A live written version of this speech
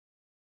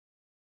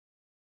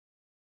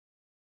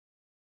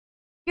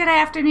Good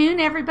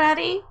afternoon,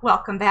 everybody.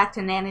 Welcome back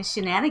to Nanna's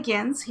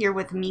Shenanigans here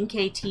with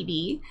Minkay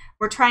TV.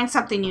 We're trying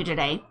something new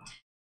today.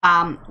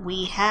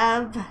 We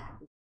have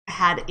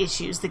had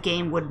issues. The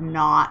game wouldn't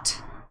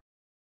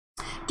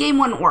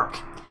work.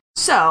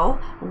 So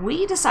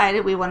we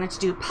decided we wanted to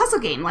do a puzzle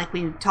game like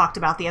we talked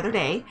about the other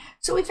day.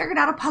 So we figured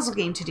out a puzzle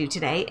game to do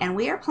today, and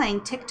we are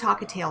playing Tick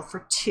Tock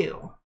for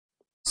 2.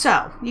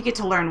 So you get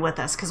to learn with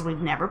us because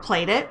we've never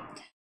played it.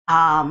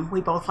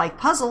 We both like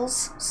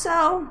puzzles,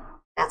 so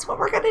that's what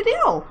we're going to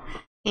do.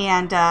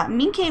 And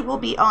Minkay will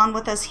be on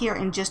with us here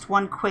in just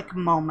one quick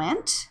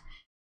moment,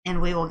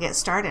 and we will get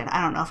started. I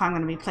don't know if I'm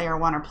going to be player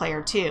 1 or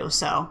player 2,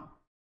 so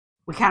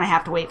we kind of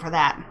have to wait for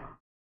that.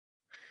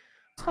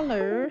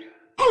 Hello.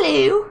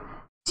 Hello.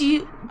 Do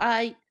you...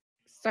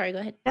 Sorry, go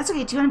ahead. That's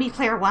okay. Do you want to be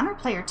player 1 or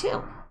player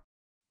 2?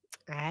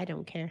 I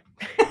don't care.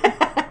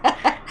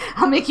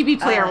 I'll make you be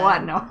player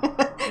 1. No.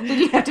 Then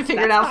you have to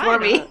figure it out for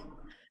me.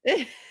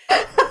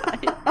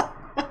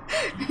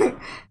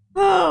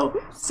 Oh,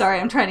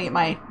 sorry. I'm trying to get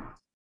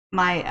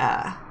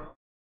my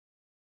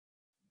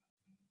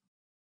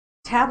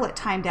tablet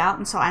timed out,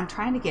 and so I'm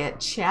trying to get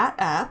chat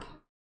up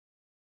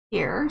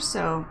here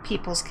so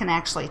peoples can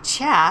actually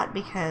chat,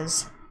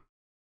 because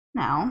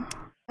no,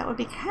 that would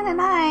be kind of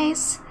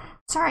nice.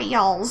 Sorry,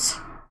 y'alls.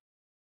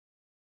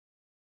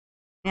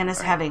 Nanna's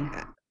having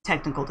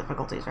technical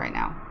difficulties right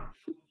now.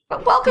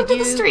 But welcome to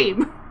the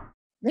stream.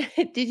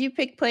 Did you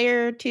pick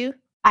player 2?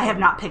 I have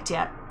not picked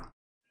yet.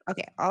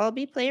 Okay, I'll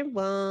be player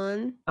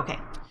 1. Okay.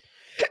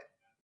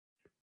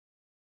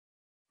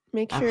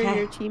 Make sure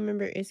your team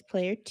member is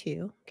player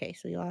 2. Okay,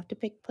 so you'll have to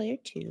pick player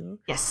 2.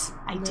 Yes,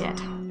 I did.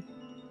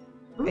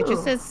 It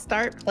just says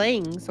start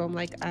playing, so I'm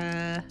like, do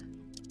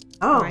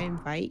I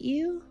invite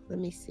you? Let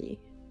me see.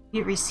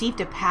 You received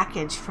a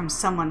package from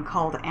someone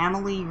called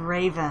Emily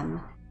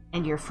Raven,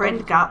 and your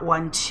friend got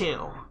one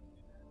too.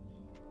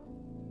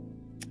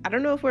 I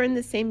don't know if we're in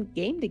the same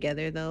game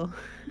together, though.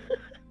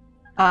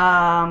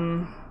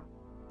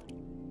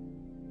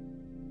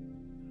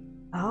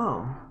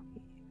 Oh.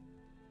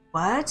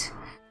 What?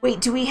 Wait,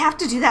 do we have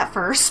to do that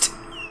first?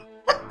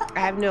 I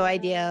have no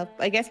idea.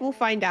 I guess we'll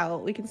find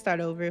out. We can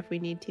start over if we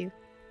need to.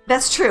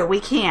 That's true.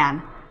 We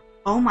can.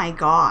 Oh my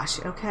gosh.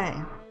 Okay.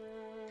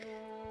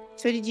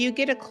 So did you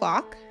get a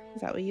clock?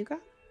 Is that what you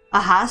got?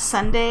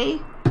 Sunday,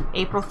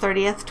 April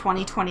 30th,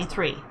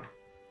 2023.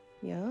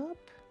 Yup.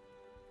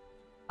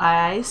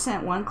 I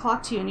sent one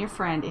clock to you and your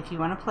friend. If you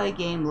want to play a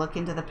game, look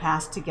into the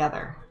past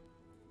together.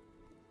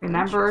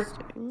 Remember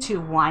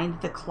to wind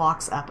the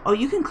clocks up. Oh,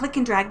 you can click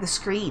and drag the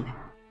screen.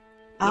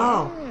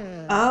 Oh.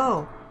 Yeah.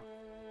 Oh.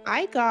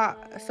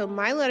 So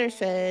my letter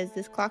says,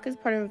 this clock is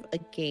part of a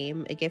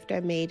game, a gift I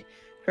made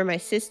for my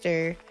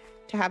sister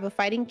to have a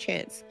fighting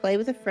chance. Play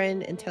with a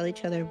friend and tell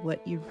each other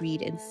what you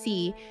read and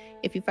see.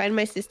 If you find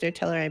my sister,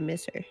 tell her I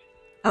miss her.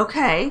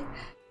 Okay.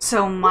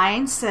 So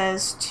mine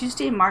says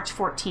Tuesday, March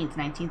 14th,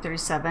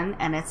 1937,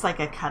 and it's like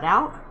a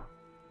cutout.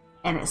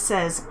 And it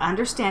says,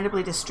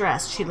 understandably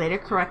distressed, she later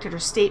corrected her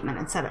statement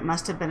and said it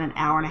must have been an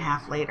hour and a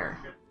half later.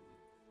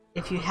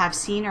 If you have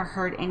seen or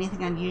heard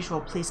anything unusual,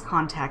 please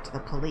contact the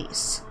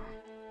police.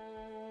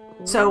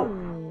 Ooh. So,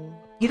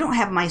 you don't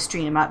have my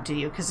stream up, do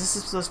you? Because this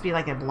is supposed to be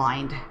like a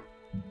blind.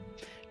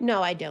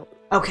 No, I don't.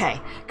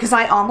 Okay, because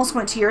I almost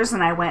went to yours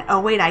and I went,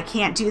 oh wait, I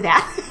can't do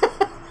that.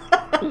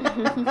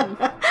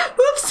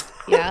 Oops.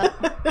 Yeah.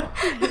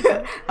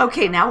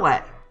 Okay, now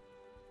what?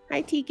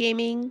 Hi, T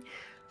Gaming.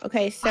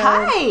 Okay, so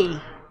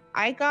hi.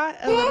 I got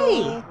a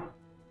little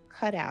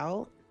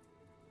cutout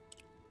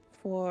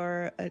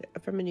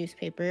from a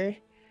newspaper. It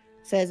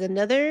says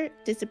another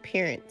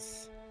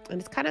disappearance,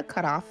 and it's kind of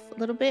cut off a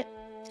little bit.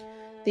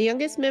 The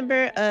youngest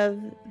member of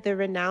the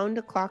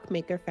renowned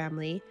clockmaker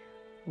family,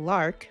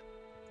 Lark,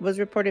 was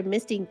reported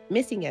missing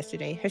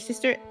yesterday. Her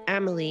sister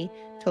Emily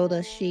told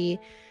us she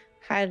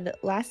had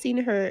last seen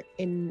her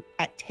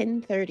at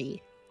 10:30.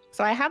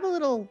 So I have a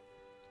little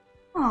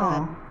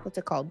what's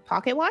it called?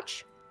 Pocket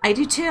watch? I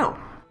do too.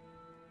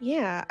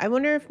 Yeah, I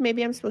wonder if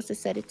maybe I'm supposed to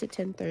set it to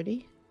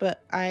 10:30,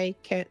 but I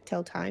can't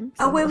tell time.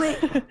 So. Oh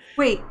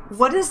wait.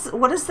 What is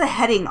the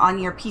heading on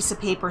your piece of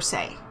paper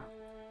say?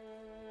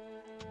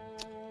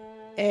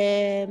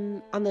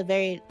 On the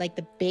very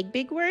the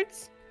big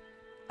words.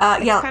 Yeah,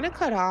 it's kind of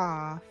cut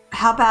off.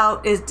 How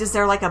about is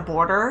there like a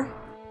border?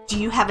 Do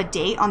you have a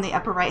date on the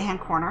upper right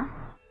hand corner?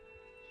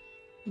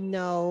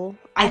 No,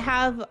 I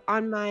have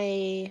on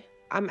my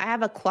I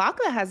have a clock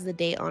that has the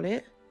date on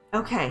it.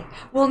 Okay.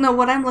 Well, no,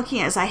 what I'm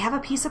looking at is I have a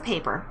piece of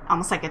paper,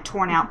 almost like a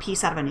torn out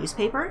piece out of a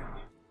newspaper.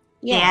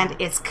 Yeah. And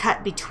it's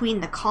cut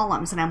between the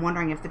columns, and I'm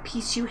wondering if the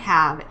piece you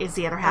have is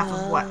the other half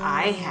of what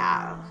I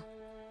have.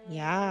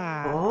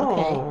 Yeah.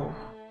 Oh.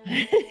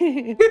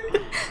 Okay.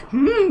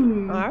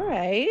 All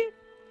right.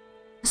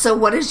 So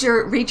what is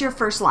read your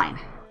first line,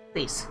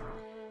 please.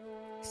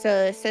 So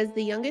it says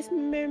the youngest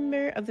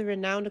member of the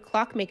renowned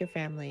clockmaker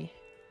family,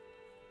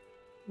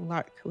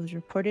 Lark, was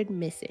reported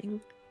missing.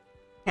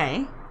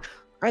 Okay.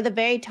 Or the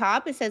very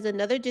top, it says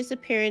another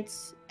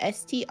disappearance,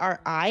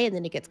 STRI, and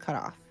then it gets cut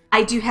off.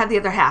 I do have the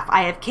other half.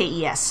 I have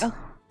KES. Oh.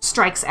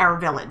 Strikes our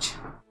village.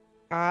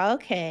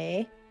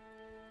 Okay.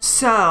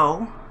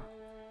 So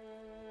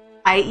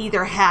I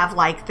either have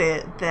like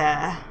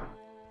the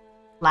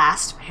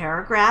last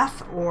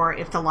paragraph, or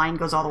if the line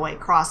goes all the way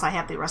across, I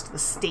have the rest of the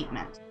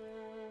statement.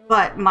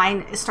 But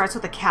mine starts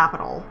with a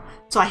capital,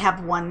 so I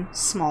have one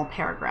small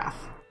paragraph.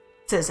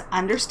 It says,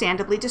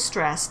 understandably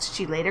distressed,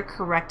 she later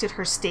corrected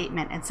her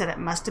statement and said it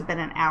must have been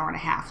an hour and a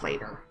half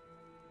later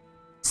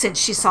since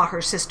she saw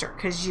her sister,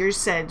 because you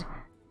said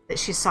that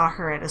she saw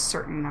her at a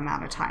certain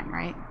amount of time,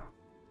 right?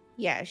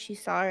 Yeah, she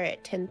saw her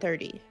at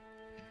 10:30.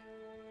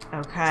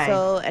 Okay.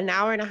 So an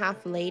hour and a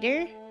half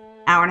later?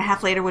 Hour and a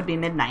half later would be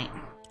midnight.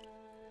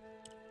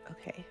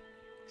 Okay.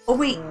 Oh,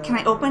 wait. Can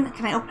I open?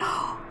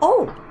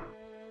 Oh!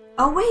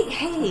 Oh, wait.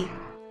 Hey.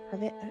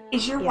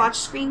 Is your watch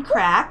screen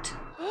cracked?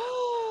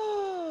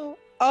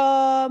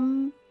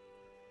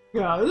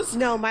 Yes.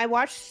 No, my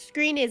watch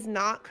screen is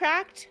not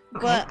cracked,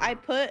 Okay. but I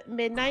put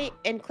midnight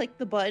and clicked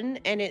the button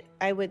and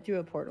I went through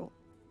a portal.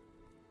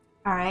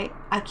 All right.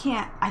 I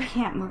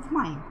can't move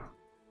mine.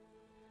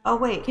 Oh,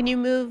 wait. Can you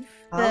move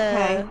the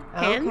hands?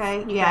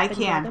 Okay. Yeah, I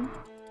can.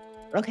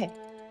 Okay.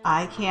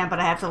 I can, but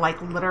I have to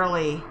like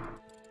literally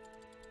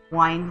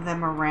wind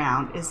them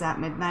around. Is that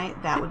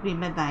midnight? That would be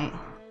midnight.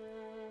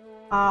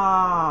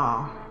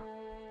 Oh.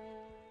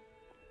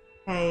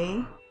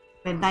 Okay.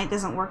 Midnight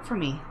doesn't work for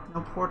me.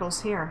 No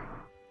portals here.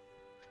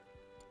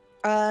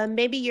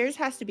 Maybe yours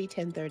has to be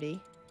 10:30.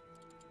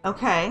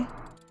 Okay.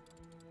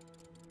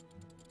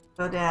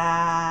 So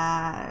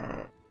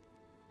that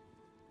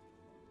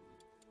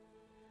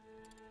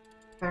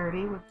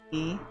 30 would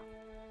be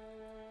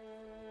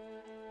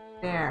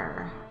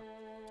there.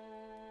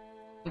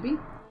 Maybe?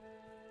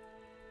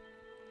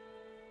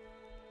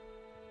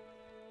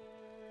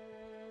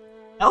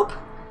 Nope.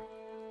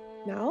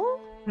 No?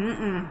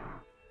 Mm-mm.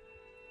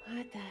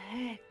 What the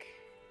heck?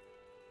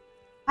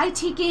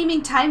 IT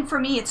gaming time for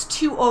me, it's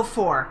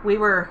 2:04. We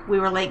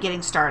were late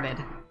getting started.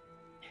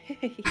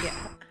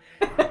 Yeah.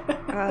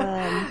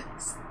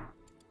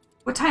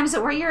 What time is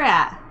it where you're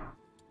at?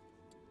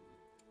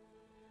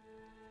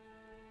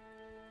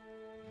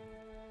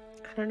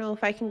 I don't know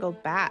if I can go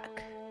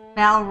back.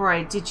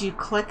 Malroy, did you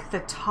click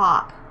the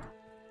top?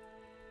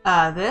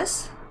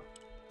 This?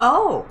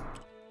 Oh.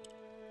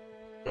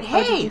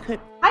 Hey!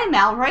 Hi,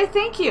 Malroy,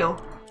 thank you.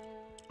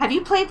 Have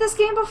you played this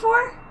game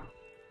before?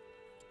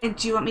 And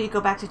do you want me to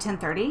go back to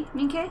 10:30,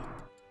 Minkay?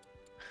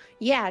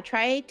 Yeah,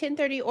 try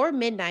 10:30 or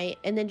midnight,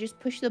 and then just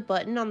push the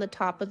button on the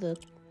top of the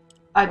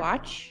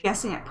watch.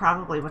 Guessing it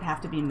probably would have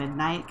to be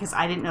midnight, because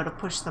I didn't know to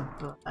push the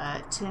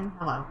button.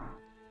 Hello.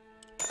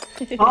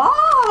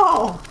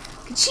 Oh!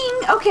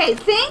 Ka-ching! Okay,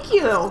 thank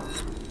you!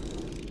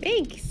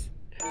 Thanks.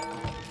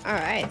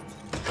 Alright.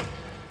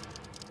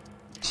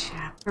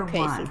 Chapter 1.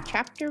 Okay, so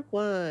Chapter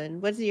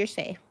 1. What does yours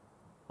say?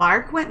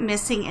 Lark went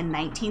missing in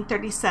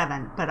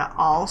 1937, but it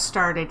all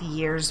started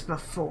years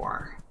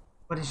before.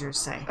 What does yours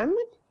say? I'm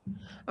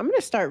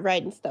gonna start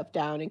writing stuff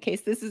down in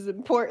case this is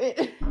important.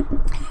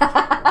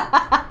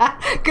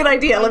 Good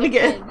idea. Let me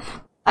get it.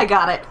 I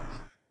got it.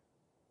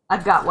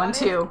 I've got one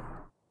too.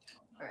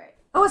 All right.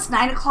 Oh, it's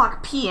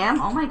 9:00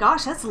 p.m. Oh my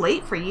gosh, that's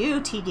late for you,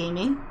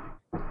 T-Gaming.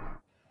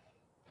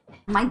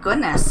 My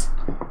goodness.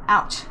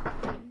 Ouch.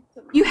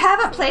 You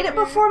haven't played it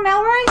before,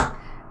 Malroy?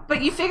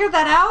 But you figured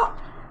that out?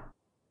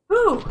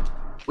 Ooh,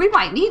 we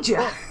might need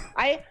you.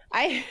 Well,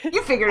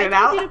 You figured it I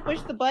out. told you to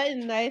push the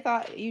button, and I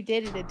thought you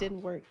did, and it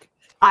didn't work.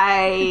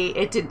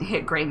 It didn't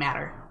hit gray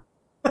matter.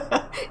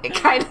 It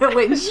kind of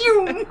went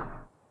zoom.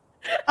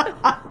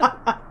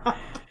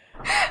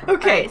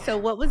 Okay. Right, so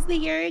what was the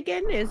year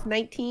again? It was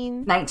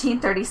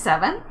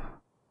 1937.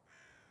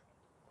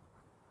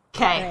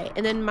 Okay. Right,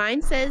 and then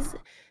mine says,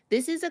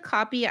 this is a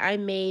copy I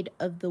made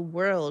of the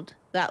world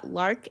that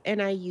Lark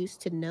and I used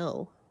to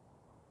know.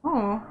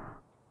 Oh.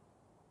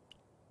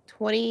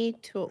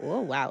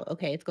 oh wow,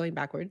 okay, it's going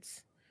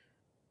backwards.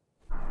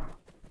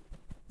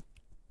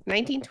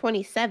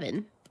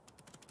 1927.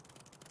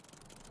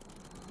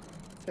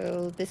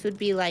 So this would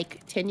be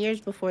like 10 years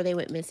before they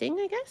went missing,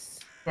 I guess?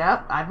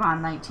 Yep, I'm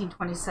on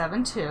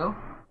 1927 too.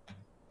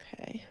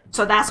 Okay.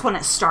 So that's when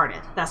it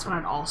started. That's when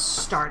it all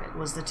started,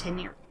 was the 10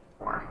 year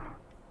before.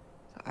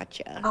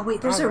 Gotcha. Oh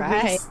wait, there's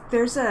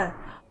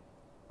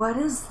what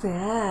is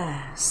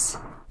this?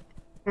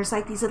 There's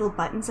like these little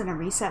buttons and a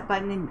reset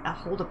button and a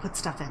hole to put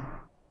stuff in.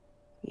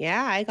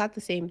 Yeah, I got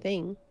the same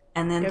thing.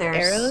 And then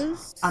there's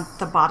arrows on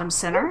the bottom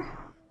center.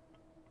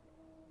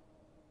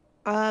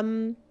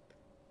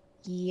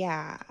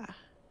 Yeah.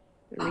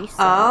 Reset.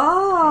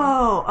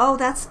 Oh,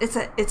 it's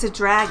a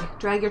drag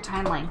your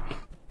timeline.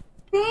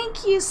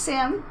 Thank you,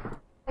 Sim.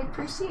 I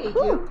appreciate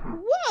you.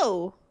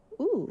 Whoa.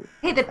 Ooh.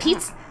 Hey, the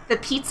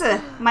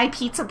pizza. My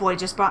pizza boy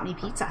just brought me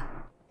pizza.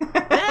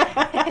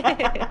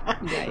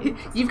 Nice.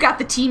 You've got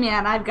the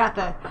T-Man. I've got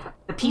the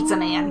pizza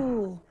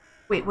man.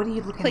 Wait, what are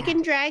you looking at? Click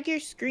and drag your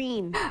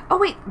screen. Oh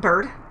wait,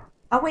 bird.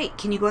 Oh wait,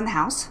 can you go in the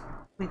house?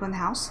 Can we go in the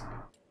house?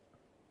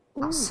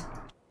 House.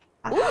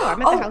 Ooh,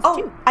 I'm at the house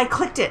too. I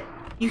clicked it.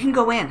 You can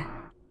go in.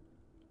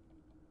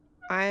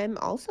 I'm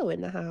also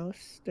in the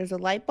house. There's a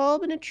light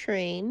bulb and a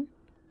train.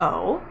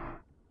 Oh.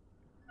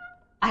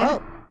 I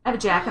have a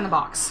Jack in the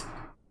Box.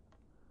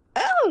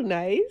 Oh,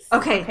 nice.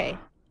 Okay.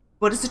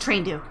 What does the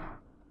train do?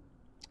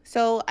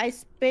 So I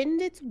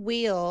spinned its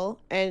wheel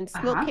and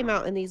smoke came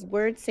out, and these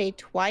words say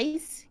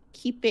twice,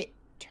 keep it,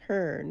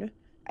 turn.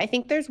 I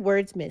think there's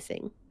words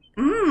missing.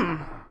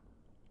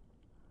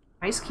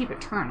 Twice, keep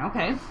it, turn.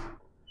 Okay.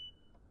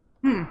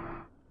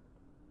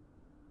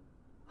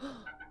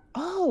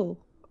 Oh,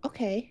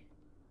 okay.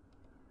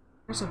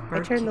 There's a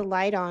bird. I turned the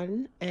light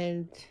on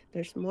and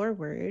there's more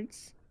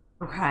words.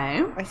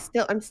 Okay.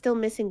 I'm still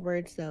missing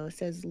words though. It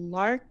says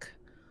lark,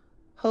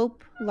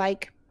 hope,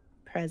 like,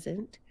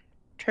 present.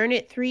 Turn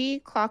it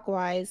 3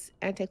 clockwise,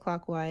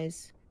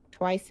 anti-clockwise,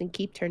 twice, and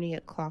keep turning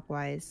it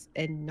clockwise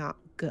and not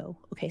go.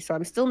 Okay, so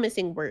I'm still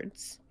missing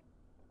words.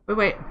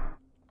 Wait.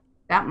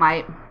 That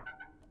might.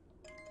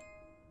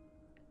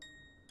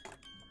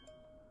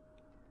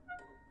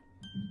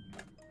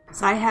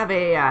 So I have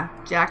a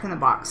Jack in the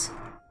Box.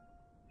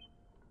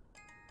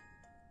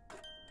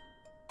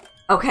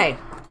 Okay,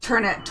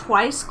 turn it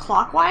twice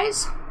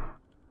clockwise.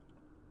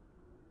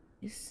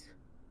 Yes.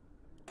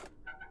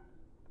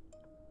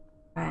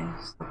 Okay,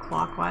 so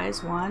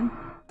clockwise. 1,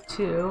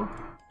 2,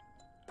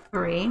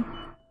 3.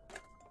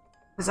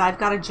 Because I've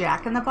got a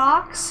Jack in the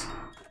Box.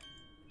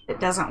 It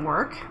doesn't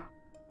work.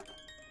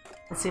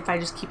 Let's see if I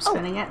just keep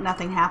spinning it.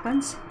 Nothing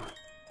happens.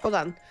 Hold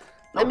on.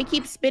 Let me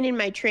keep spinning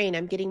my train.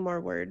 I'm getting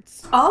more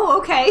words. Oh,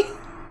 okay.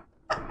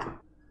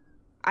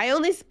 I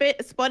only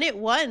spun it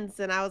once,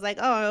 and I was like,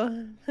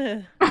 oh.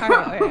 all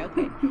right,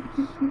 okay.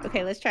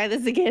 Okay, let's try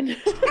this again.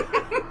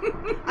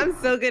 I'm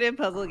so good at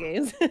puzzle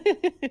games.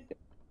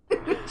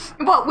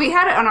 Well, we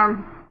had it on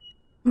our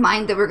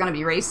mind that we're going to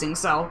be racing,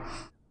 so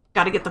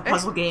got to get the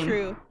puzzle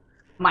game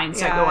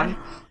mindset going.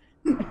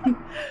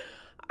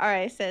 All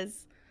right, it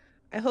says,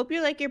 I hope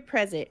you like your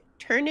present.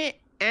 Turn it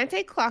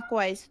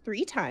anti-clockwise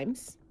 3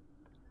 times.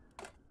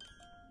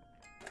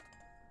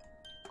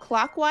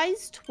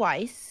 Clockwise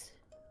twice.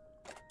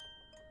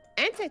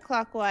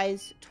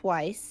 Anti-clockwise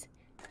twice.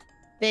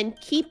 Then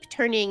keep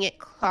turning it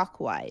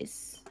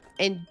clockwise.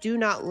 And do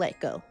not let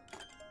go.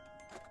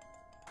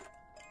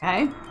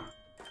 Okay.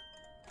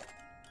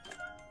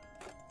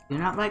 Do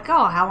not let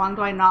go. How long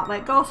do I not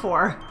let go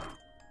for?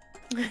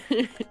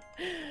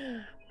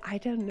 I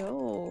don't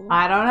know.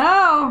 I don't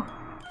know.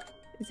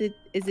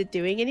 Is it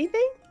doing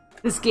anything?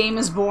 This game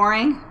is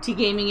boring.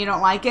 T-gaming, you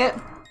don't like it?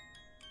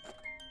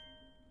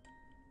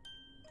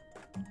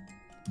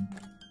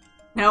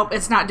 Nope,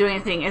 it's not doing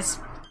anything. It's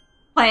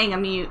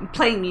playing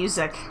playing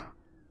music.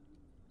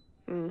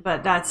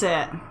 But that's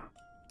it.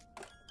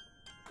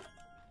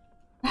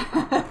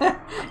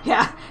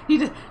 Yeah,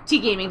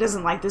 T-gaming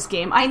doesn't like this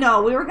game. I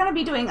know, we were going to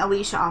be doing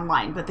Alicia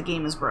Online, but the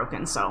game is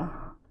broken, so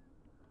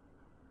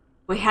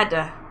we had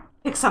to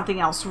pick something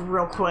else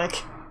real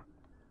quick.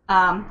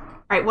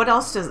 Alright, what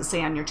else does it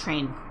say on your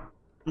train?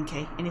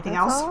 Okay, anything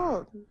else?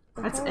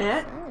 That's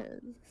it?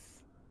 It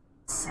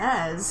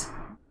says...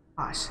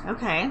 Gosh,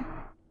 okay.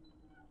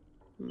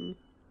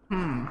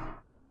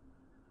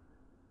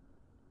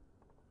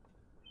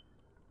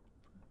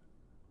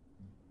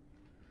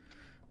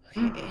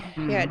 Okay.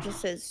 Yeah, it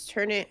just says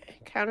turn it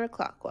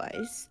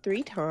counterclockwise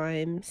 3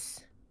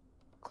 times,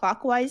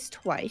 clockwise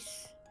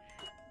twice,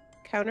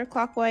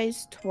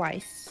 counterclockwise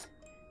twice,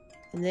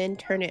 and then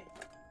turn it,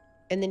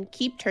 and then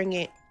keep turning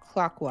it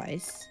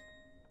clockwise,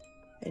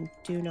 and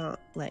do not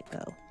let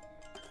go.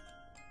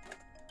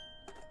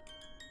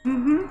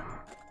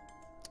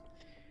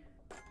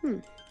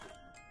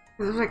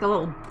 There's like a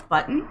little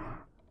button.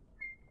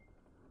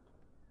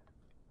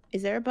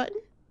 Is there a button?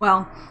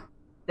 Well,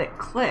 that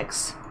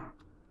clicks.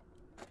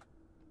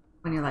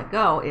 When you let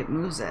go, it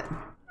moves it.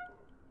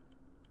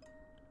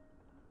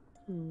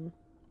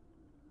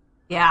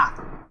 Yeah.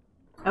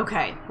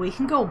 Okay, we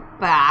can go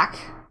back.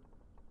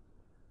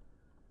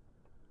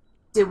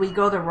 Did we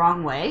go the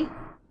wrong way?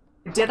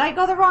 Did I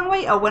go the wrong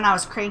way? Oh, when I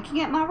was cranking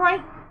it, not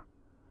right?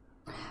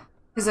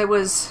 Because I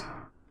was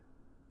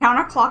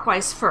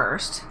counterclockwise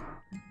first,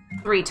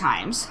 3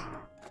 times.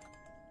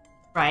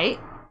 Right?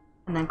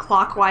 And then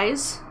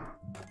clockwise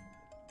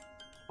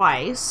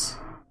twice.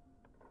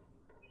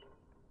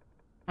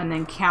 And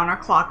then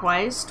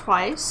counterclockwise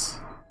twice.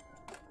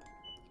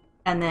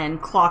 And then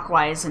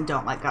clockwise and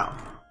don't let go.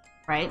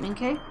 Right,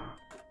 Minkay?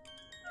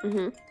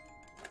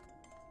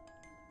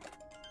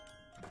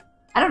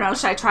 I don't know.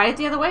 Should I try it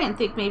the other way and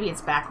think maybe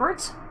it's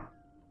backwards?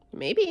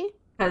 Maybe.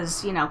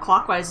 Because, you know,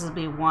 clockwise would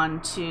be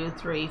 1, 2,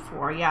 3,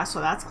 4. Yeah,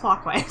 so that's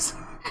clockwise.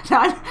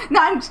 now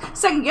I'm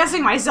second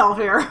guessing myself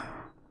here.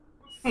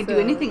 Can I do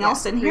anything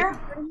else in here?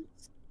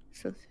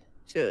 So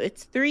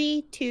it's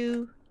 3,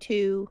 2,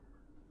 2,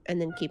 and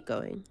then keep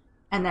going.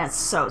 And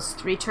that's it's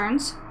 3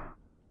 turns.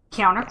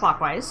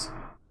 Counterclockwise.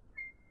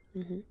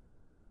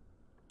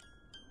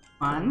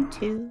 1,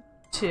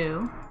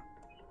 2,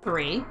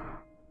 3.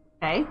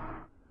 Okay.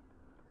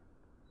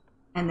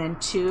 And then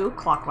 2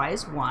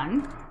 clockwise.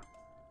 1,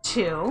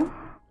 2.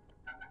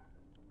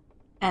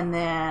 And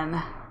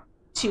then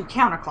 2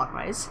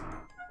 counterclockwise.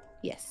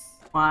 Yes.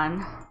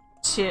 1,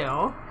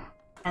 2.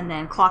 And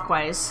then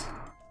clockwise.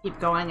 Keep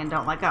going and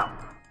don't let go.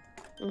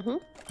 Mm-hmm.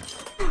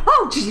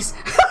 Oh, jeez.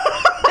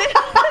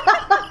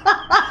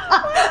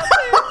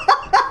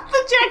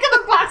 The Jack in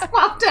the Box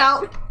popped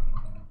out.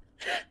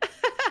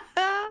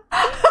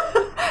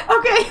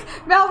 Okay,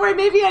 Malroy,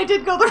 maybe I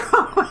did go the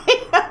wrong way.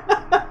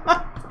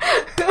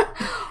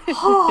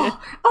 Oh,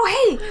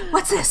 hey,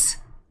 what's this?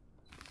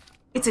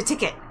 It's a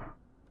ticket.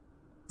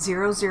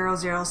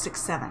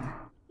 00067.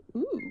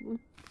 Ooh.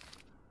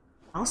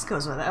 What else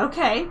goes with it?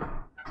 Okay.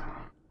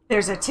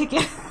 There's a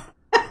ticket.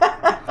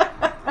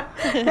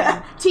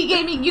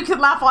 T-gaming, you can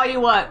laugh all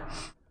you want.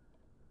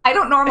 I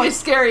don't normally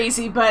scare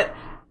easy, but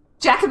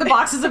Jack in the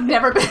Boxes have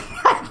never been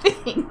my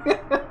thing.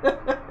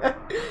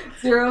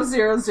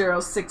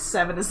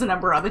 00067 is the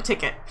number on the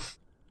ticket.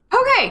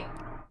 Okay.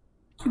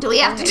 Do we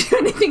have to do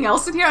anything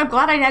else in here? I'm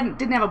glad I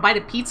didn't have a bite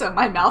of pizza in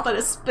my mouth. I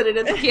just spit it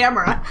in the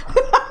camera.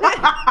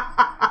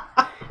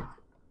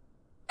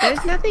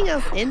 There's nothing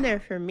else in there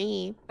for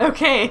me.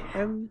 Okay.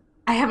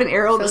 I have an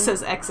arrow that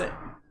says exit.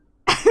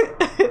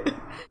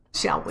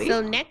 Shall we?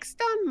 So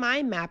next on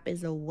my map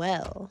is a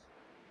well.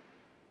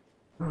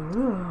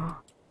 Ooh.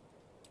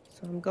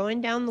 So I'm going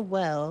down the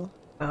well.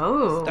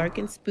 Oh. It's dark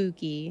and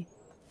spooky.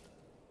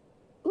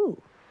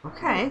 Ooh.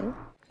 Okay.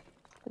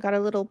 I got a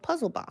little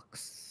puzzle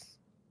box.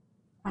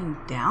 Going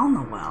down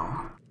the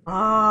well.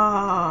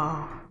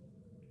 Oh.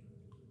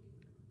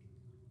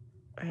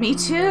 Me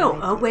too.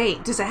 Oh,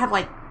 wait. Does it have,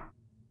 like,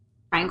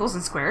 triangles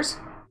and squares?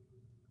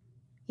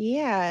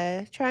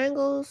 Yeah.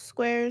 Triangles,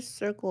 squares,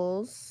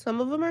 circles.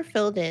 Some of them are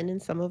filled in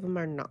and some of them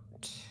are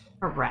not.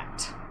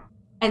 Correct.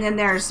 And then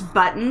there's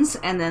buttons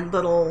and then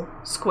little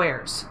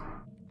squares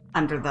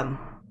under them.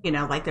 You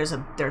know, like I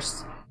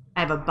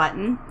have a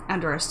button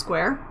under a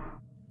square.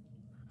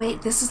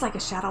 Wait, this is like a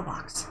shadow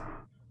box.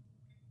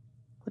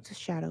 What's a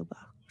shadow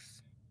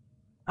box?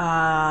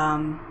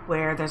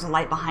 Where there's a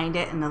light behind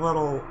it and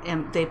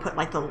they put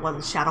like the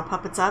little shadow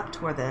puppets up to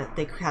where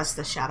they cast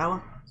the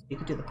shadow. So you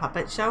could do the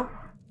puppet show.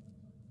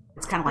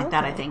 It's kind of like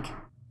that, I think.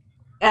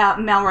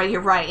 Malroy, you're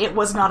right. It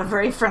was not a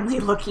very friendly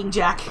looking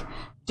Jack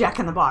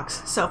in the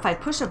Box. So if I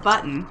push a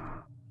button,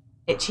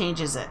 it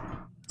changes it.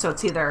 So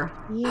it's either...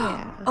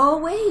 Yeah. Oh,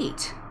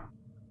 wait.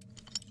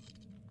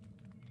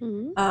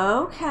 Mm-hmm.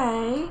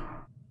 Okay.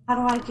 How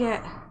do I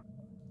get...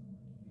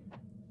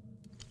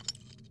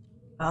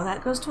 Oh,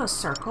 that goes to a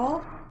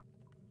circle?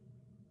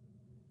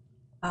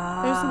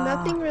 There's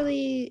nothing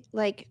really,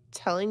 like,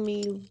 telling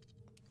me...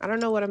 I don't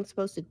know what I'm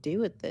supposed to do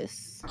with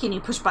this. Can you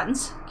push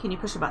buttons? Can you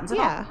push the buttons at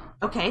all? Yeah.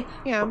 Okay.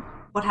 Yeah.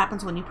 What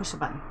happens when you push a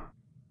button?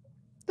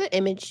 The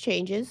image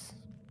changes.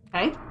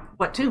 Okay.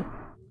 What to?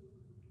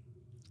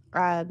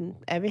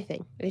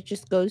 Everything. It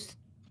just goes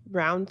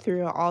round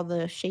through all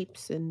the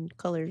shapes and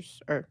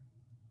colors, or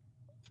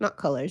not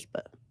colors,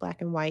 but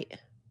black and white.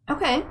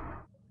 Okay.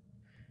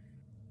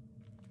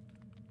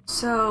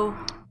 So...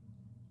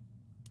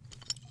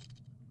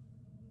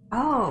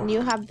 Oh. And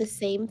you have the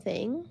same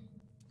thing?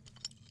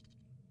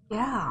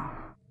 Yeah.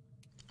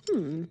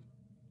 Hmm.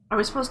 Are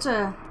we supposed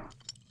to...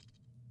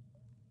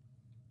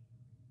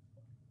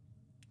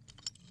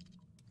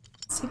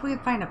 Let's see if we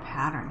can find a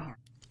pattern here.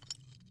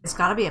 It's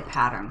got to be a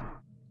pattern.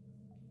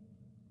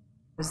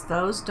 Because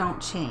those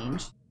don't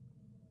change.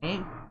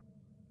 Okay.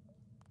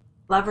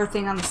 Lever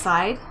thing on the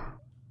side.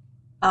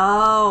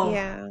 Oh.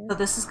 Yeah. So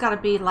this has got to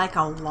be like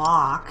a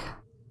lock.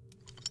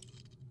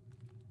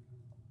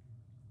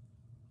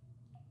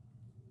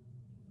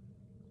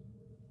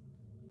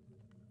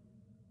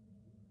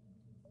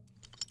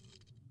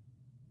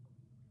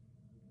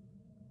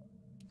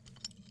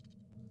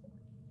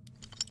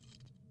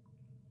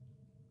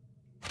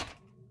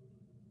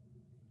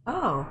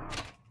 Oh.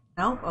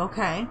 Nope,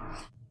 okay.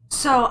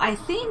 So I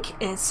think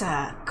it's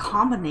a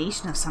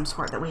combination of some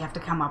sort that we have to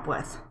come up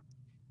with.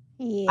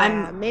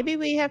 Yeah, maybe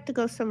we have to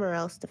go somewhere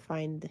else to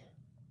find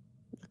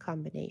the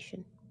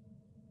combination.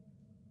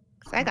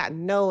 'Cause I got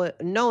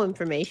no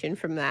information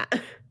from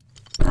that.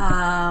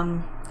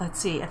 Let's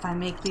see. If I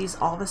make these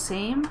all the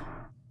same,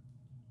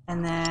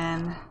 and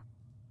then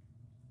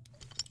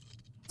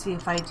see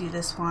if I do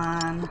this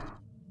one.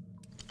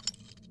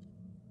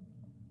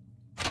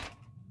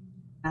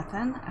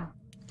 Nothing.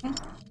 Okay.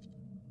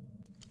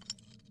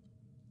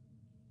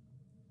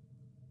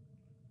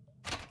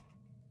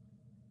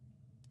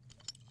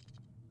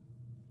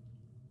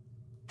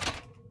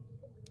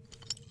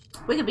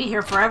 We could be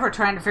here forever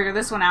trying to figure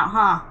this one out,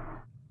 huh?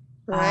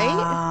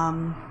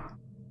 Right?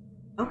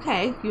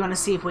 Okay. You want to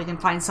see if we can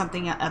find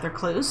something, other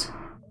clues?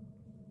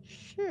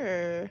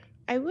 Sure.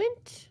 I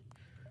went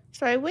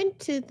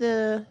to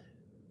the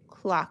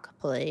clock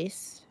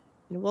place.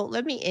 And it won't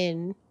let me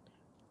in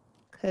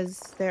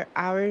because their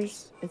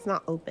hours, it's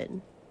not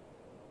open.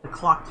 The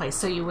clock place.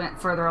 So you went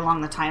further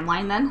along the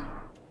timeline then?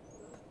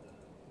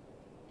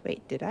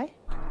 Wait, did I?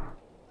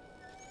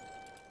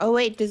 Oh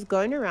wait, does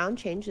going around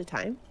change the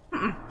time?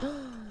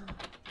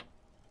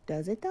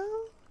 Does it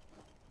though?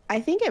 I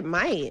think it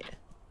might.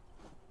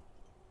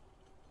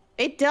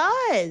 It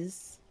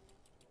does.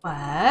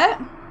 What?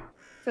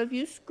 So if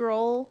you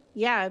scroll,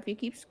 yeah, if you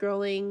keep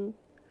scrolling.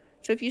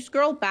 So if you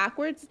scroll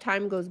backwards, the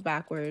time goes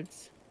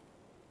backwards.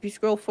 If you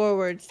scroll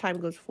forwards, time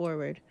goes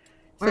forward.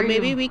 Where So are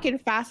maybe you? we can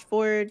fast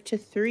forward to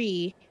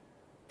 3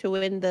 to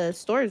when the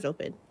store is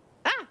open.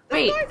 Ah, the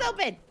Wait. store's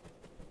open.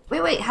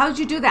 Wait. How did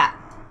you do that?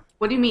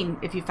 What do you mean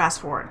if you fast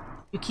forward?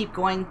 You keep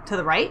going to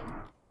the right?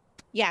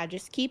 Yeah,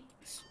 just keep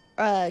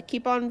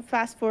on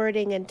fast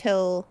forwarding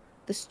until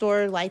the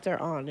store lights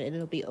are on and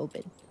it'll be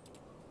open.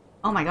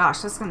 Oh my gosh,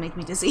 that's gonna make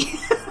me dizzy.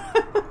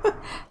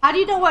 How do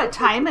you know what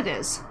time it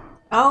is?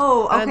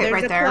 Oh, okay, There's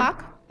right a there.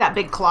 Clock. That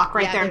big clock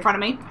right there in front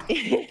of me.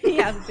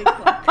 Yeah, the big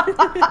clock.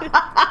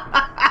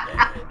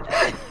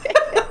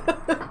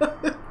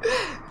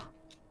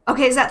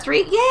 Okay, is that 3?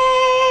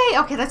 Yay!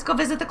 Okay, let's go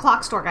visit the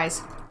clock store,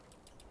 guys.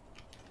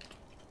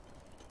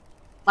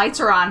 Lights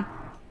are on.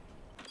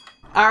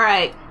 All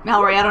right,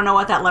 Mallory, I don't know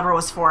what that lever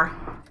was for,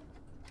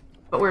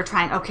 but we're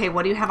trying. Okay,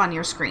 what do you have on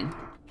your screen?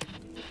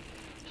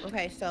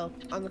 Okay, so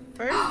on the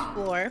first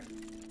floor,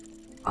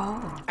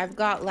 I've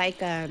got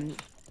like I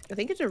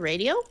think it's a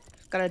radio.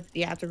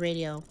 It's a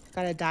radio. It's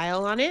got a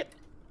dial on it.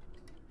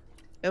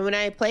 And when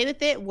I play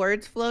with it,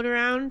 words float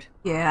around.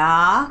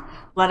 Yeah.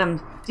 Let him.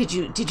 Did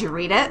you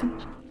read it?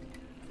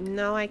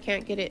 No, I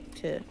can't get it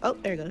to. Oh,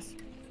 there it goes.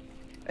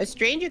 A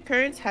strange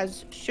occurrence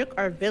has shook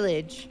our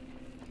village.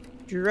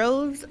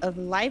 Droves of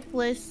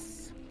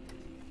lifeless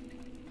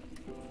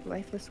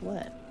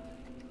what?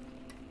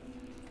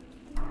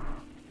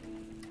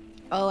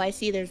 Oh, I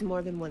see. There's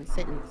more than one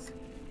sentence.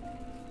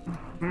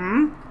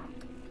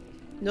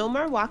 No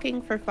more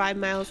walking for 5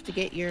 miles to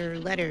get your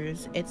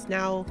letters. It's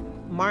now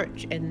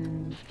March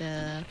and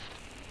an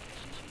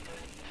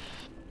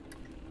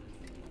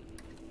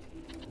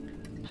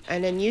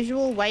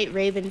unusual white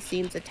raven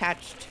seems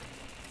attached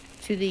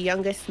to the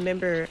youngest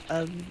member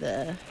of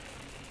the...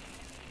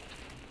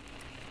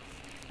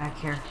 Back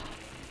here.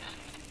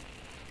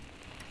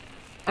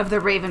 Of the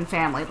Raven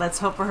family. Let's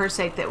hope for her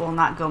sake that will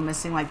not go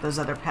missing like those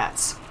other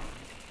pets.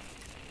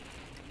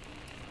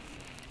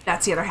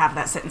 That's the other half of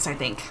that sentence, I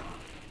think.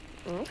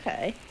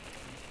 Okay.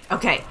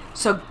 Okay,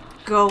 so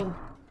go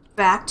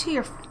back to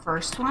your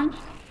first one.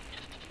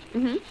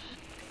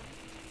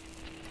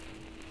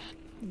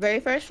 Very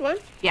first one?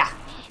 Yeah.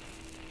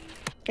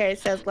 Okay, it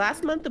says,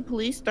 last month the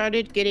police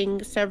started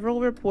getting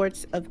several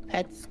reports of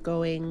pets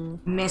going...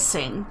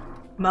 Missing.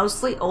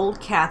 Mostly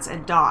old cats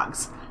and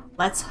dogs.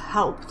 Let's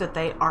hope that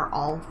they are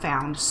all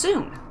found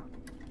soon.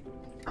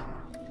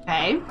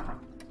 Okay.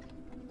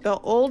 The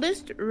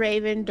oldest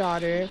Raven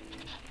daughter,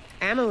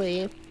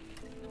 Emily,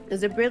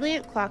 is a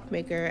brilliant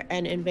clockmaker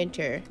and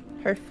inventor.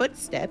 Her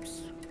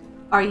footsteps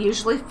are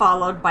usually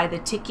followed by the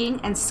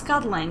ticking and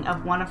scuttling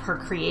of one of her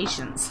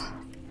creations.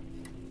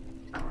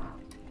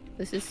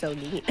 This is so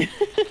neat.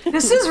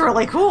 This is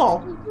really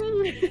cool.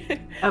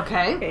 Okay.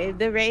 Okay.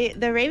 The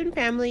Raven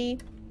family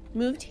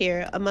moved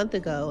here a month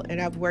ago,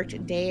 and I've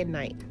worked day and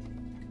night.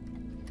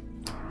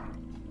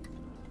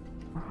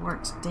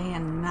 Worked day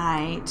and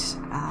night.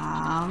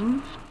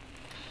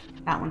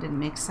 That one didn't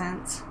make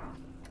sense.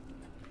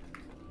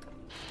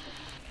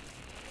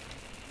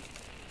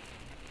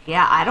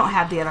 Yeah, I don't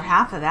have the other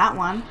half of that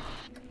one.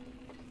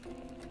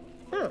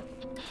 Huh.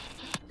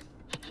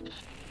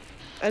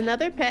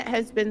 Another pet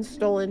has been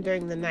stolen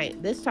during the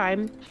night. This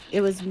time, it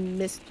was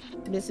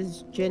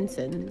Mrs.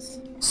 Jensen's.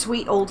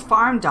 Sweet old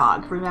farm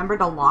dog. Remember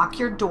to lock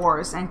your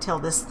doors until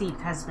this thief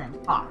has been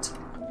caught.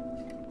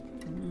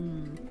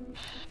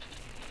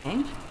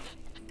 Okay.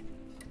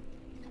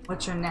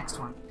 What's your next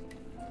one?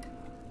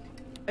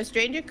 A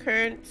strange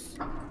occurrence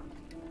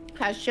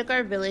has shook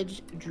our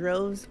village.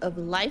 Droves of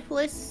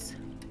lifeless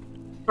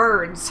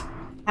birds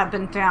have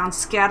been found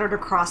scattered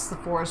across the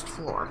forest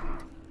floor.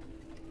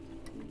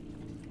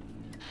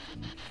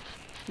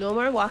 No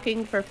more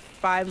walking for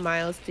 5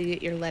 miles to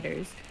get your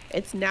letters.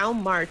 It's now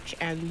March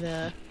and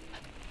the...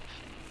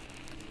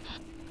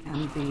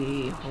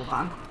 Hold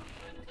on.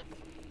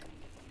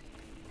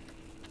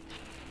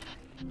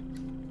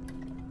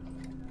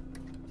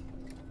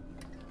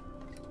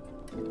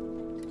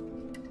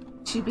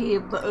 To be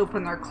able to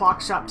open their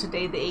clock shop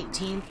today, the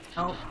 18th.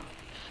 Oh.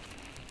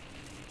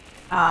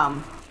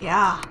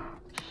 Yeah.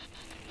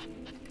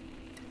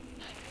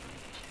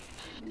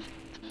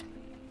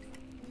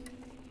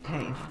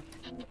 Okay.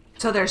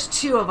 So there's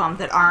 2 of them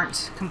that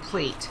aren't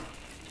complete.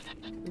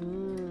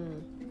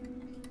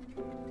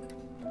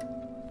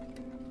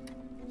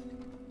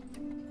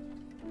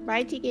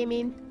 Bye,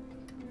 T-Gaming.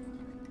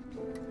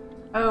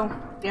 Oh,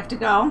 you have to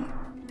go?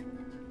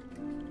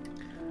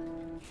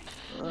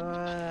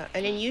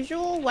 An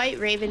unusual white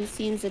raven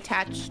seems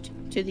attached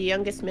to the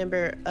youngest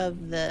member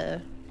of the...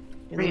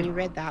 And then you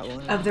read that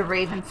one. Of the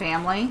Raven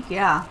family,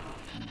 yeah.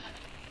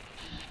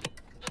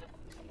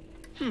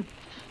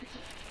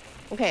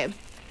 Okay.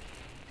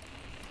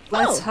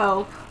 Let's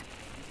hope.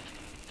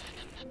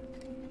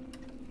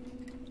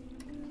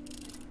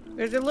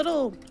 There's a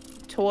little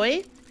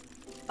toy.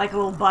 Like a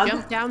little bug?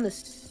 Jump down the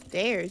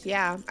stairs,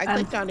 yeah. I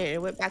clicked on it and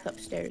it went back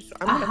upstairs. So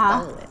I'm gonna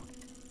follow it.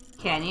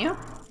 Can you?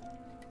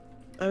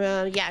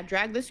 Yeah,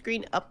 drag the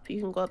screen up.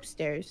 You can go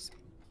upstairs.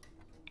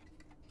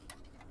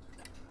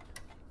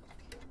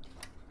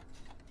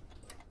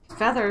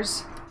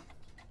 Feathers.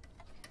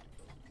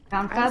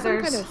 Found I have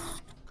some feathers. kind of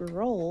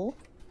scroll.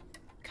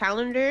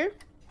 Calendar.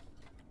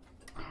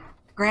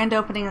 Grand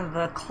opening of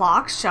the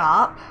clock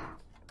shop.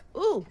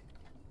 Ooh.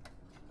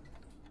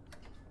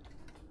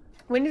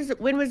 When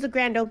was the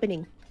grand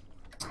opening?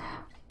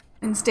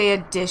 Wednesday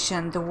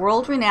edition. The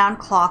world-renowned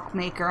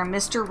clockmaker,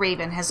 Mr.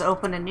 Raven, has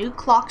opened a new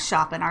clock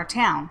shop in our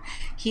town.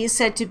 He is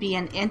said to be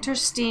an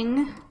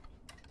interesting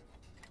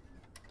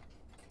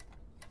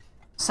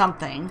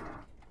something.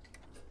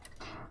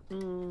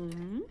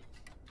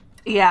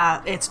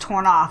 Yeah, it's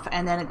torn off,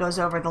 and then it goes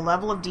over. The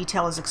level of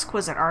detail is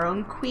exquisite. Our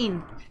own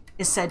queen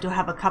is said to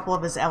have a couple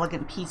of his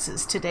elegant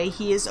pieces. Today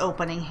he is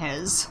opening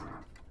his.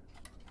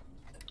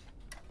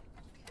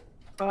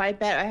 Oh, I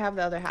bet I have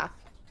the other half.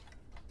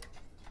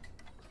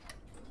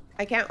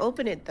 I can't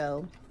open it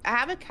though. I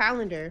have a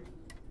calendar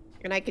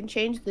and I can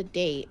change the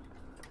date.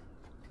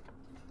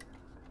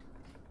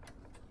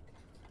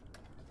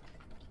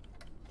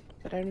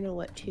 But I don't know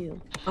what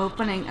to.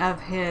 Opening of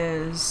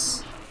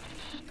his...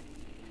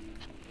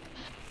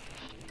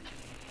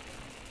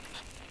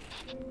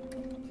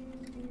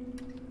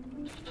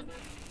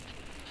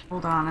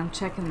 Hold on, I'm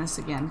checking this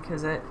again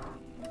because it's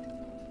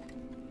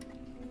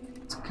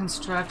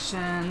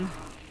construction.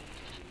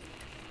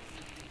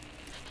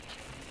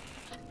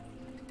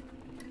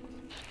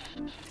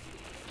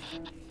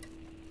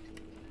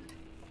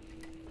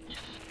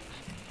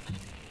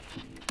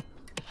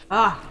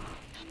 Ah.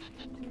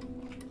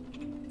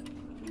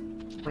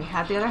 We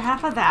had the other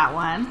half of that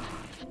one.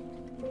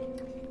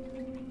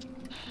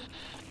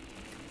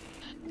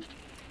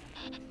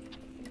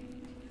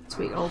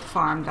 Sweet old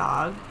farm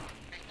dog.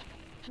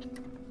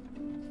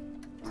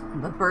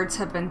 The birds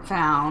have been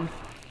found.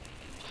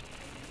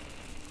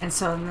 And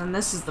so then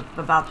this is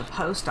about the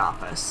post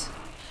office.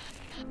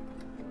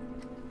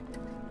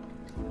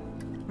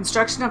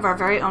 Construction of our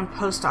very own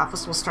post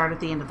office will start at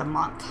the end of the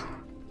month.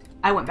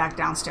 I went back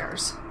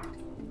downstairs.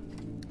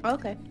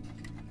 Okay.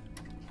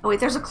 Oh wait,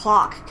 there's a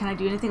clock. Can I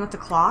do anything with the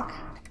clock?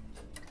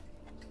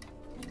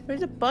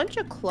 There's a bunch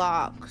of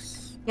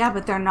clocks. Yeah,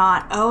 but they're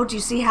not. Oh, do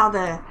you see how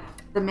the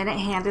minute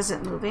hand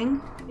isn't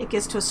moving? It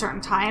gets to a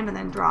certain time and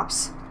then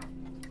drops.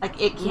 Like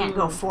it can't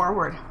go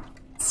forward.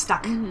 It's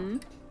stuck.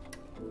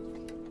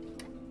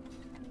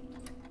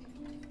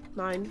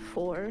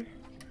 9/4.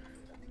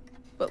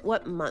 But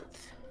what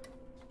month?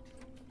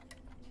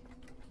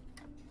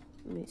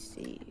 Let me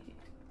see.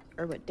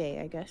 Or what day,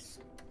 I guess.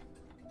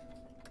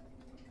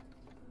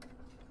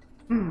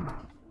 Oh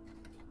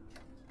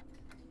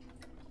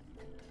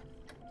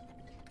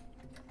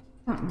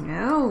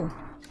no.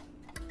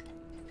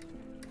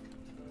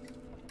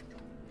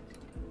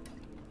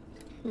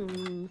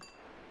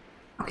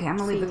 Okay, I'm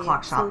gonna leave the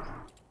clock shop.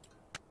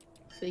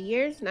 So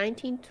year's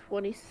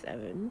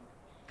 1927.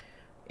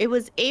 It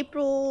was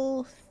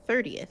April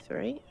 30th,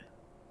 right?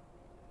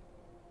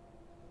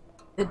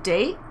 The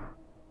date?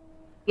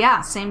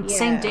 Yeah, same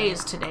day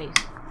as today.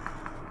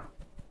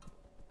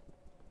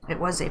 It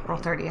was April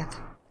 30th.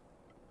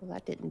 Well,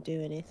 that didn't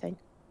do anything.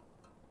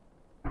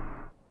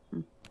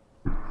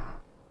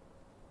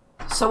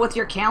 So with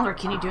your calendar,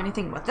 can you do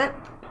anything with it?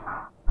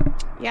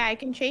 Yeah, I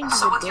can change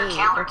the date.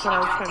 That's what I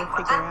was trying to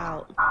figure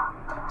out.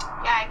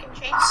 Yeah, I can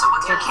change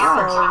the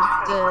calendar.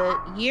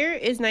 So the year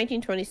is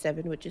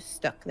 1927, which is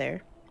stuck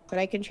there. But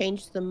I can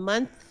change the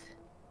month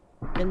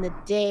and the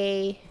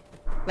day,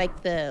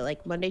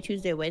 like Monday,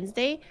 Tuesday,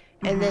 Wednesday,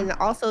 and then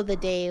also the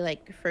day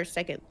like first,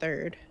 second,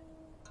 third.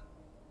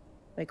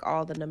 Like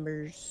all the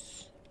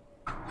numbers.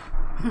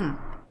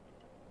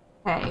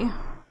 Okay.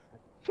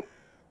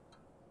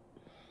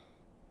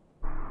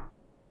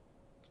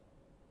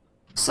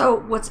 So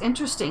what's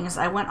interesting is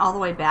I went all the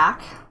way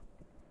back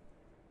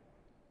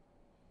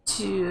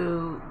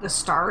to the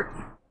start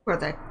where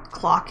the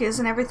clock is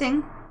and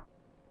everything.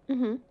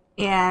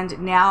 And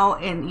now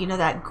you know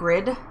that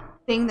grid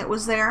thing that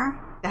was there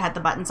that had the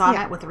buttons on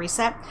it with the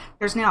reset?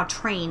 There's now a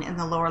train in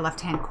the lower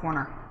left-hand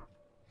corner.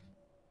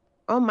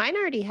 Oh, mine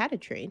already had a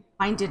train.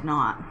 Mine did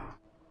not.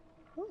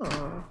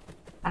 Oh.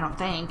 I don't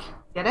think.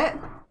 Did it?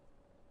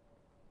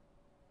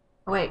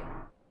 Oh, wait.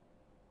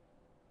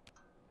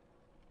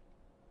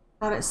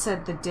 Thought it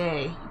said the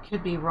day.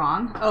 Could be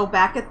wrong. Oh,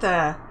 back at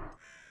the...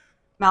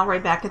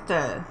 Malroy, back at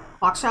the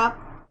clock shop?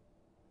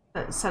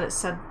 It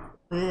said...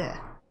 Ugh.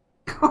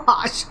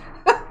 Gosh.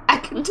 I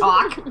can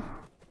talk.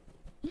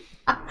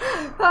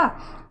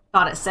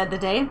 Thought it said the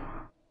day.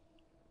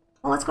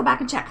 Well, let's go back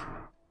and check.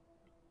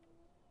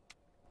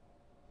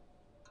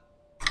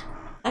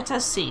 Let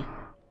us see.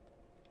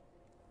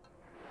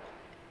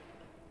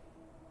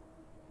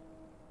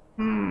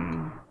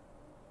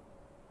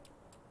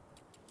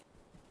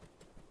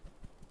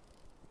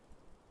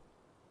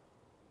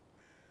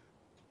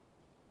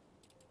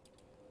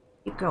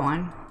 Keep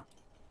going.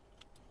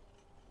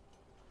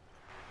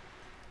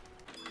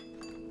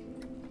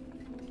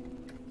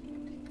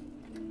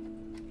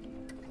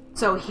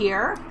 So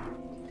here,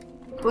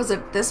 was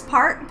it this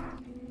part?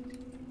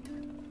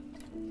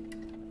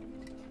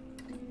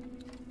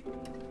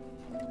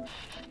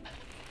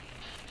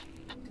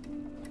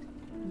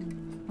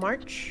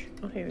 March?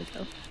 Oh, here we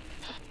go.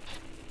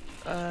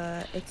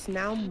 It's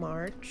now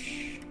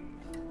March.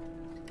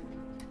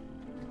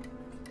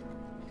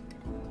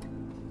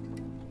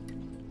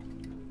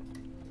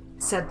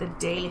 Said the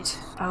date.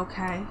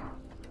 Okay.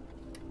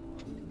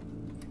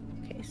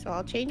 Okay, so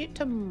I'll change it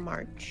to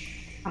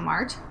March.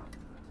 March.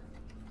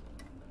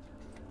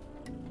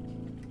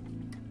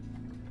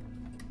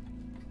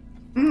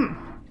 The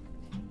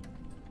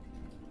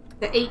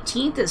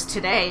 18th is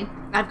today.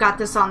 I've got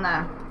this on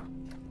the...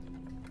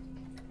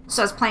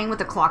 So I was playing with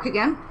the clock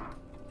again.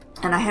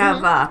 And I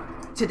have,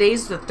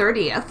 today's the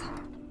 30th.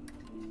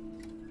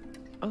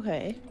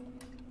 Okay.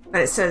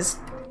 But it says... ...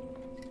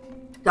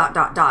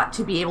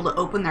 to be able to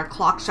open their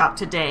clock shop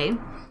today,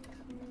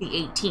 the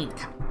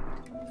 18th.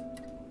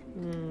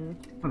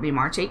 Would be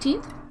March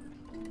 18th?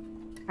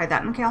 Try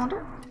that in the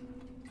calendar.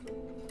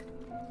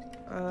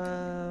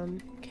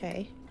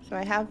 Okay. So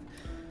I have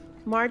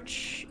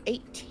March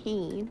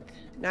 18th.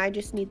 Now I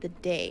just need the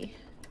day.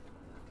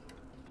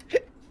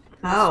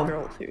 Oh.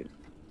 Scroll through.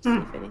 See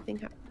if anything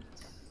happens.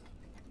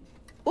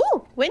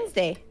 Ooh,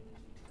 Wednesday.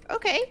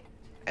 Okay.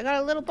 I got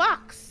a little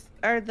box.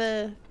 Or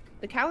the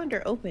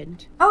calendar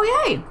opened. Oh,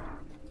 yay.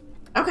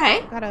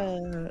 Okay.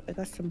 I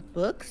got some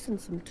books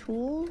and some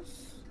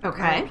tools.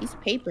 Okay. A piece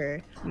of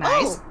paper.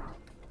 Nice. Oh,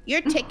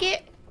 your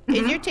ticket?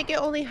 Is your ticket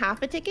only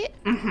half a ticket?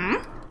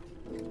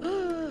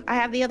 Mm-hmm. I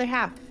have the other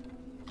half.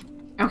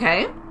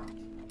 Okay.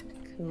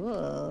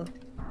 Cool.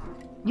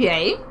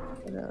 Yay.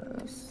 What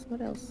else?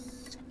 What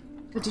else?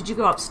 But did you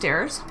go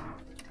upstairs?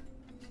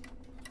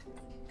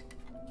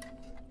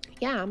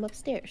 Yeah, I'm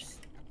upstairs.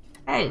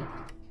 Hey.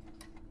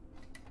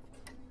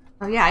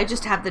 Oh yeah, I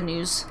just have the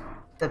news,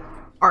 the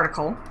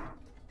article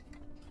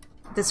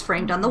that's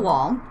framed on the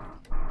wall.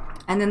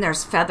 And then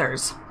there's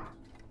feathers.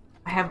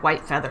 I have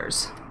white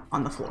feathers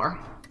on the floor.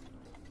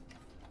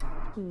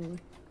 And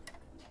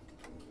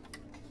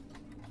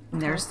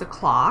there's the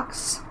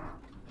clocks.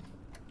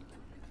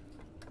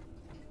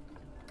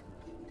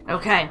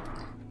 Okay.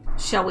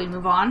 Shall we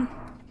move on?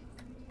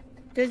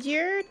 Does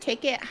your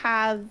ticket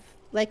have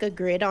like a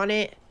grid on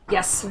it?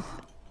 Yes.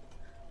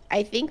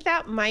 I think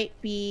that might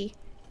be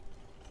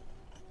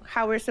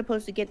how we're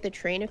supposed to get the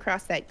train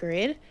across that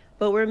grid,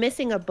 but we're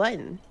missing a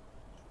button.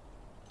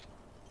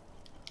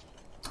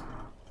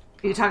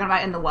 Are you talking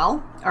about in the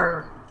well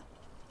or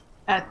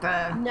at the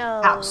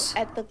house?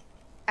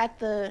 At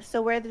the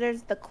so where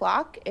there's the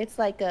clock, it's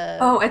like a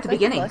at the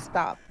beginning. Bus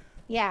stop.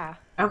 Yeah.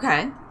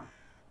 Okay.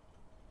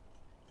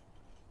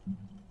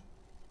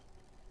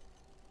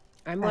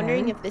 I'm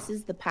wondering if this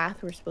is the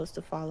path we're supposed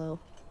to follow.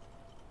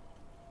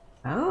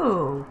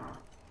 Oh.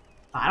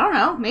 I don't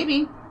know.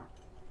 Maybe.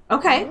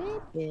 Okay.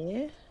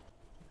 Maybe.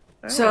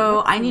 So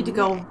Alright, I need to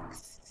go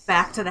next?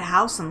 back to the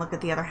house and look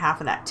at the other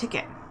half of that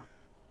ticket.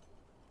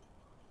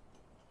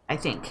 I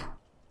think.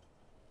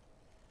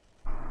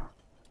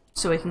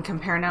 So we can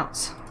compare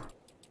notes.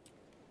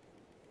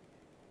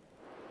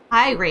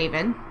 Hi,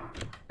 Raven.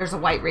 There's a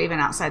white raven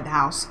outside the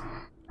house.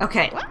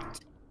 Okay. What?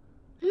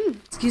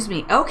 Excuse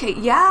me. Okay,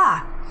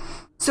 yeah.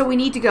 So we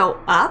need to go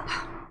up.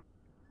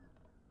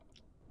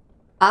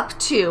 Up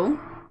 2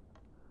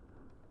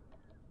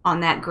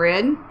 on that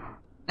grid.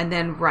 And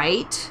then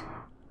right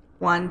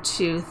 1,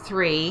 2,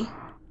 3.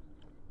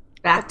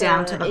 Back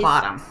down to the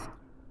bottom.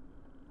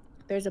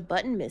 There's a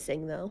button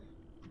missing though.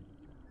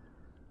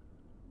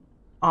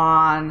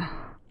 On...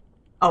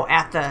 Oh,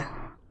 at the...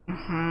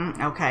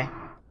 okay.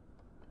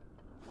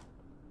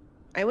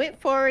 I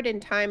went forward in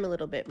time a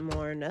little bit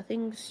more.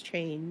 Nothing's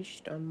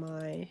changed on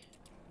my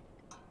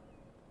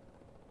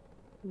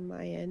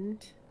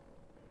end.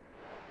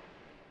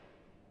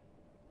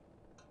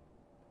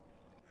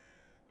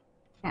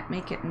 Can't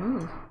make it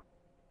move.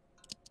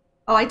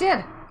 Oh, I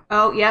did.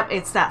 Oh, yep,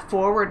 it's that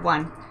forward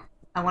one.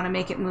 I want to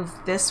make it move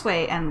this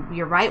way, and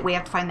you're right, we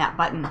have to find that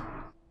button.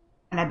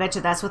 And I bet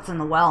you that's what's in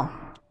the well.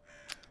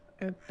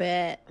 I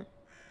bet.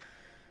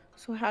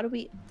 So how do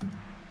we...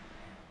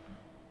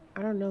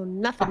 I don't know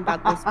nothing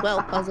about this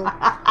well puzzle.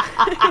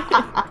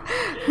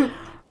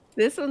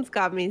 This one's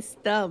got me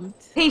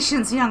stumped.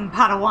 Patience, young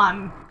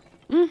Padawan.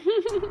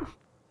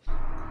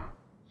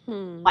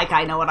 Like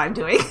I know what I'm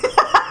doing.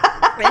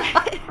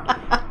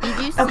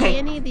 Did you see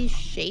any of these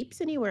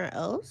shapes anywhere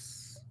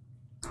else?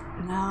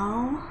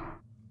 No.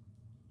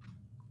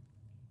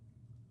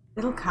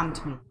 It'll come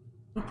to me.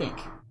 I think.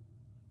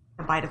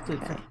 A bite of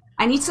food. Okay.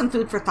 I need some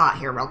food for thought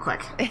here real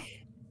quick.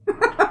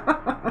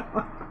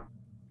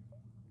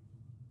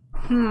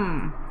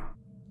 I'm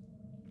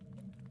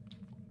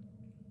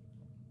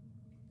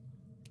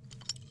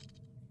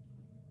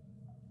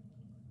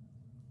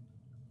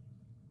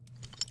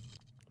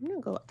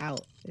gonna go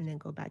out and then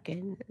go back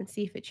in and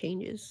see if it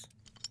changes.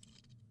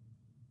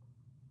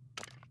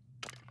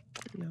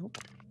 Nope.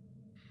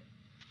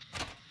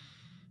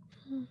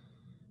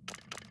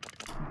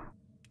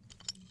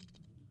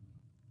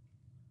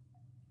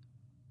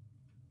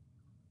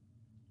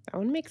 That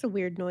one makes a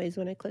weird noise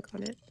when I click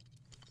on it.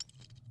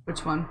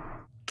 Which one?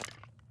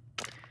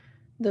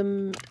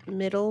 The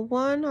middle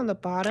one on the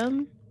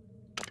bottom.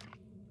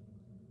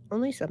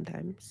 Only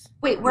sometimes.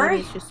 Wait, where?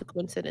 Maybe it's just a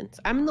coincidence.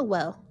 I'm in the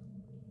well.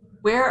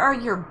 Where are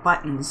your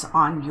buttons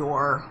on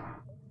your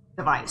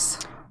device?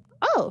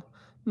 Oh,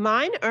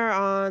 mine are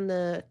on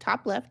the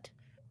top left,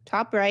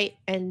 top right,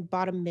 and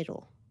bottom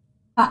middle.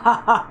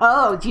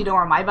 Oh, do you know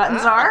where my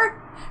buttons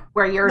are?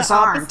 Where yours The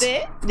aren't.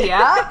 opposite?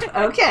 Yep.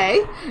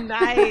 Okay.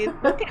 Nice.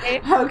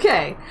 Okay.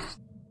 Okay.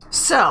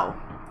 So,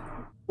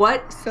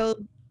 what So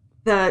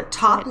the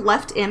top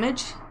left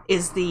image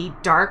is the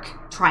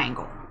dark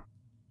triangle.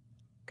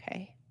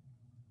 okay.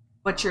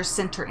 What's your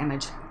center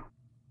image?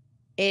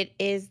 It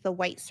is the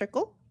white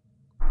circle.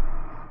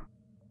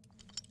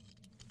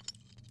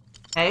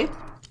 Okay.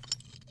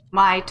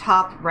 My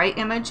top right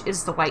image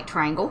is the white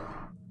triangle.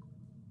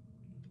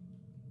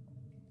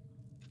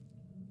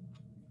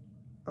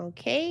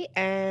 Okay,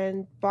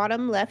 and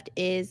bottom left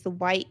is the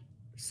white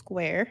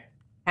square.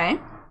 Okay.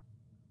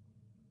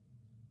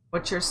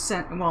 What's your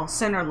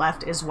center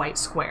left is white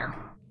square.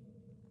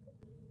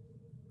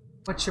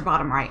 What's your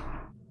bottom right?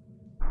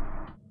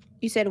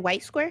 You said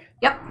white square?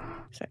 Yep.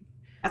 Sorry.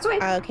 That's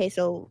okay. Okay,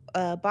 so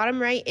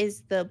bottom right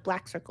is the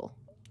black circle.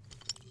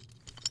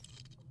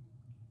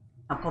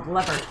 I'll pull the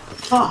lever.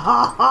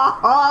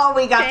 Oh,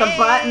 we got the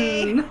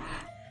button.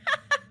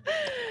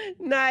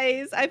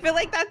 Nice. I feel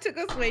like that took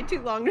us way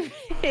too long to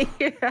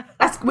figure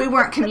out. We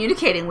weren't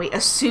communicating. We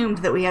assumed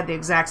that we had the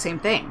exact same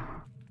thing.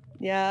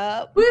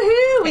 Yep.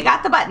 Woohoo! We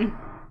got the button.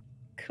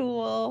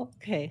 Cool.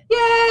 Okay.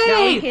 Yay!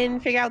 Now we can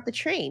figure out the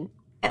train.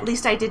 At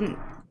least I didn't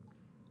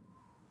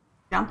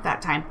jump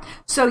that time.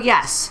 So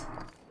yes,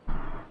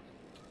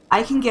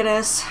 I can get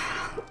us,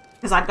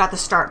 because I've got the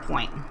start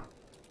point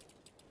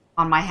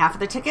on my half of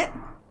the ticket.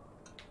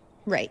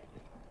 Right.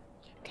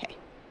 Okay.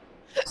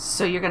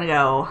 So you're going to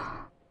go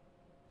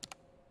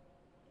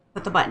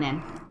put the button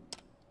in.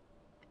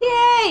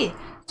 Yay!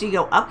 So you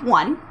go up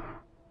 1.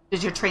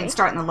 Does your train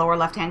start in the lower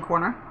left-hand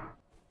corner?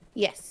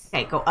 Yes.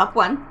 Okay, go up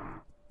 1.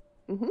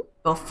 Mm-hmm.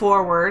 Go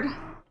forward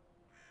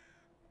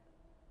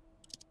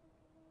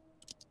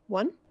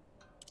 1.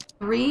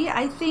 3,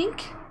 I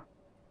think.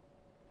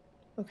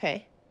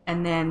 Okay.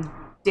 And then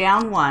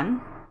down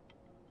 1.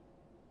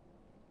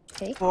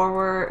 Okay.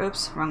 Forward,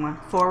 oops, wrong one.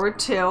 Forward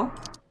 2.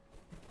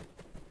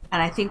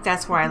 And I think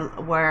that's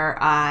where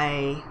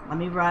I let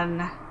me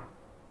run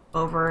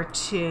over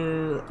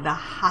to the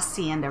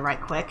hacienda right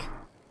quick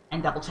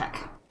and double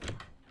check.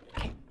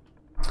 Okay.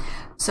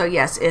 So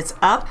yes, it's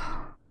up.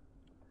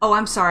 Oh,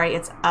 I'm sorry.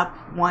 It's up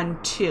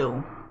 1,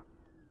 2.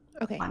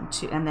 Okay. 1,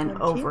 2, and then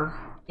 1, over.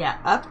 2. Yeah,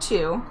 up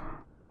 2.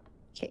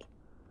 Okay.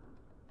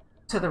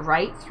 To the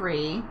right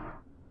 3.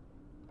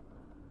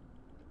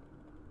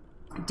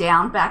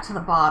 Down back to the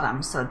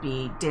bottom, so it'd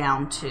be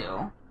down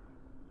 2.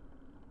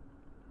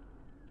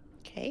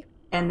 Okay.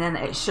 And then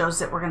it shows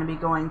that we're going to be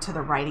going to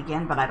the right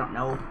again, but I don't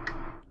know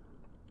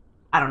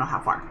how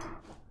far.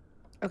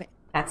 Okay.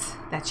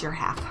 That's your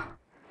half.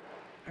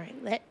 All right.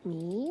 Let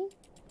me.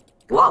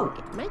 Whoa!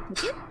 Get my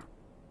ticket.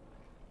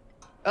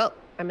 Oh,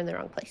 I'm in the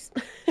wrong place.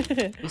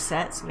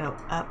 Reset. So go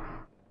up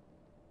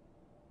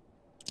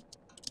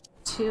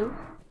 2,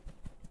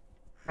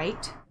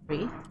 right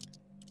 3,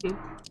 2,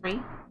 3,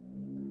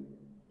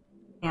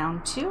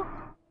 down 2.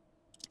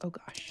 Oh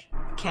gosh.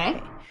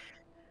 Okay.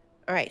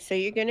 All right. So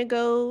you're gonna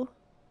go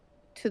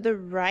to the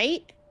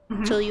right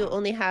until you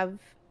only have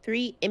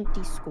 3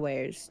 empty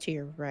squares to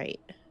your right.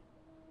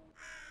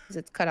 Because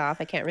it's cut off.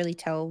 I can't really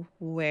tell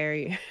where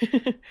you're.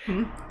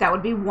 That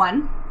would be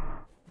 1.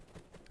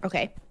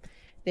 Okay.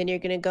 Then you're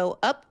going to go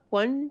up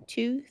 1,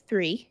 2,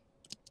 3.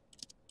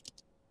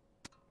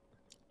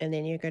 And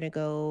then you're going to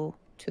go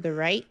to the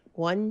right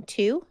 1,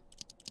 2.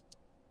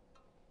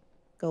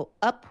 Go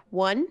up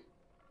 1.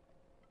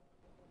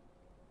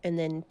 And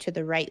then to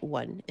the right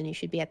 1. And you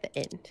should be at the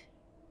end.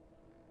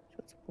 So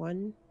it's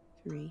 1,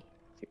 3,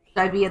 3. Should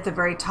I be at the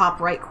very top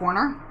right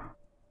corner?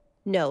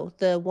 No,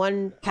 the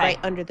one right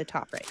under the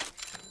top right.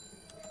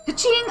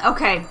 Ka-ching!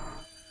 Okay.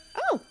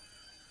 Oh.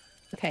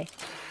 Okay.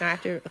 Now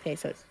after, okay,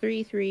 so it's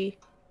 3, 3,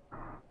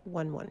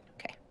 1, 1.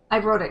 Okay. I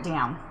wrote it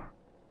down.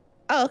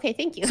 Oh, okay,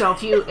 thank you. So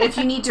if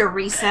you need to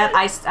reset,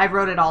 I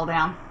wrote it all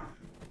down.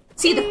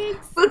 See, the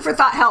food for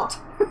thought helped.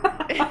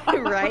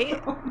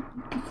 Right?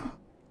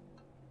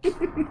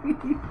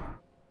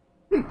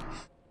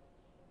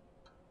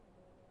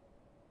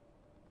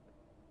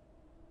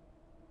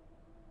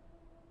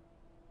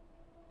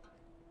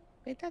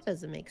 Wait, that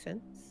doesn't make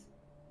sense.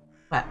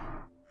 What?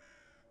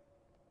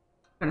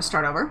 Gonna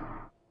start over?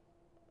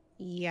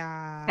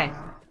 Yeah. Okay. Go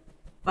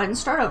ahead and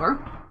start over.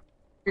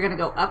 You're gonna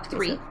go up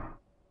 3.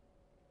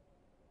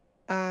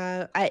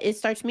 It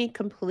starts me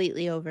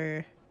completely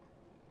over.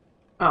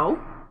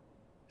 Oh.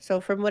 So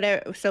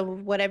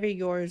whatever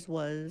yours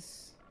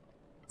was.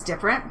 It's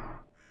different?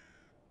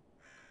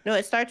 No,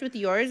 it starts with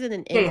yours and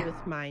then ends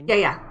with mine.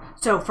 Yeah.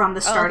 So from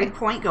the starting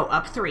point, go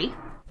up 3.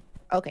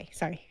 Okay,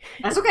 sorry.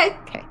 That's okay.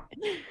 Okay.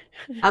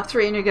 Up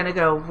 3, and you're gonna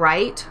go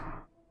right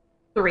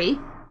 3.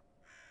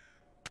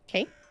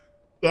 Okay.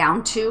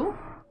 Down 2. All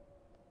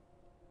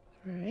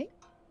right.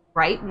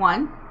 Right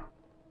 1.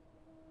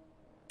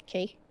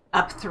 Okay.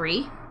 Up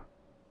 3.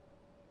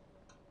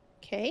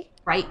 Okay.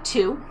 Right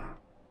 2.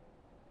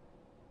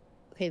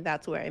 Okay,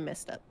 that's where I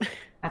messed up.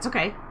 That's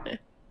okay.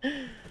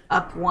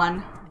 Up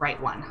 1,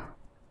 right 1.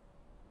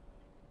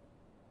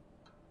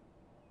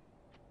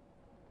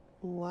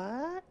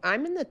 What?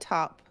 I'm in the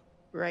top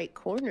right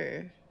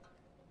corner.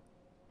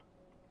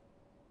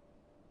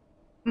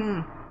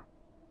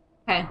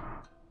 Okay.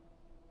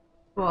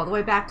 Go all the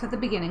way back to the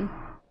beginning.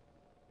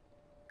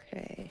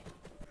 Okay.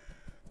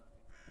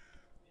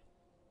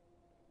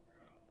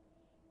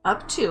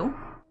 Up 2.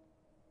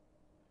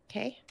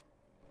 Okay.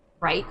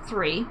 Right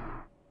 3.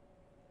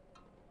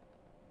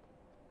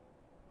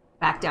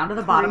 Back down to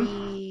the bottom.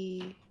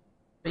 3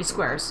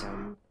 squares.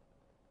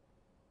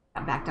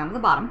 Back down to the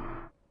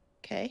bottom.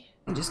 Okay.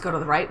 And just go to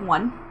the right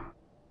 1.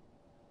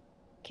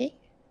 Okay.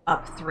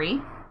 Up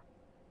 3.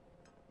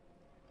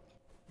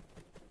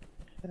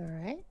 All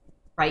right.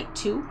 Right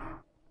 2.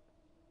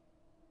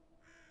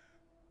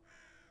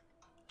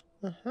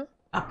 Uh-huh.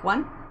 Up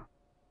 1.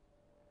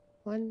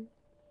 1.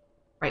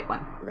 Right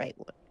 1. Right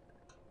 1.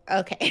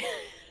 Okay.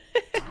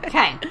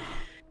 Okay.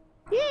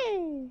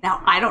 Yay.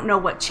 Now, I don't know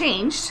what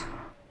changed.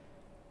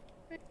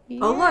 Yeah.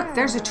 Oh, look,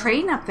 there's a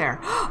train up there.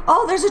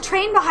 Oh, there's a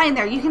train behind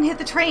there. You can hit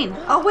the train.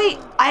 Oh, wait,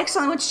 I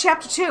accidentally went to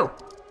chapter 2.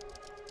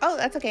 Oh,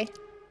 that's okay.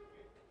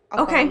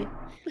 Okay.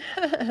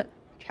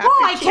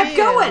 Oh, I kept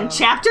going.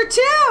 Chapter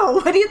 2.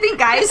 What do you think,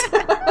 guys?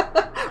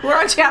 We're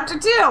on chapter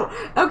 2.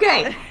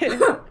 Okay.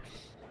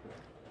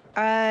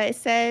 It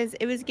says,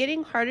 it was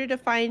getting harder to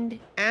find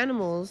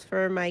animals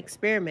for my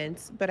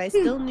experiments, but I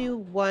still knew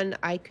one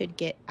I could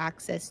get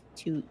access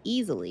to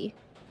easily.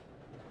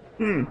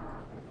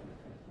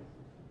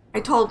 I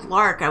told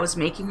Lark I was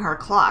making her a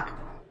clock,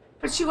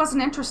 but she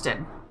wasn't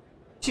interested.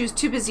 She was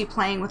too busy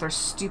playing with her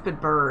stupid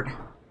bird.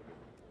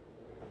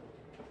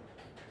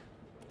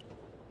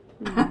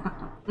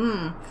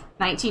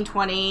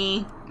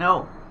 1920,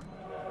 no,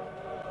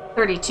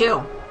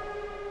 32.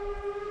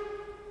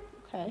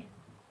 Okay.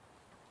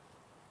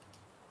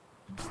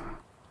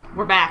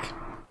 We're back.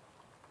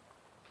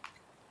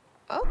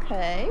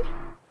 Okay.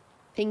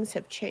 Things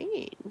have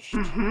changed.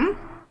 Mm-hmm.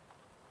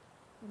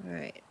 All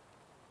right.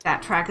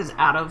 That track is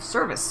out of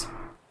service.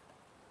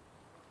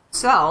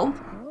 So,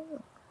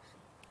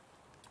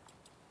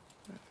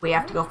 we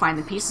have to go find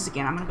the pieces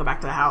again. I'm going to go back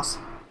to the house.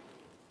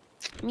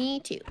 Me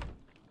too.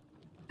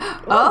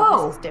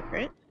 Oh! This is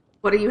different.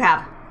 What do you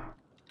have?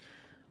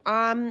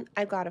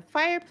 I got a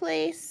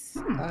fireplace,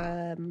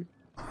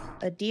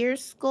 a deer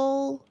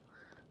skull,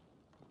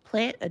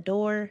 plant, a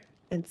door,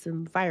 and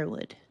some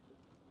firewood.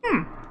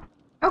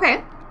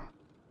 Okay.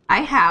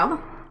 I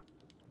have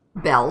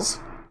bells.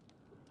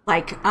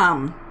 Like,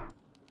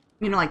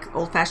 you know, like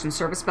old-fashioned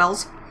service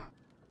bells.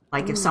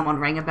 Like if someone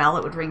rang a bell,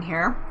 it would ring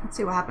here. Let's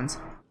see what happens.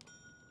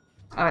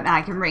 Oh, and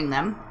I can ring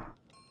them.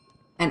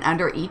 And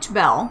under each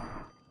bell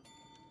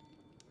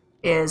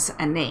is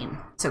a name.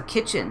 So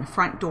kitchen,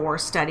 front door,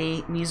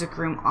 study, music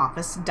room,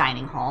 office,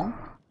 dining hall.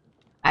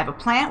 I have a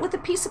plant with a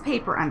piece of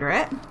paper under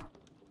it.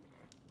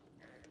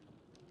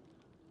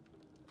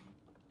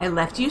 I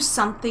left you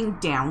something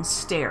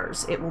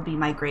downstairs. It will be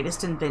my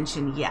greatest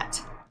invention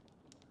yet.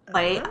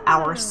 Play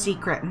our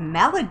secret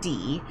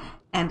melody,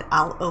 and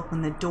I'll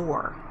open the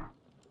door.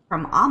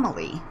 From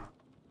Amelie.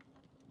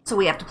 So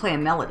we have to play a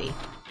melody.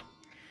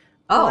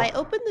 Oh. Well, I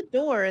opened the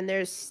door and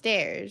there's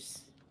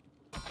stairs.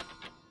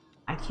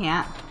 I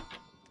can't.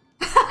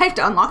 I have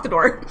to unlock the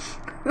door.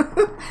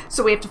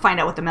 So we have to find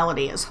out what the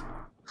melody is.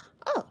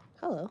 Oh,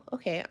 hello.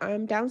 Okay,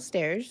 I'm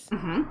downstairs.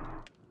 Mm-hmm.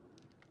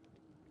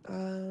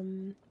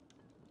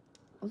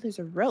 Oh, there's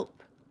a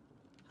rope.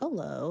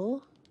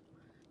 Hello.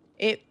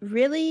 It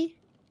really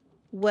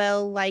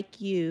well like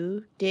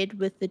you did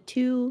with the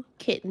 2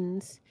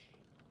 kittens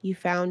you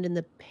found in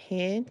the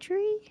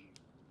pantry?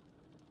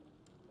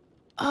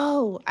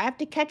 Oh, I have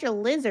to catch a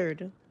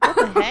lizard. What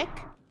the heck?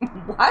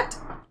 What?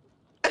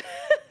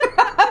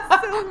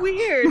 That's so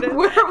weird.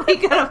 Where are we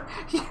gonna...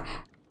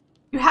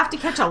 You have to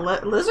catch a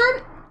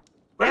lizard?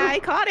 Yeah, I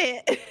caught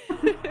it.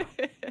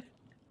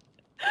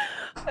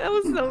 That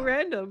was so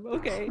random.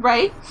 Okay.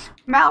 Right?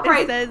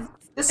 Malray,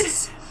 It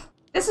says...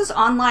 this is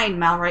online,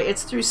 Malray.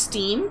 It's through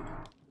Steam,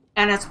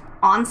 and it's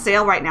on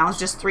sale right now. It's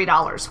just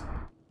 $3.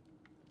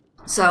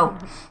 So,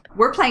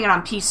 we're playing it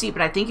on PC,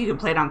 but I think you can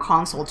play it on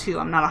console, too.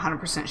 I'm not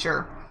 100%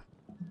 sure.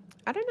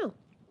 I don't know.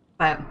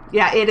 But,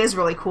 yeah, it is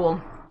really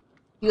cool.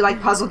 You like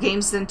puzzle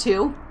games then,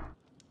 too?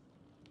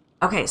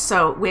 Okay,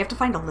 so we have to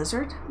find a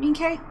lizard,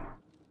 Minkay?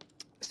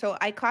 So,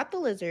 I caught the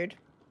lizard.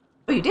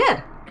 Oh, you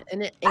did?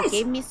 And it Nice.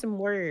 gave me some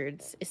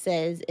words. It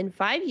says, in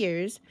 5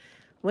 years,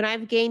 when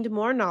I've gained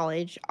more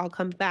knowledge, I'll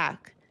come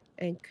back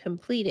and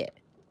complete it.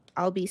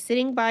 I'll be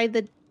sitting by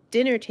the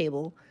dinner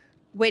table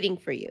waiting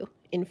for you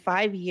in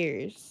 5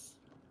 years.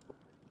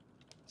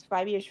 It's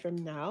 5 years from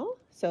now.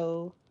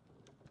 So,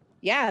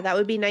 yeah, that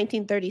would be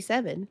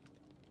 1937.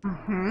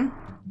 Mm-hmm.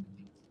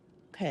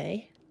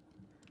 Okay.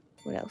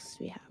 What else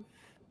do we have?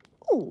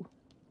 Oh.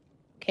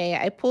 Okay,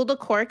 I pulled a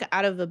cork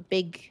out of a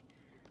big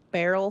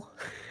barrel.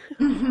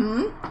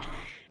 Mm-hmm.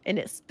 And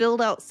it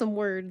spilled out some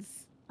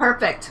words.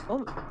 Perfect.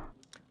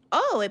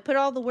 Oh, it put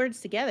all the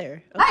words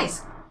together. Okay.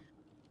 Nice.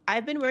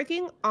 I've been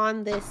working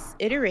on this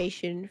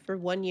iteration for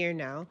 1 year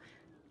now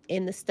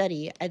in the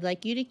study. I'd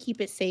like you to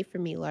keep it safe for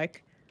me,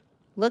 Lark.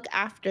 Look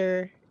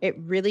after it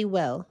really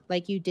well,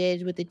 like you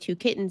did with the 2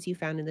 kittens you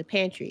found in the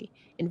pantry.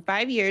 In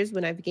 5 years,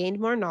 when I've gained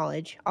more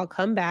knowledge, I'll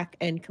come back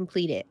and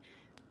complete it.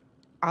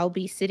 I'll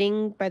be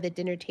sitting by the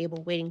dinner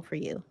table waiting for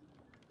you.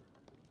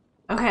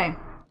 Okay.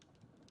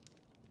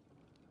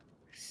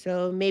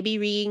 So maybe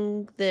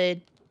ring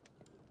the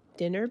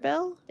dinner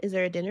bell? Is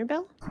there a dinner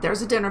bell?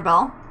 There's a dinner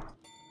bell.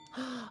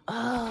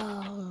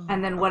 Oh.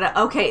 And then what?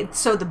 Okay,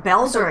 so the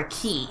bells are a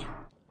key.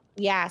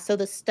 Yeah, so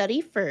the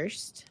study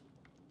first.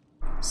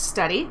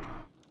 Study.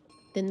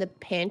 Then the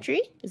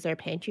pantry. Is there a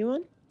pantry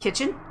one?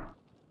 Kitchen.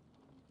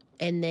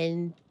 And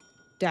then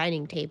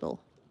dining table.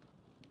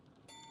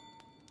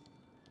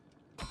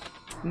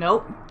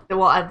 Nope.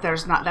 Well,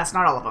 there's not. That's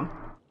not all of them.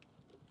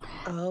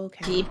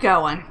 Okay. Keep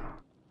going.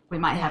 We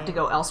might have to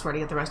go elsewhere to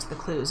get the rest of the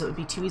clues. It would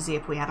be too easy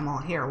if we had them all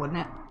here, wouldn't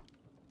it?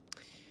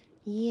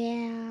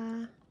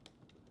 Yeah.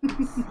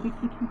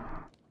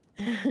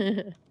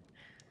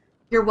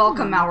 You're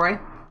welcome, Malroy.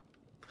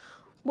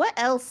 What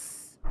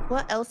else?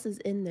 What else is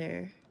in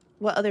there?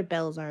 What other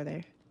bells are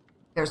there?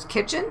 There's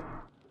kitchen,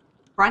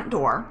 front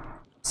door,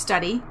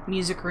 study,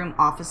 music room,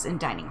 office, and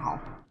dining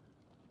hall.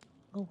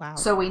 Oh, wow.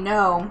 So we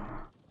know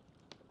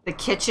the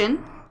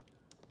kitchen.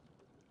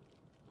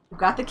 We've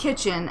got the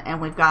kitchen, and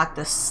we've got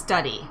the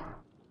study.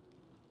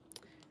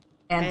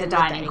 And the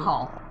dining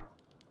hall.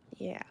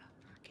 Yeah.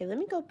 Okay, let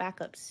me go back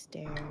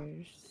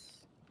upstairs.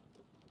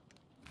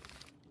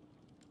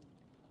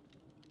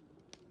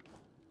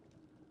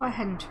 Go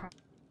ahead and try.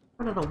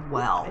 Go to the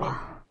well.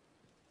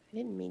 I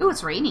didn't mean. Oh,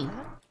 it's raining.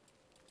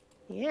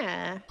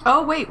 Yeah.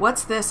 Oh, wait,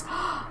 what's this?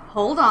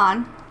 Hold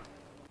on.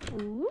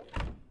 Ooh.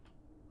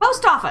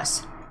 Post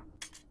office.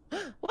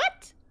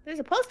 What? There's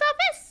a post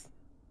office?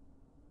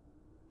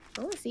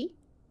 Oh, I see.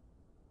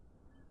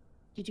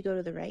 Did you go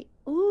to the right?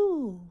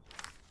 Ooh.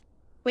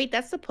 Wait,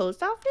 that's the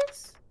post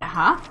office?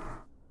 Uh-huh.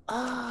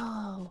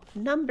 Oh,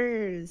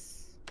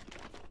 numbers.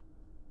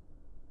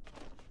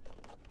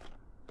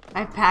 I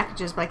have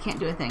packages, but I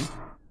can't do a thing.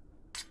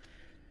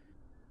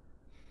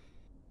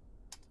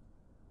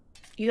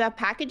 You have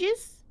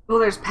packages? Well,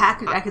 there's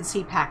package. I can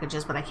see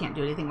packages, but I can't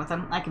do anything with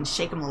them. I can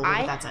shake them a little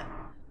bit, but that's it.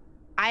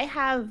 I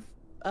have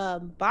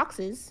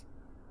boxes.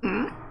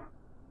 Hmm?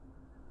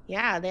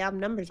 Yeah, they have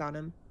numbers on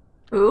them.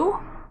 Ooh?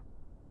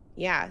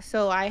 Yeah,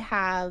 so I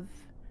have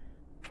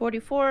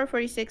 44,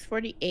 46,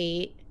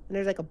 48, and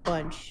there's like a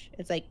bunch.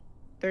 It's like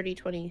 30,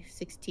 20,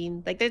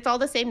 16. Like, it's all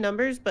the same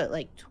numbers, but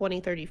like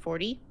 20, 30,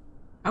 40.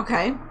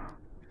 Okay.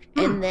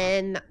 And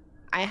then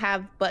I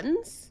have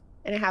buttons,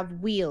 and I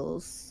have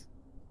wheels.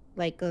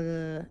 Like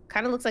a,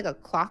 kind of looks like a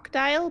clock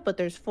dial, but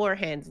there's 4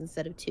 hands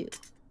instead of 2.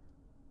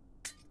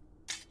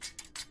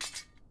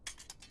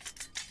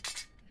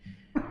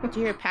 Do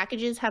your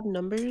packages have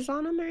numbers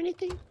on them or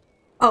anything?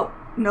 Oh,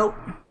 nope.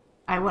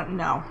 I wouldn't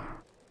know.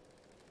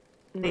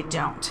 They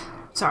don't.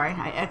 Sorry,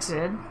 I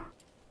exited.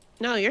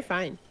 No, you're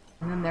fine.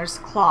 And then there's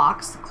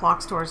clocks. The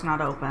clock store is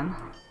not open.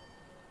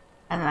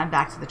 And then I'm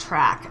back to the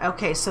track.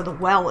 Okay, so the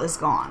well is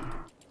gone.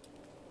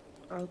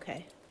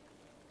 Okay.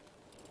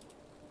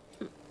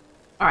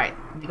 All right,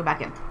 let me go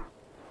back in.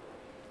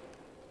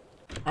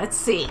 Let's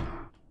see.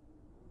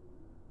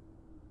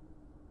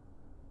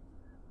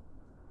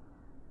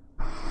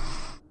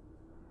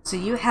 So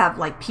you have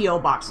like P.O.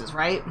 boxes,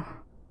 right?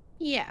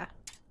 Yeah.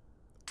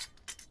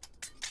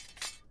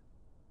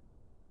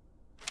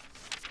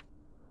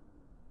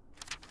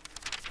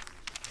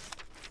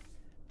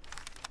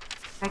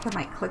 I can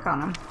like click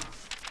on them.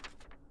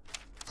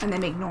 And they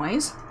make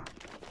noise.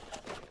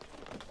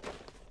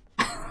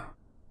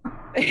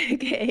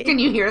 Okay. Can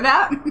you hear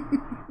that?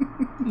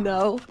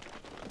 No.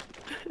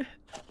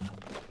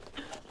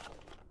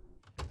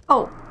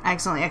 Oh, I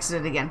accidentally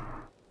exited again.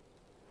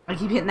 I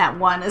keep hitting that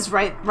one. It's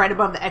right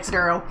above the exit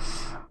arrow.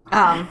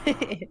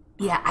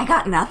 Yeah, I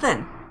got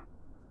nothing.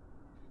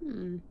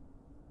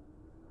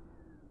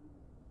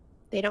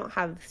 They don't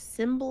have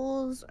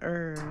symbols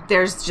or...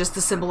 There's just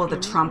the symbol of the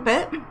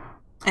trumpet.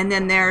 And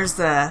then there's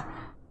the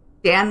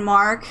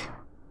Denmark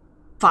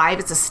 5.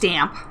 It's a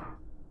stamp.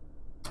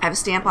 I have a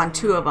stamp on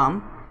 2 of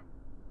them.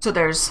 So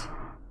there's...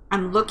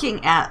 I'm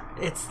looking at...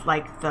 It's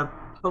like the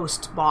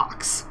post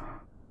box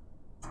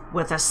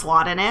with a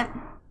slot in it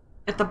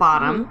at the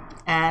bottom.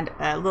 And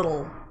a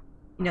little...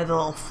 You know, the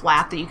little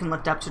flap that you can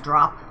lift up to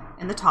drop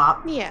in the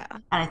top. Yeah.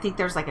 And I think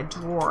there's like a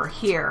drawer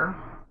here.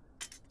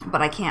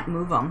 But I can't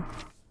move them.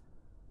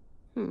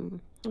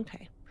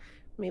 Okay.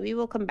 Maybe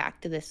we'll come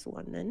back to this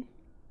one then.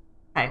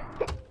 Okay.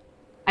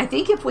 I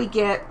think if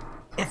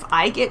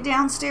I get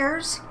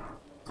downstairs,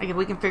 like if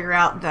we can figure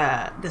out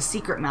the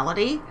secret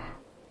melody,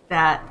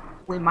 that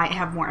we might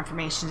have more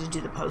information to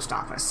do the post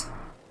office.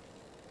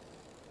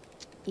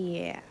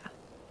 Yeah.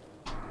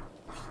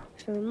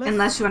 So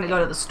Unless you want to go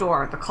to the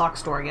store, the clock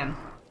store again.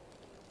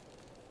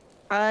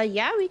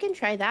 Yeah, we can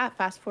try that.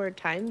 Fast forward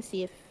time,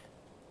 see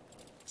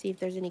if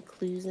there's any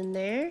clues in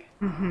there.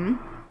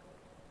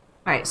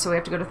 Alright, so we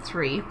have to go to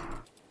 3.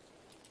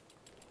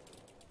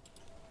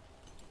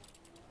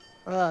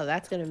 Oh,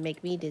 that's gonna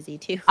make me dizzy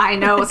too. I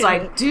know, it's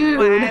like, dude.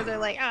 My eyes are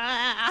like,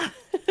 ah.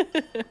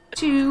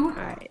 2.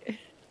 All right.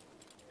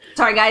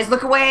 Sorry, guys.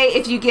 Look away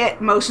if you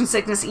get motion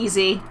sickness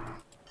easy.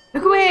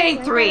 Look away.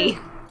 3.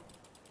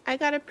 I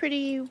got a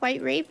pretty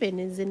white raven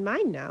is in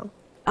mine now.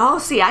 Oh,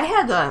 see, I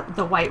had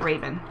the white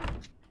raven.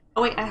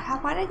 Oh, wait.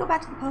 Why did I go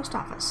back to the post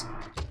office?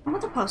 I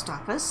want the post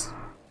office.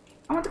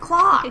 I want the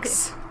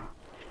clocks.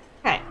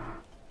 Okay.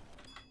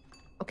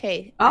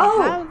 Okay.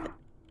 Oh.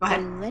 I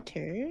have a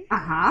letter.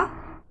 Uh-huh.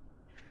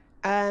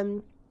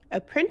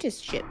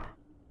 Apprenticeship.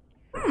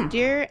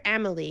 Dear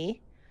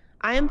Amelie,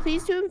 I am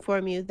pleased to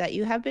inform you that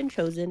you have been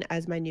chosen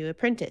as my new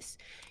apprentice.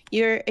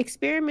 Your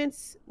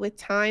experiments with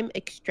time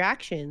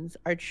extractions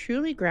are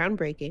truly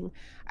groundbreaking.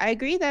 I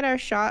agree that our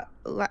short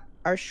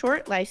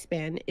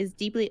lifespan is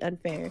deeply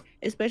unfair,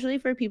 especially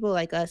for people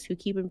like us who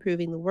keep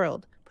improving the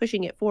world,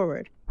 pushing it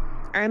forward.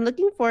 I am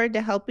looking forward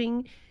to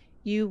helping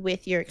you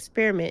with your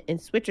experiment in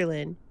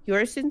Switzerland.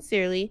 Yours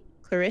sincerely,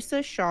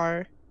 Clarissa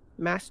Shar,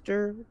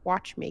 Master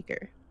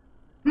Watchmaker.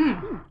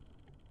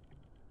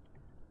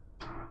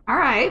 All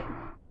right.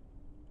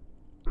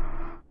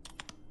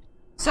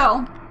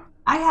 So,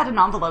 I had an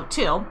envelope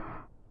too.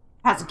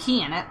 Has a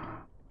key in it.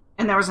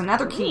 And there was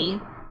another key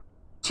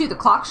to the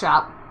clock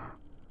shop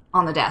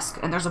on the desk.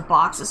 And there's a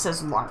box that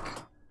says Lark.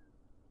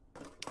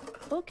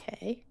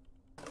 Okay.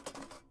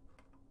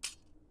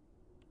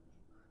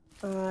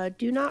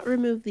 Do not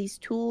remove these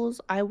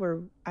tools. I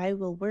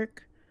will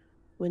work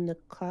when the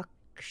clock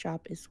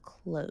shop is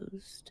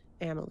closed.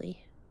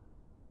 Amelie.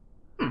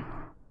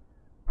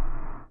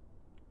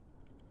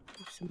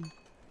 Some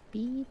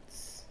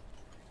beads.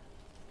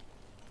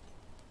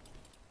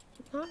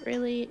 Not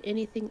really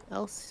anything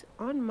else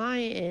on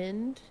my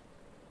end.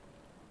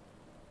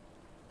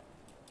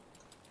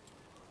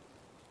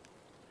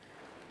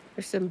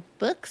 There's some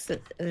books.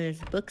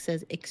 There's a book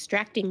says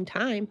Extracting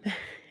Time.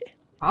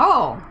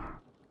 Oh.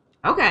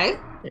 Okay.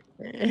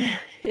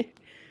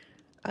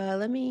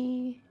 Let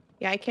me...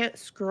 Yeah, I can't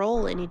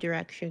scroll any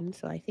direction,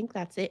 so I think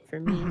that's it for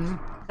me.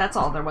 That's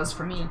all there was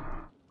for me.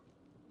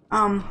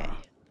 Okay.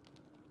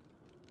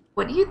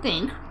 What do you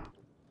think?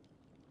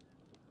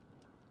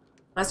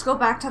 Let's go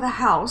back to the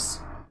house.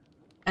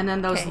 And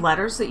then those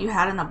letters that you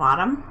had in the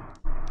bottom.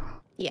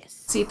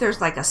 Yes. See if there's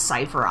like a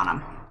cipher on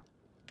them.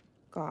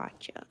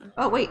 Gotcha.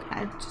 Oh, wait.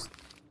 I just...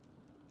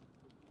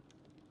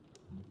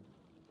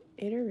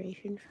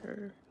 Iteration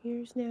for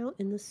years now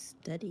in the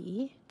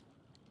study.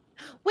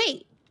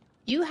 Wait!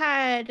 You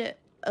had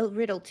a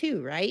riddle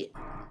too, right?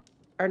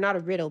 Or not a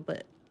riddle,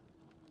 but...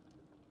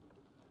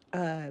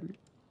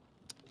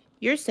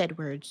 Yours said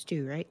words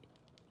too, right?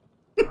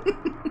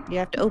 You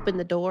have to open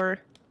the door.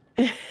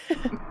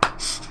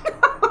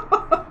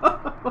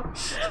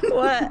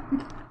 What?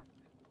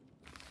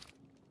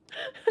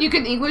 You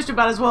can English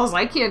about as well as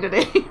I can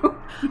today.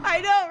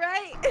 I know,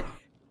 right?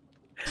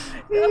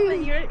 No,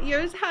 but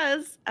yours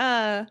has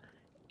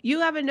you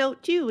have a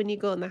note too when you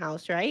go in the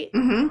house, right?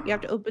 You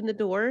have to open the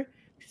door.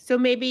 So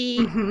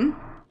maybe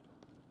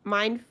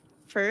mine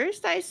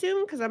first, I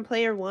assume, because I'm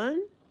player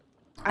 1.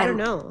 I don't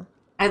know.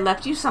 I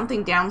left you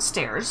something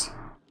downstairs.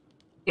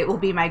 It will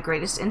be my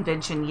greatest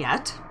invention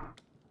yet.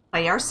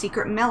 Play our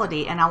secret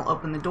melody and I'll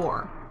open the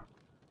door.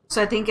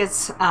 So I think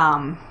it's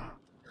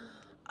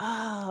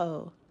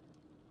Oh.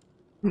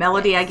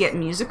 Melody, yes. I get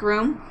music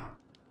room.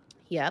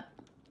 Yep.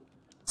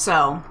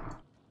 So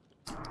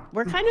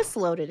we're kind of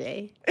slow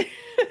today.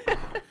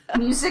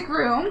 Music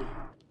room.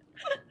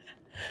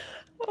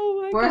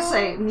 Oh my god. We're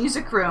saying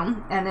music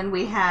room, and then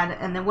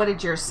what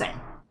did yours say?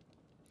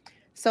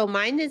 So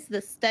mine is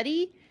the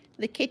study,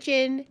 the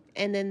kitchen,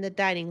 and then the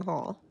dining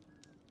hall.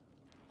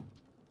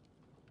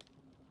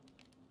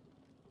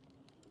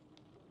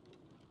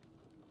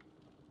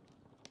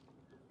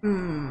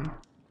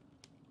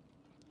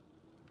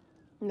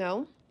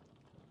 No.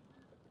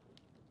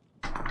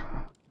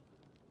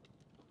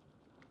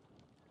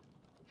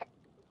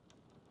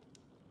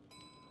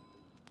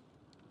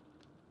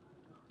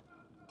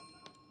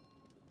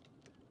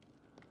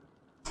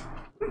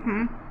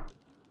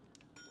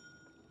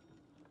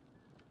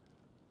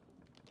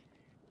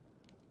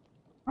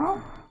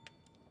 Oh.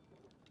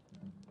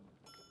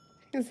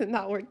 Is it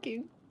not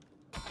working?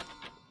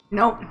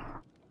 Nope.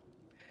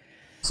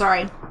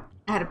 Sorry.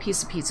 I had a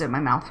piece of pizza in my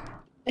mouth.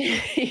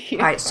 All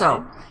right,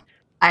 so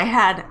I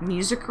had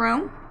music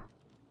room,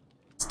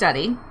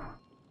 study,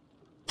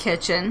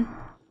 kitchen,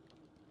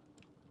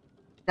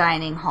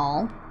 dining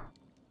hall,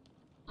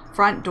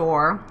 front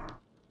door,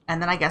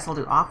 and then I guess I'll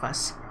do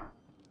office.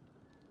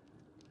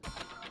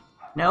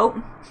 Nope.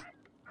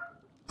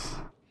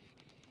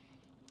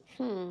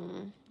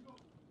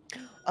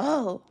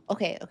 Oh,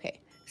 okay.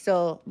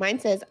 So mine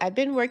says, I've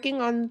been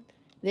working on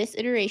this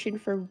iteration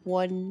for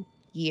 1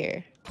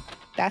 year.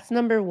 That's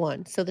number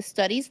 1. So the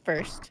study's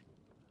first.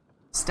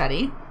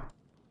 Study.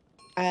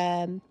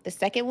 The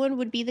second one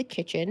would be the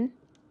kitchen,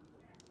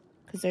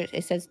 because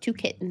it says 2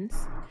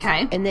 kittens.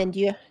 Okay. And then do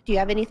you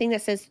have anything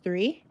that says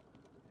 3?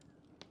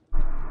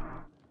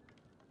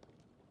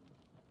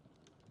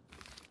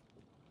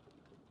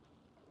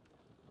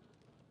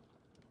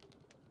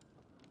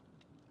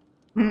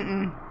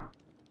 Mm-mm.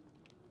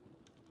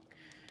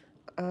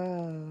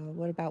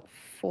 What about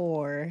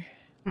 4?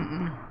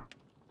 Mm-mm.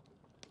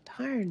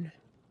 Darn.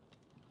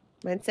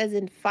 Mine says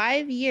in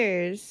 5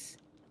 years,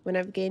 when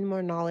I've gained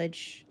more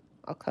knowledge,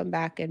 I'll come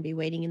back and be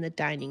waiting in the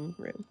dining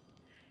room.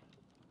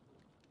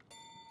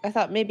 I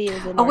thought maybe it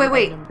was in Oh, order by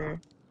wait. number.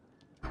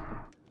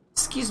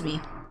 Excuse me.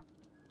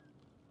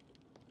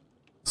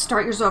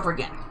 Start yours over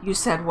again. You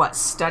said what?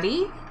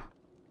 Study?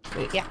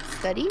 Wait. Yeah,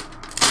 study.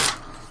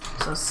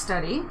 So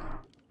study.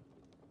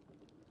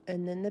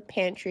 And then the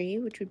pantry,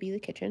 which would be the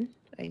kitchen,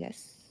 I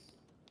guess.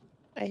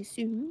 I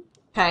assume.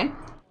 Okay.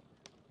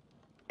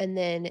 And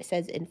then it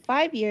says in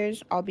 5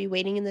 years, I'll be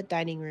waiting in the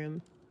dining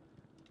room.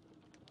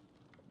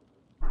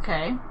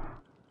 Okay.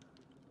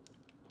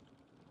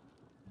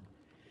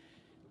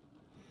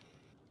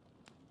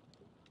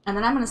 And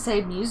then I'm going to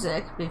say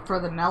music before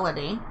the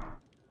melody.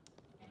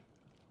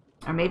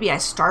 Or maybe I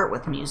start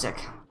with music.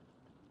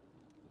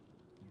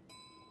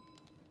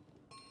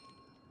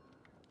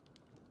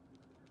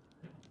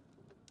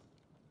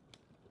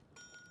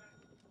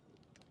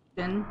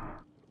 Then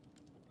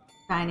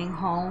dining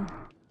hall.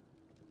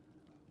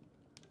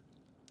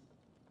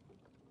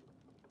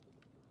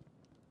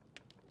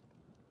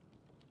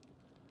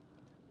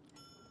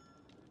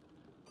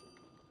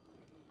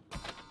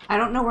 I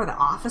don't know where the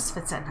office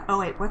fits in. Oh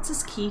wait, what's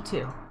this key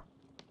to?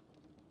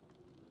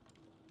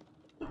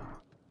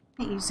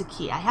 Can't use a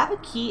key. I have a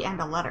key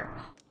and a letter.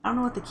 I don't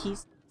know what the key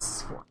is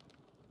for.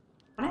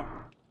 What?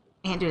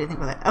 Can't do anything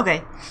with it.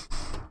 Okay.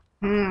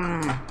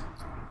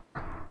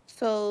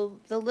 So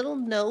the little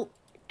note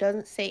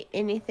doesn't say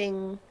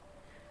anything.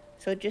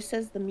 So it just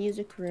says the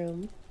music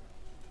room.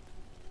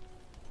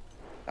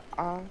 The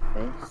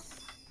office.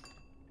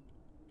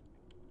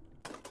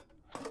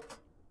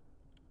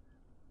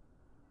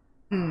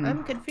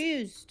 I'm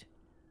confused.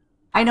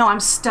 I know, I'm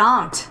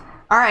stumped.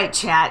 Alright,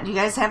 chat. You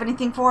guys have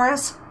anything for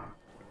us?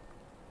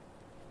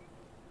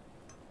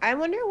 I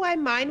wonder why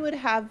mine would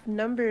have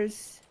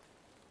numbers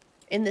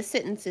in the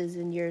sentences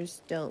and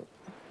yours don't.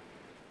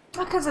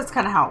 Because that's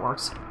kind of how it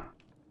works.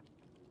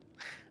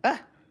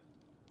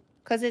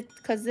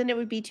 Because then it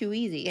would be too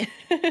easy.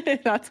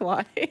 That's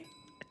why.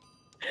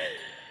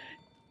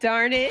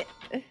 Darn it.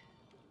 All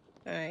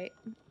right.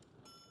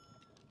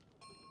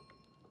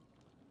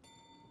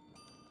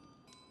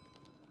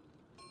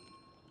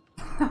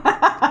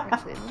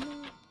 Actually,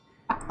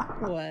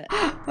 what?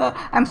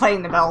 I'm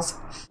playing the bells.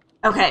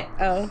 Okay.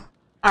 Oh.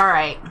 All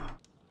right.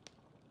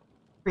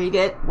 Read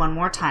it one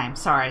more time.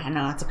 Sorry, I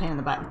know that's a pain in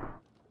the butt.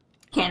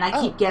 Can I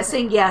keep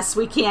guessing? Okay. Yes,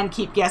 we can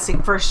keep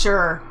guessing for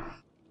sure.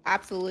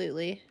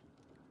 Absolutely.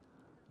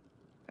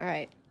 All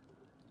right.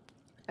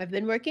 I've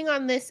been working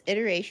on this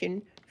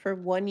iteration for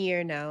 1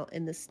 year now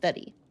in the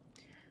study.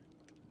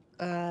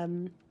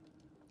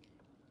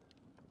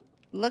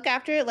 Look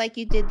after it like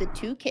you did the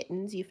 2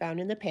 kittens you found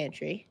in the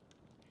pantry.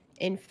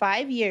 In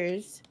 5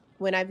 years,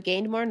 when I've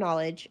gained more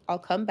knowledge, I'll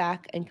come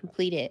back and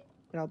complete it,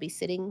 and I'll be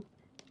sitting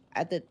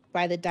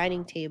by the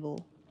dining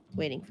table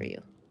waiting for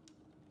you.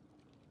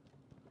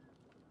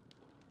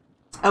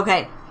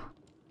 Okay.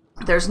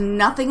 There's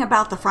nothing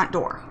about the front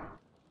door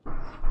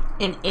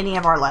in any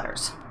of our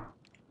letters.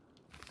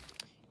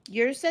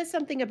 Yours says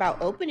something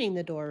about opening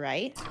the door,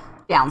 right?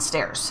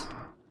 Downstairs.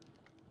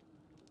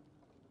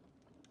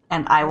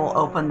 And I will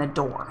open the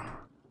door.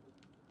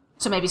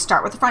 So maybe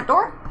start with the front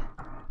door?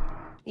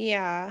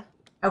 Yeah.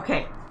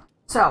 Okay.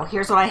 So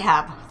here's what I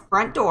have.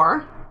 Front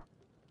door.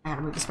 I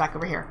gotta move this back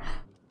over here.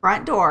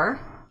 Front door.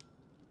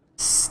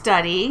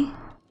 Study.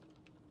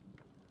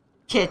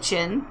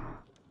 Kitchen.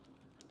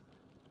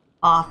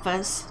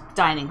 Office.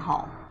 Dining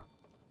hall.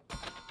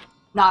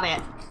 Not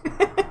it.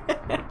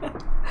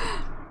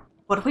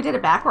 What if we did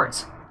it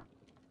backwards?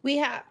 We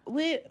have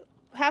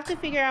to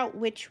figure out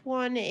which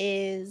one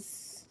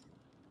is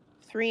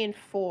 3 and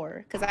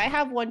 4, because I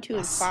have 1, 2,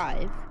 and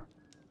 5.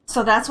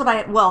 So that's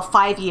what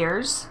 5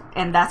 years,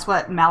 and that's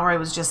what Malroy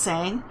was just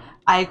saying.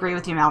 I agree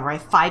with you,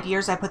 Malroy. 5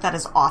 years, I put that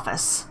as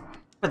office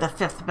for the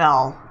 5th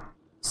bell.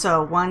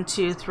 So 1,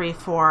 2, 3,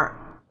 4.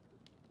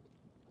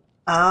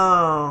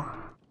 Oh.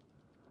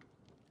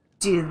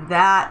 Do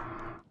that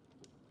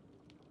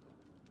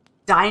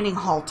dining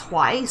hall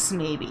twice,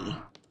 maybe.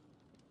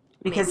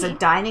 Because the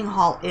dining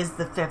hall is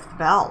the 5th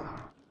bell.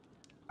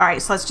 All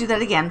right, so let's do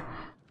that again.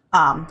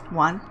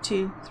 1,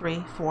 2,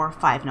 3, 4,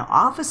 5. No,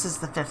 office is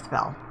the 5th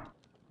bell.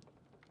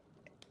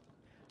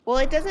 Well,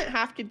 it doesn't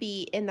have to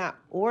be in that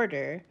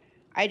order.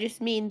 I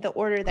just mean the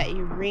order that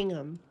you ring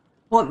them.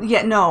 Well,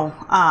 yeah, no.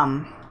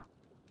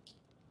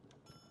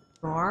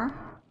 Door,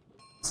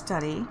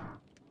 study,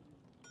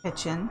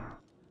 kitchen,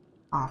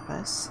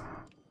 office.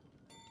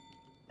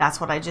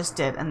 That's what I just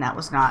did, and that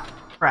was not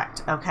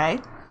correct. Okay.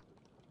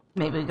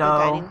 Maybe we go.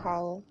 The dining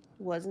hall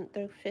wasn't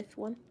the 5th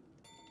one?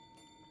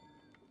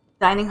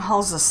 Dining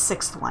hall's the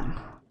 6th one.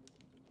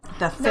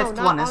 The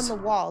 5th one is on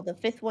the wall. The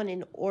 5th one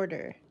in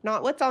order.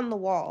 Not what's on the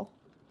wall.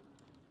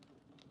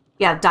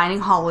 Yeah, dining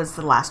hall is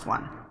the last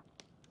one.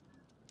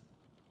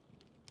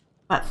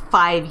 But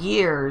 5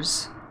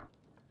 years,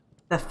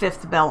 the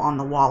 5th bell on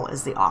the wall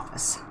is the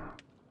office.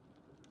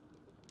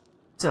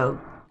 So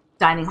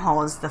dining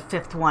hall is the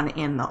 5th one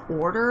in the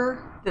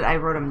order that I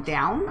wrote them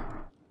down.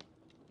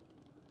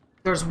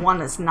 There's one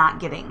that's not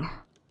getting.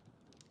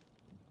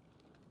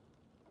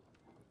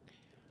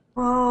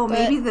 Oh,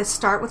 maybe they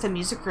start with a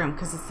music room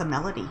because it's the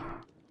melody.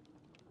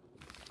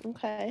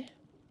 Okay.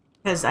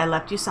 Because I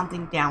left you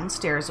something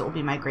downstairs. It will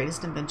be my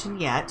greatest invention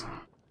yet.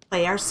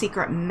 Play our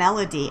secret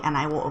melody and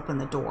I will open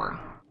the door.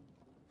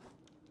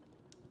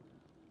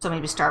 So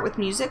maybe start with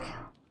music.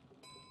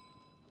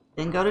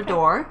 Then go to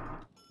door.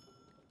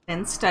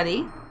 Then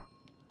study.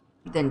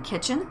 Then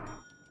kitchen.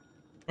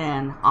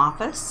 Then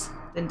office.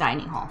 Then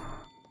dining hall.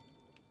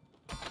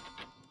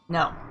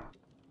 No.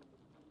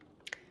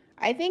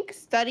 I think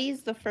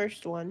study's the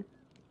first one.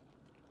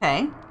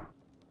 Okay.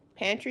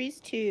 Pantry's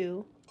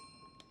 2.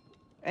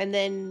 And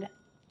then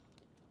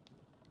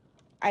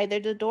either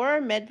the door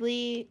or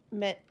medley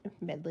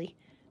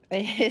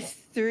is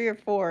 3 or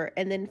 4.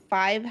 And then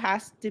 5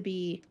 has to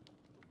be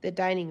the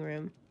dining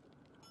room.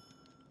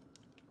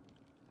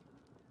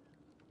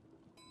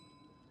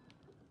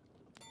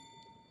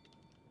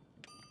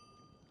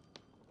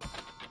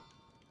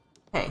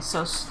 Okay,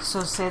 so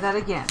say that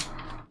again.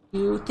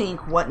 You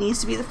think what needs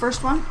to be the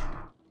first one?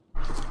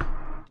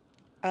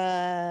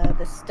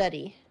 The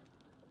study.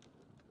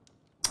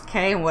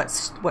 Okay, and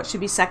what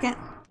should be second?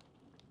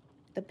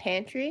 The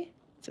pantry,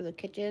 so the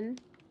kitchen.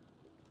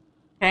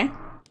 Okay.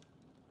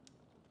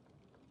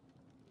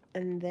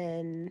 And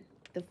then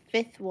the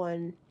 5th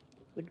one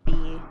would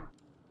be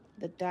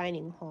the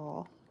dining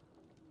hall.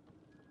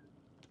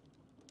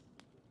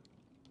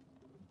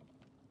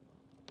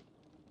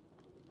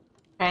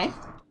 Okay.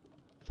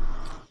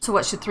 So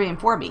what should 3 and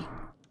 4 be?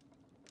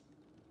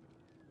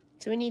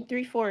 So we need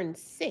 3, 4, and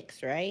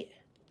 6, right?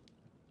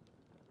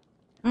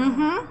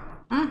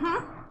 Mm-hmm.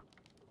 Mm-hmm.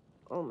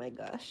 Oh my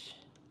gosh.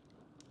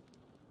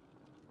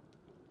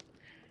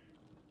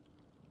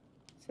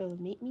 So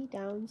meet me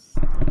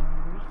downstairs.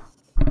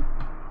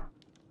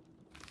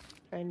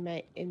 Find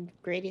my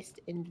greatest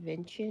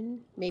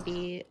invention.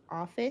 Maybe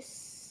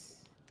office?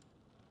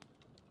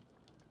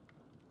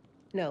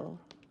 No.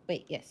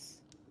 Wait, yes.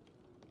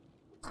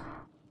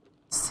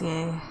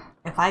 See,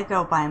 if I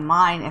go by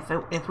mine,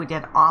 if we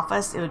did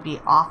office, it would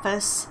be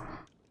office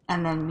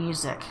and then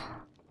music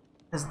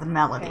is the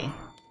melody.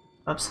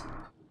 Okay. Oops.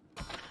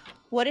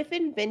 What if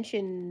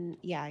invention...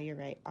 Yeah, you're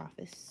right.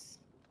 Office.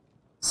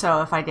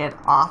 So if I did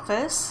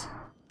office,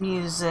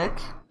 music,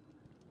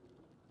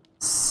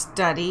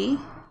 study,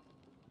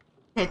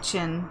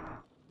 kitchen,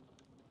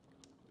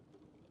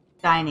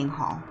 dining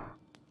hall.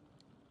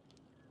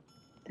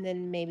 And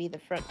then maybe the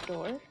front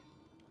door.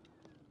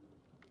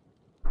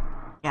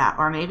 Yeah,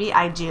 or maybe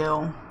I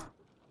do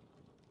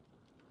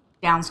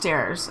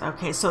downstairs.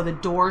 Okay, so the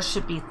door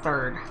should be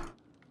 3rd.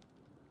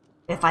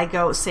 If I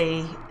go,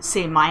 say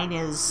mine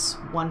is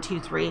 1, 2,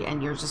 3,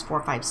 and yours is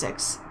 4, 5,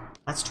 6.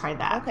 Let's try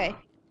that. Okay.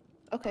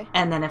 Okay.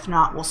 And then if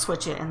not, we'll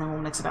switch it and then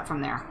we'll mix it up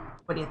from there.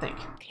 What do you think?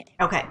 Okay.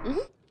 Okay. Mm-hmm.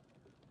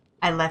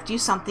 I left you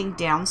something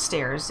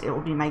downstairs. It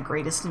will be my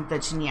greatest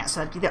invention yet. So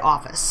that'd be the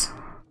office.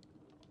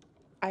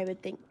 I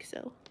would think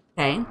so.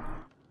 Okay.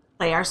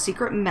 Play our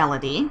secret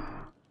melody.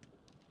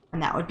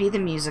 And that would be the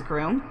music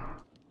room.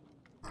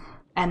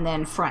 And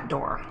then front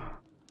door.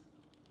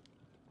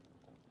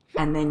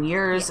 And then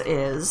yours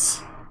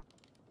is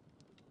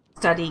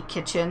study,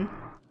 kitchen,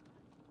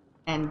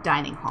 and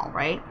dining hall,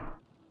 right?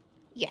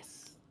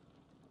 Yes.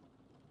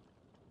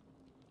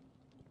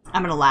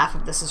 I'm going to laugh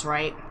if this is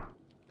right.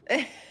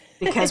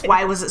 Because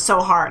why was it so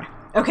hard?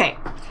 Okay.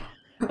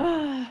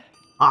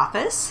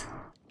 Office,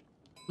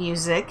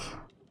 music,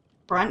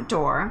 front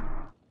door,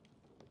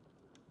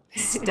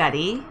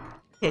 study,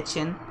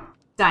 kitchen,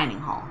 dining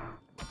hall.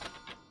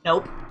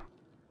 Nope.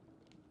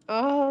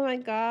 Oh my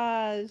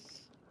gosh.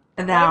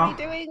 And now, what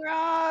are we doing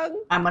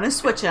wrong? I'm going to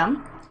switch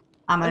them.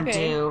 I'm going to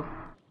Okay. do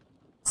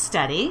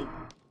study,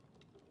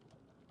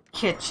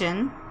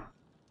 kitchen,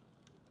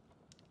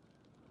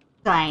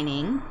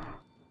 dining,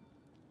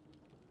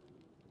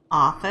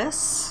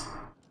 office,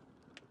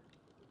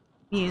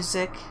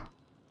 music,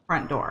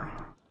 front door.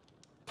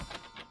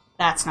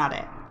 That's not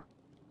it.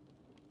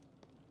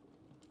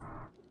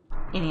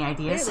 Any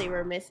ideas? Clearly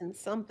we're missing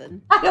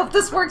something. I hope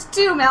this works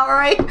too,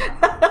 Mallory.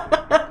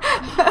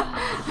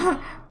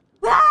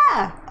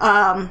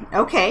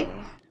 Okay.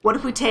 What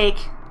if we take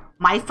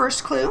my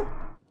first clue,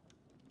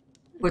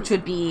 which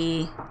would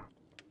be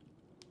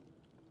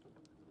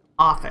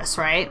office,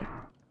 right?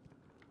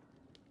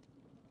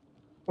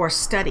 Or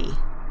study.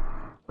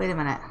 Wait a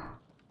minute.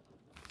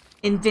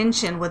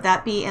 Invention, would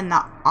that be in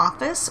the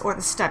office or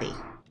the study?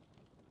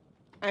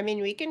 I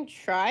mean, we can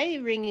try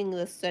ringing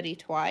the study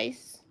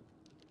twice.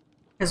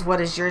 Because what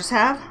does yours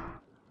have?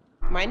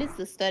 Mine is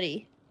the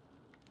study.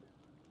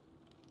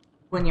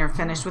 When you're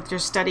finished with your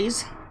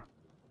studies?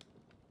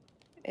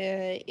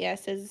 Yeah, it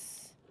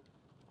says,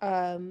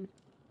 been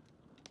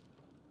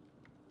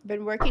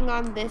working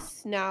on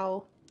this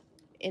now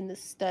in the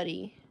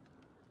study.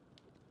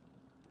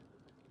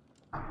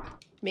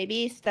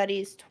 Maybe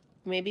studies,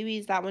 maybe we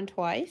use that one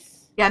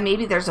twice? Yeah,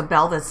 maybe there's a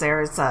bell that's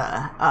there. It's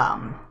a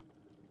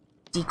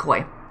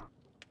decoy.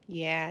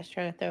 Yeah, it's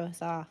trying to throw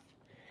us off.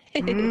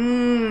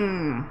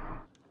 Mmm.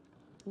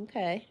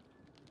 Okay.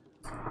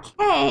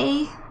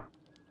 Okay.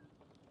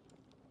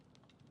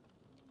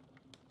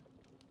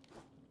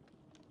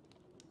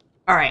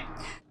 All right.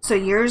 So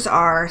yours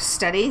are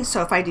study.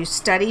 So if I do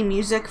study,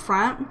 music,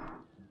 front.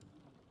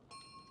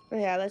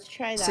 Yeah, let's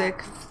try that.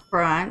 Music,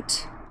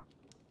 front.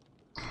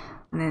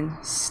 And then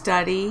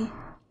study,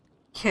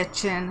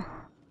 kitchen,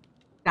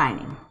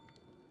 dining.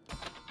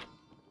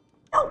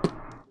 Nope.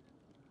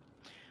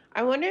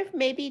 I wonder if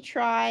maybe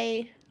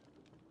try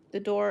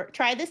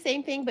the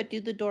same thing, but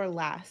do the door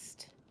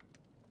last.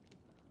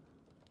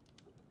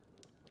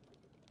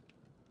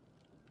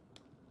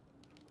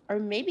 Or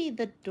maybe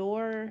the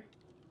door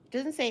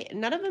doesn't say,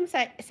 none of them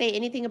say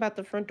anything about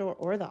the front door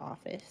or the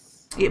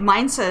office.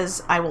 Mine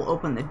says, I will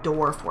open the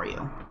door for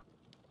you.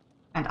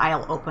 And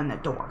I'll open the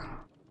door.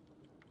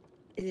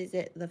 Is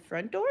it the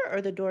front door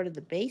or the door to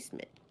the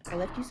basement? I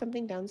left you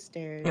something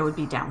downstairs. It would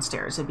be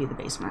downstairs. It'd be the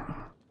basement.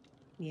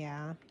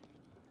 Yeah.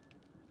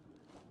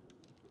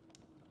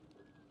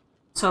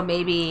 So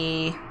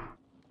maybe...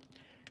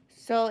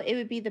 So it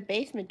would be the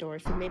basement door,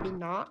 so maybe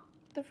not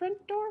the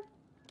front door?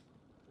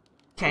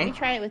 Okay. Maybe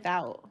try it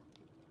without.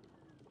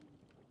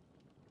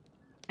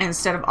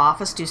 Instead of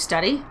office, do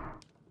study?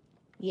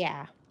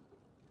 Yeah.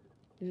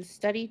 Do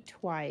study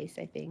twice,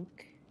 I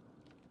think.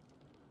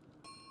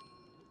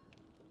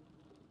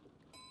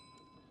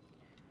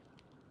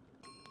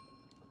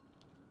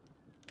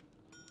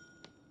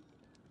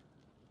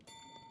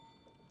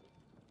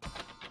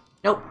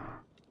 Nope.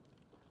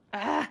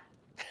 Ah.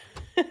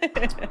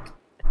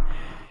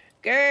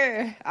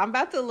 Grr, I'm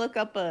about to look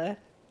up a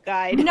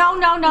guide. No.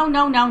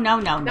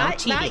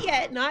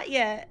 Not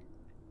yet.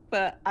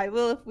 But I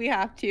will if we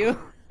have to.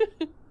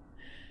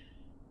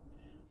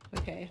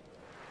 Okay.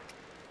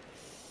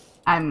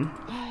 I'm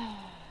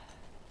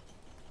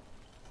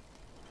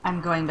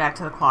going back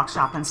to the clock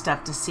shop and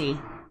stuff to see.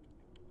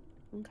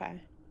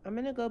 Okay. I'm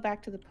gonna go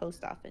back to the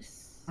post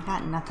office. I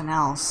got nothing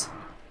else.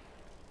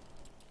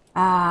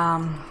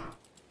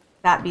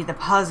 That'd be the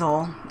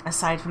puzzle,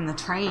 aside from the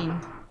train.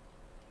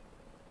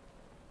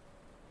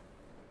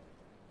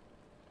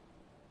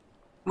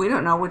 We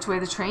don't know which way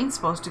the train's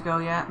supposed to go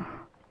yet.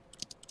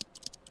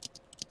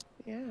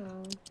 Yeah.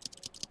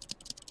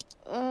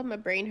 Oh, my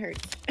brain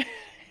hurts.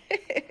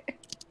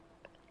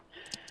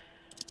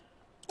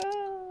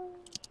 Oh.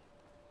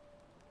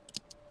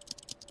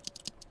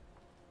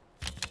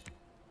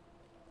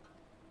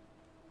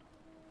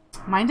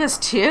 Mine does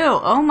too.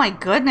 Oh my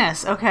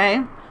goodness.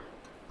 Okay.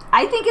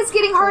 I think it's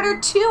getting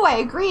harder too. I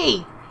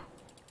agree.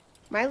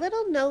 My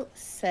little note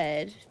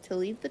said to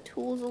leave the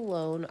tools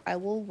alone. I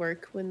will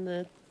work when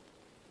the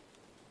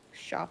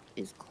shop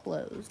is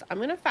closed. I'm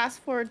gonna fast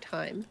forward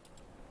time.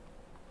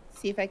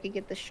 See if I could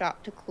get the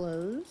shop to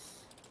close.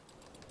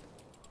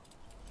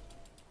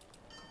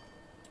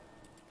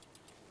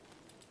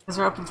 Because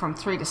we're open from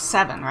 3 to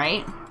 7,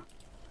 right?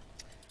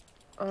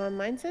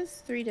 Mine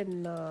says 3 to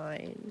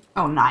 9.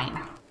 Oh,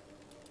 9.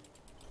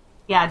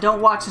 Yeah,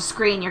 don't watch the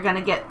screen. You're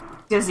gonna get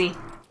dizzy.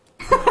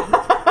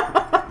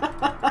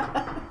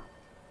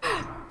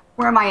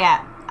 Where am I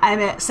at? I'm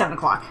at 7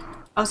 o'clock.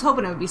 I was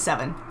hoping it would be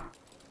 7. I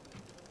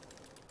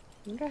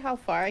wonder how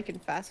far I can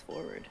fast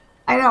forward.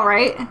 I know,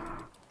 right?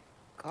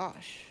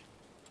 Gosh.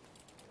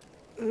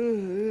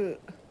 I'm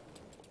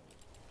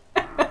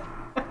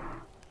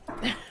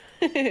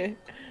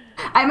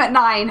at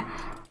 9.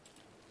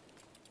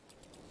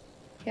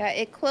 Yeah,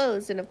 it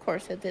closed, and of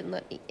course it didn't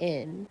let me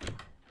in.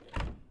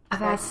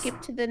 So I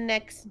skipped to the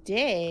next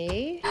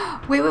day.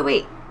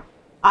 Wait.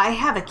 I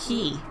have a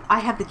key. I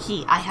have the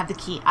key. I have the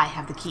key. I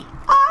have the key.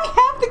 I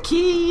have the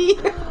key.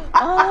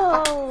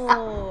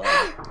 Oh.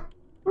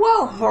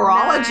 Whoa,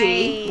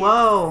 horology. Nice.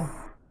 Whoa.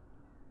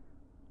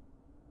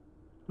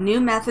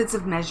 New Methods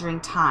of Measuring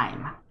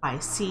Time by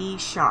C.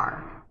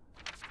 Shar.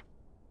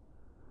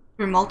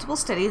 Through multiple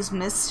studies,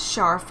 Miss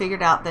Shar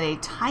figured out that a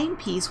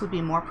timepiece would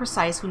be more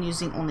precise when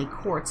using only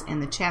quartz in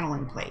the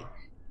channeling plate.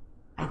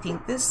 I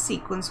think this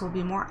sequence will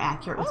be more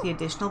accurate with the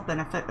additional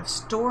benefit of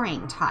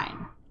storing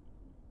time.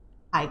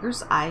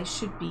 Tiger's eyes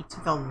should be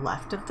to the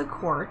left of the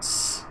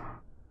quartz.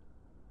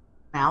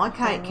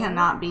 Malachite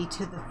cannot be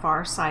to the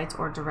far sides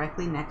or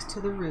directly next to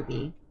the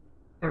ruby.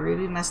 The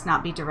ruby must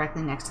not be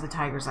directly next to the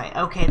tiger's eye.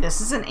 Okay, this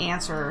is an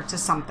answer to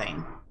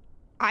something.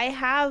 I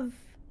have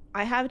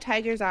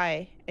tiger's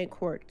eye and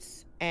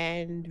quartz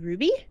and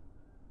ruby.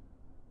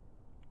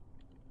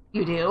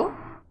 You do?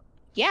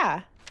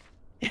 Yeah.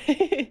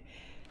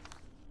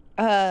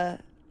 But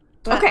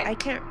okay. I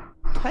can't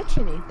touch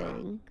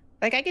anything.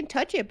 Like, I can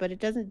touch it, but it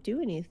doesn't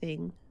do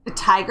anything. The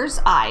tiger's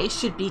eye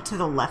should be to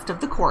the left of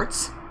the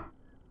quartz.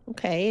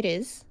 Okay, it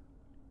is.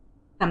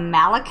 The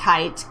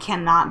malachite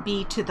cannot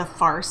be to the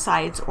far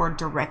sides or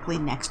directly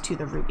next to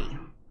the ruby.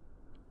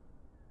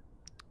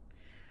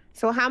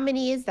 So how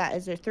many is that?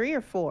 Is there 3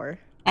 or 4?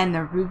 And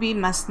the ruby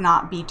must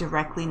not be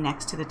directly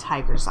next to the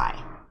tiger's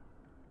eye.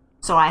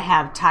 So I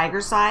have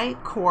tiger's eye,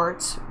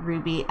 quartz,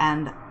 ruby,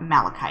 and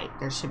malachite.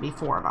 There should be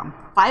 4 of them.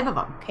 5 of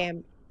them.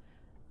 Okay.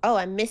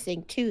 I'm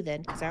missing 2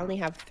 then, because I only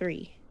have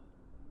 3.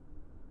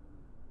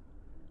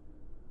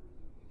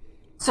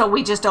 So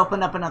we just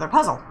opened up another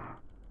puzzle.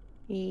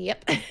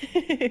 Yep.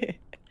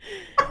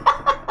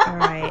 All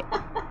right.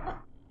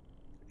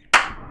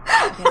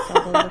 I guess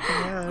I'll go look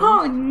around.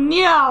 Oh,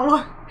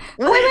 no.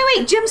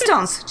 Wait.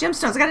 Gemstones.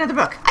 Gemstones. I got another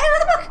book.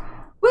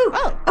 Woo.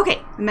 Oh.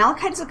 Okay.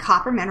 Malachite is a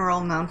copper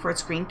mineral known for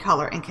its green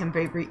color and can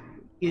be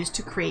used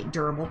to create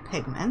durable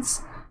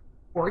pigments.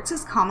 Quartz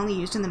is commonly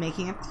used in the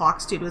making of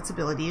clocks due to its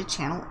ability to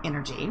channel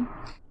energy.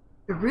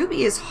 The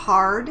ruby is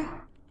hard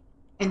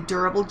and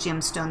durable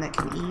gemstone that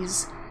can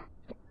ease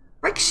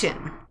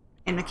friction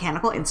in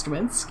mechanical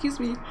instruments. Excuse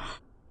me.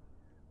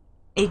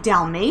 A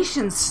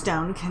Dalmatian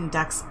stone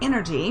conducts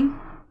energy.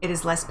 It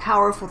is less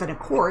powerful than a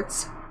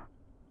quartz,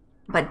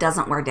 but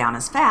doesn't wear down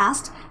as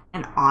fast.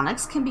 An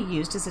onyx can be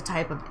used as a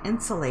type of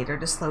insulator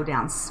to slow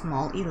down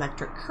small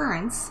electric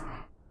currents.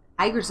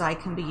 Tiger's eye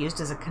can be used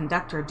as a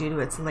conductor due to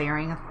its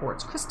layering of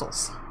quartz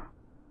crystals.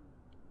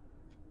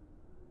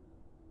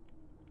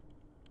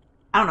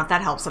 I don't know if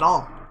that helps at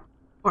all,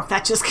 or if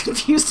that just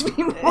confused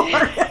me more.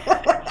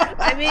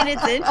 I mean,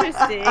 it's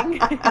interesting.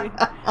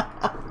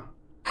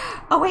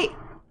 Oh, wait.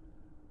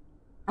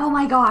 Oh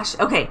my gosh.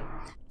 Okay.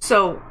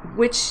 So,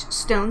 which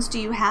stones do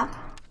you have?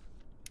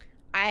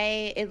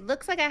 It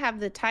looks like I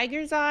have the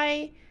tiger's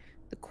eye,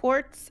 the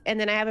quartz, and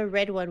then I have a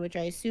red one, which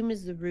I assume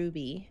is the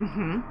ruby.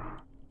 Mm-hmm.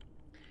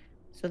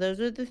 So those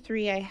are the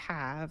 3 I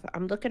have.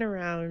 I'm looking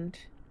around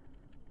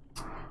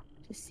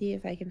to see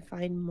if I can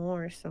find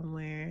more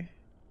somewhere.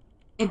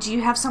 And do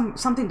you have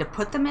something to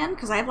put them in?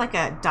 Because I have like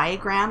a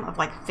diagram of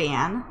like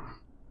fan.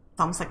 It's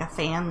almost like a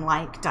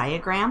fan-like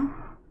diagram.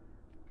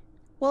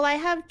 Well, I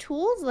have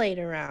tools laid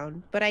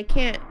around, but I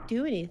can't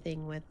do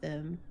anything with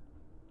them.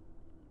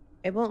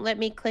 It won't let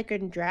me click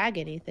and drag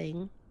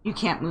anything. You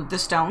can't move the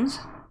stones?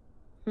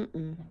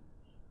 Mm-mm.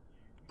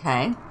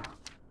 Okay.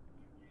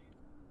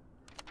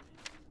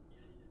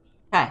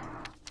 Okay.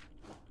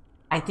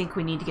 I think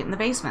we need to get in the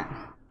basement.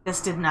 This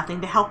did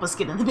nothing to help us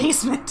get in the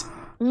basement.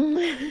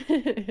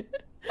 It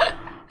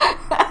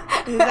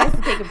was nice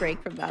to take a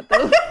break from that,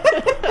 though.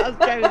 I was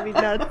driving me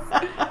nuts.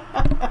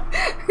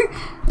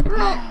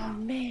 Oh,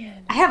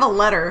 man. I have a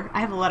letter.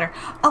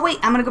 Oh, wait.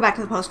 I'm going to go back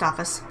to the post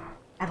office.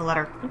 I have a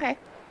letter. Okay.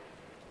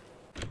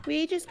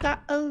 We just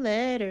got a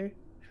letter.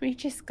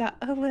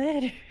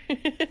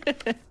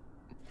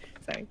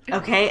 Sorry.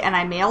 Okay, and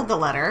I mailed the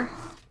letter.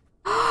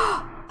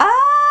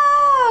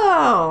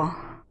 Oh!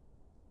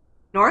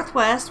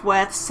 Northwest,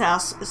 west,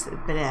 south...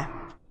 Bleh.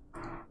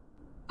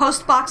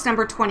 Post box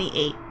number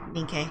 28,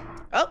 Minkay.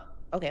 Oh,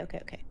 okay.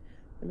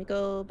 Let me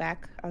go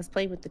back. I was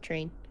playing with the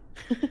train.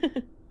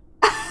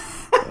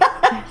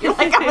 You're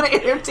like, I'm going to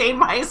entertain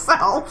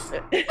myself.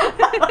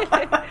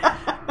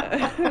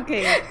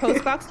 Okay,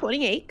 post box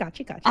 28.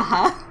 Gotcha.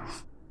 Uh-huh.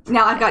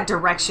 Now I've got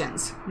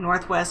directions.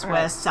 Northwest,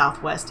 west,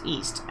 southwest,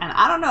 east. And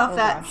I don't know if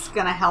that's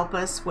going to help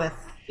us with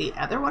the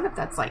other one, if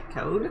that's like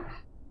code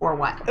or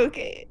what.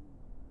 Okay.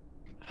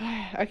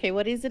 Okay,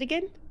 what is it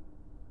again?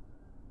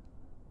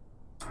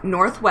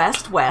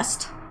 Northwest,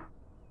 west.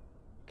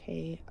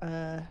 Okay,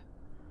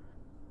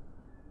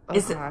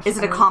 is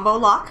it a combo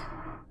lock?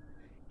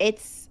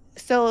 It's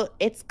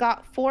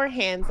got 4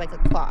 hands like a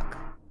clock.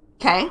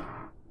 Okay.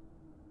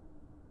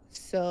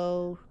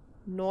 So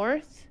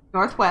north,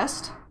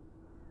 northwest,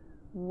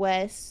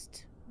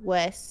 west.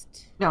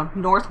 No,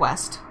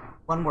 northwest.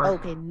 One word.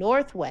 Okay,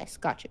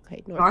 northwest. Gotcha.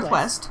 Okay,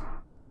 northwest.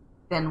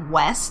 Then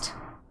west.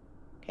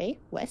 Okay,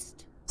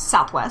 west.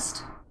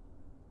 Southwest.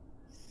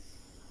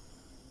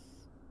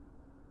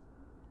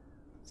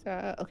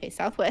 So okay,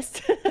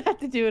 southwest. I have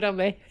to do it on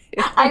my.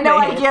 I know,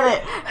 I get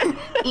it.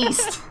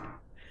 East.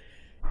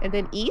 And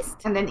then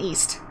east. And then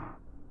east.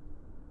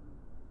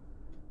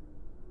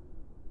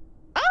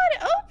 Oh,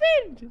 it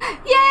opened!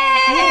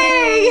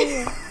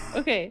 Yay!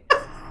 Okay.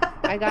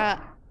 I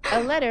got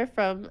a letter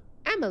from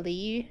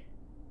Emily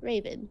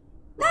Raven.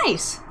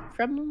 Nice.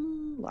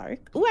 From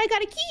Lark. Oh, I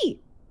got a key.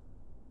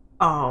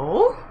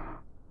 Oh.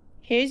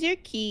 Here's your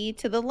key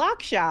to the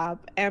lock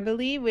shop.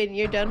 Emily, when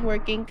you're done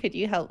working, could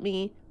you help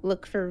me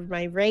look for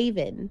my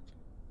Raven?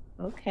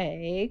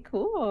 Okay,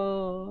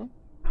 cool.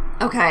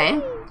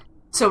 Okay.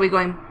 So are we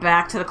going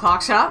back to the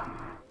clock shop?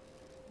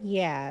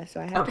 Yeah,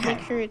 so I have to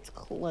make sure it's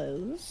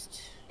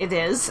closed. It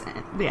is.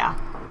 Yeah.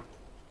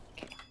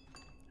 Okay.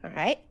 All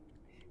right.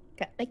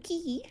 Got my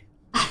key.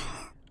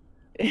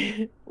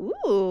 Ooh.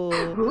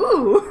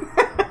 Ooh.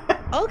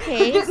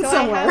 Okay, so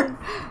somewhere.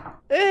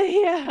 I have...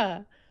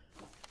 yeah.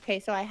 Okay,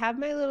 so I have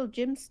my little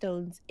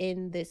gemstones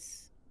in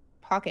this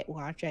pocket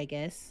watch, I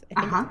guess.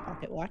 I think it's a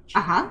pocket watch.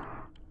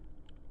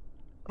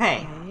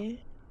 Hey.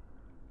 Okay.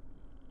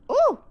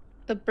 Oh,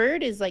 the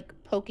bird is like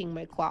poking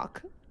my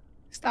clock.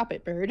 Stop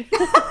it, bird.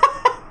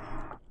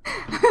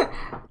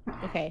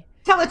 Okay.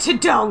 Tell it to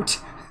don't.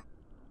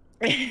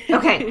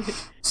 Okay,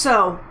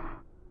 so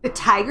the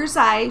tiger's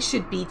eye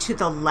should be to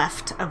the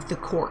left of the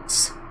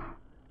quartz.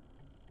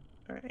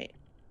 All right.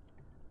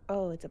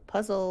 Oh, it's a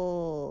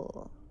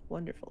puzzle.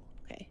 Wonderful.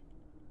 Okay.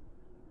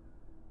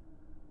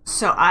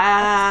 So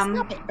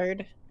Stop it,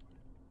 bird.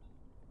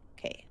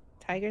 Okay,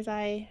 tiger's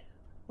eye.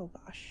 Oh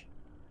gosh,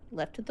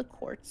 left of the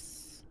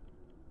quartz.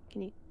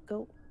 Can you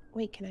go...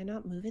 Wait, can I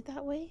not move it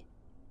that way?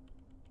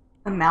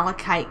 The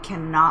malachite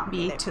cannot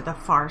be to the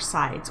far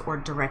sides or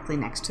directly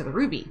next to the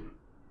ruby.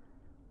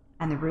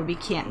 And the ruby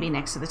can't be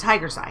next to the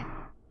tiger's eye.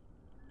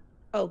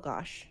 Oh,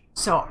 gosh.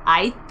 So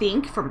I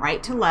think from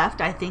right to left,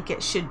 I think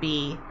it should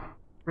be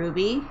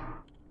ruby,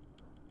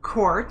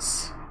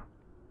 quartz,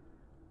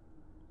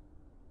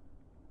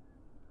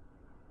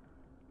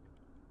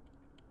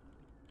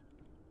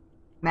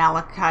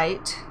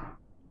 malachite,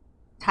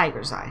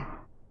 tiger's eye.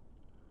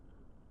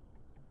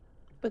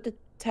 But the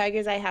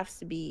tiger's eye has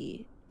to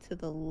be to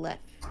the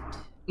left.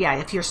 Yeah,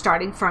 if you're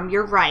starting from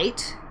your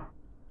right.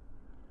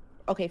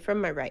 Okay, from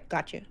my right.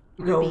 Gotcha.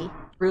 Ruby.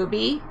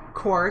 Ruby,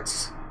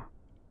 quartz,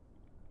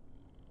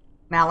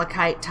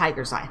 malachite,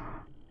 tiger's eye.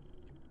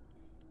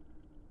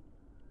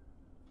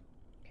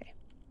 Okay.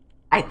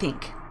 I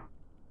think.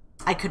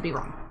 I could be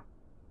wrong.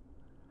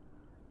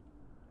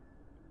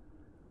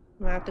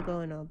 I'm gonna have to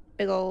go in a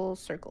big old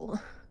circle.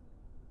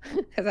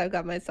 Because I've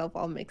got myself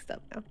all mixed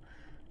up now.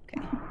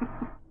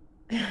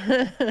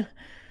 Okay.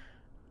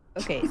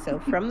 Okay, so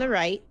from the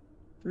right,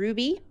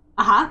 ruby.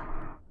 Uh-huh.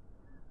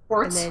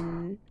 Quartz. And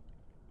then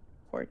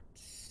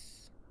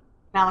quartz.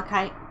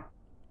 Malachite.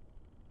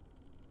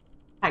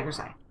 Tiger's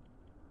eye.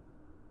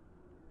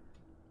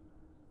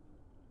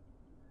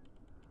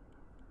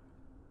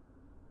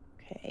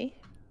 Okay.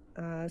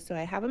 So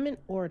I have them in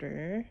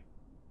order.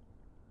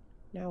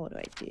 Now what do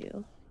I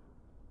do?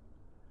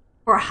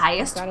 For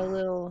highest, I've got a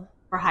little...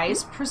 For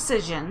highest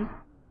precision,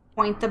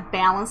 point the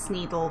balance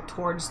needle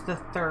towards the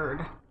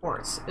third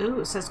quartz.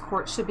 Ooh, it says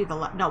quartz should be the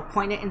left. No,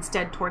 point it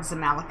instead towards the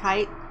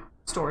malachite.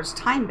 Stores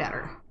time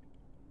better.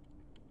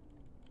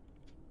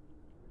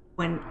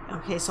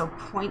 Okay, so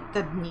point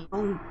the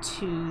needle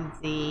to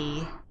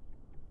the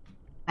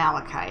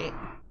malachite.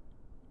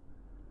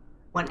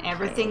 When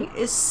everything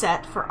is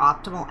set for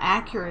optimal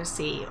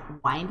accuracy,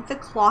 wind the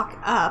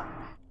clock up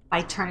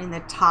by turning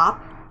the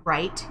top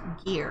right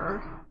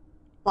gear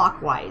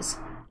clockwise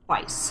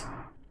twice.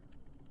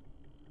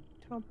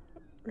 Top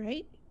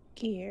right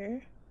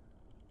gear.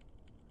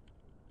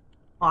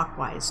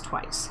 Clockwise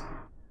twice.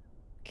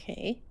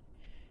 Okay.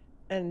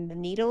 And the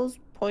needle's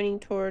pointing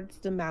towards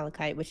the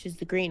malachite, which is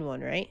the green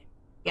one, right?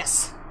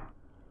 Yes.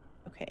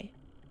 Okay.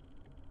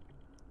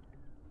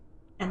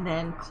 And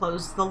then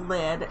close the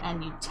lid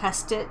and you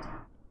test it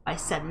by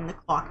setting the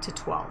clock to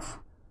 12.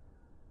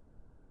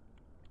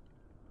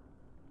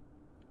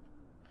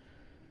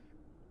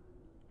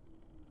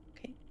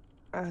 Okay.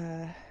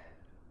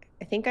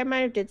 I think I might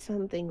have did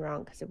something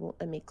wrong because it won't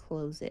let me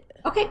close it.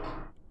 Okay.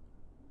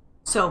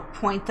 So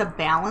point the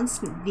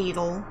balance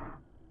needle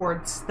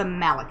towards the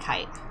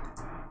malachite.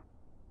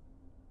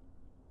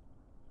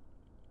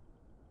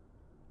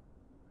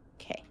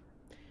 Okay.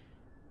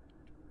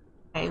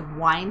 Okay,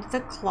 wind the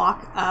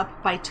clock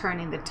up by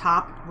turning the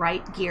top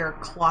right gear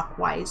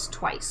clockwise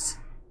twice.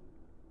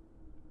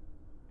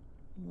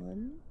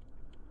 1,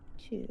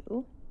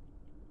 2.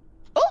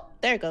 Oh,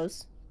 there it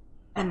goes.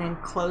 And then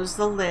close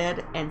the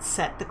lid and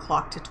set the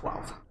clock to 12.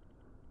 All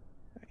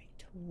right,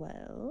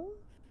 12.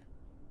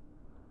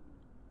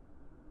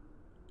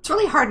 It's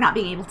really hard not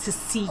being able to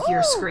see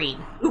your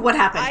screen. Ooh, what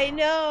happened? I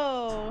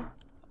know.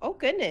 Oh,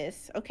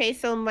 goodness. Okay,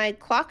 so my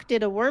clock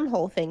did a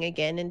wormhole thing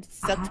again and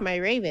sucked my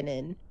raven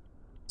in.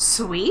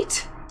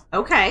 Sweet.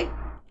 Okay.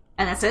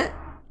 And that's it?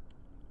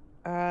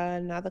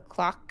 Now the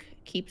clock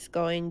keeps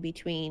going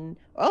between...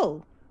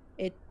 Oh,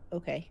 it...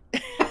 Okay.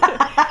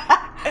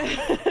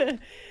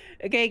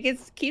 Okay, it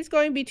keeps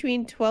going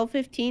between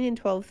 12:15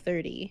 and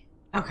 12:30.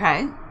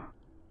 Okay.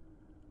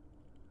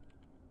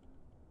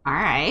 All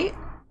right.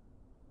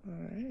 All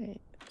right.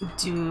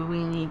 Do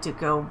we need to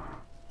go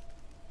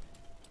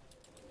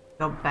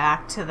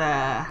back to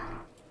the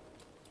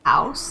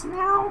house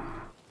now?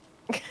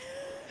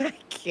 I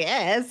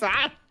guess.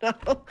 I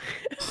don't know.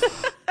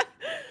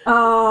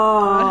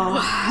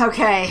 Oh,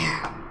 okay.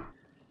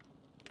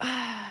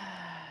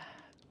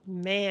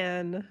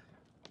 Man.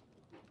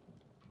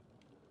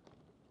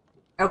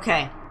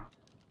 Okay.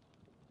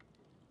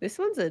 This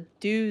one's a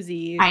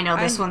doozy. I know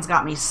this one's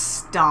got me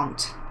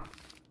stumped.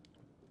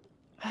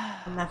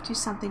 I left you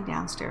something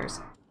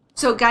downstairs.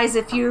 So guys,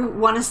 if you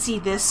want to see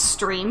this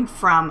stream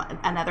from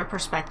another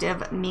perspective,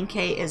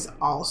 Minkay is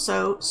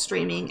also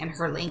streaming and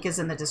her link is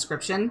in the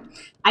description.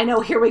 I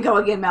know, here we go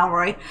again,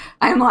 Malroy.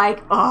 I'm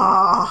like,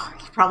 oh,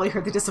 you probably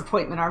heard the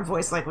disappointment in our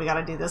voice, like we got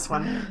to do this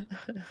one.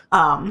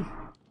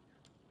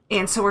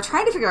 And so we're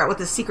trying to figure out what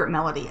the secret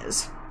melody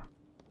is.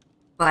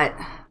 But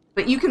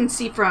you can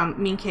see from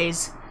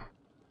Minkay's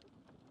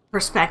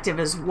perspective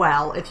as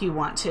well if you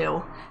want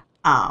to.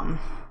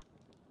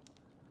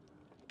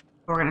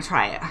 We're going to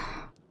try it.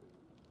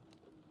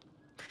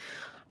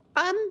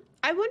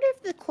 I wonder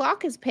if the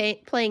clock is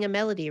playing a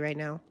melody right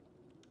now.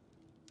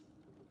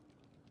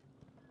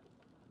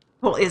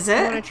 Well, is it?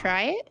 You want to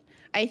try it?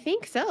 I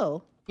think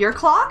so. Your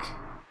clock?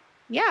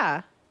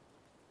 Yeah.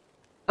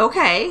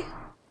 Okay.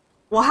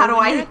 Well, how do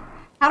I...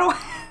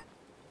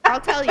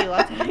 I'll tell you.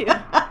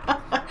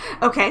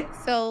 Okay.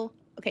 So,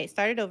 okay,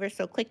 start it over.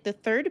 So click the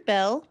third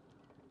bell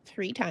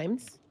 3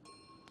 times.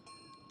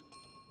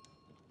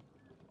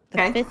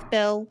 The fifth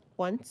bell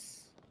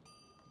once.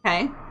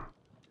 Okay.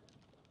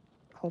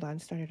 Hold on,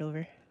 start it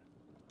over.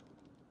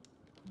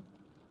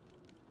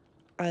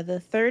 The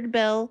third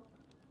bell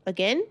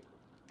again.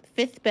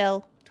 Fifth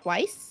bell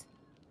twice.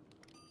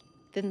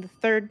 Then the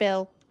third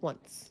bell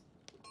once.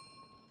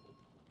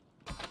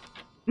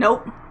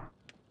 Nope.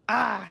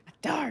 Ah,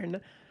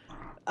 darn.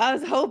 I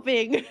was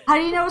hoping. How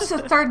do you know it's the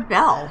third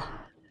bell?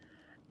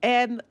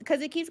 And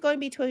because it keeps going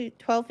between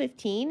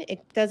 12:15,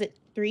 it does it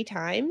 3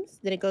 times.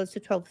 Then it goes to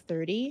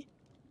 12:30.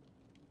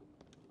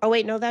 Oh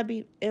wait, no, that'd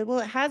be it. Well,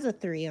 it has a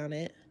 3 on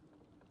it,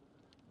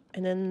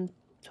 and then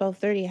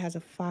 12:30 has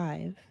a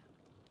 5.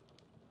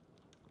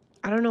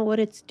 I don't know what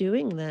it's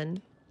doing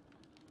then.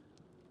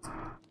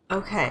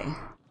 Okay.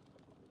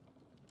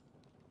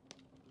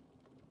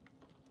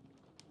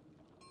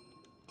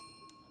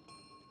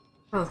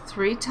 So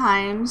 3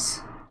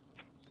 times.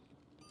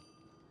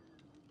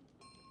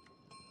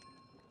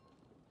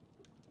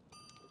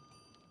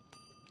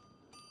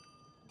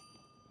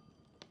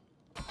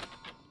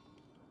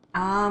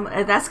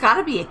 That's got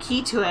to be a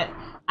key to it.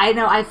 I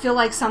know. I feel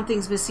like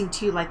something's missing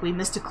too. Like we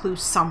missed a clue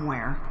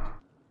somewhere.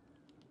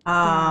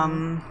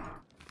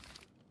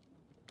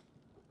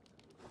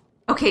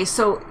 Okay,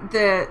 so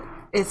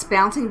it's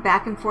bouncing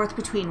back and forth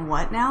between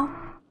what now?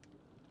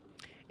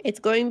 It's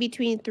going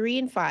between 3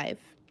 and 5.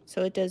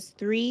 So it does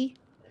 3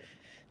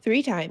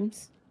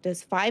 times,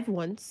 does 5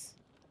 once,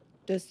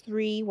 does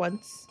 3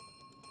 once,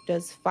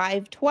 does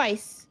 5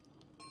 twice,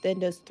 then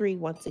does 3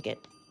 once again.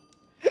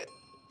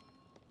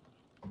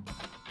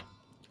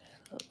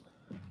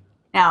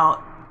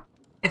 Now,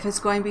 if it's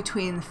going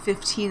between the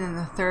 15 and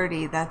the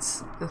 30,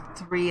 that's the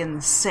 3 and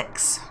the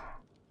 6.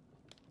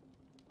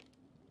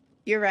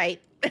 You're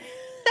right.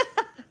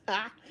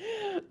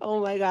 Oh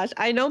my gosh,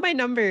 I know my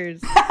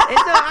numbers.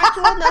 It's the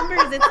actual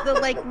numbers. It's the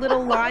like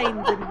little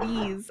lines and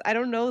V's. I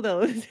don't know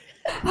those.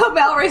 Oh,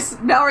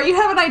 Mallory, you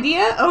have an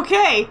idea?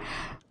 Okay. Do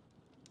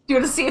you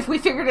want to see if we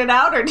figured it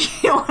out, or do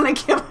you want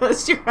to give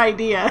us your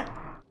idea?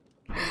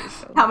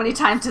 How many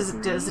times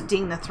does it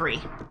ding the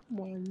 3?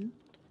 1.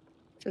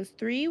 So it's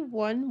 3,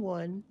 1,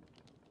 1,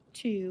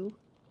 2.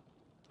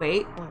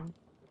 Wait. 1.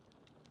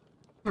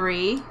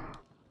 3,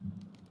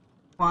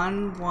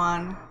 1,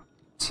 1,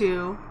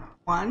 2,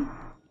 1.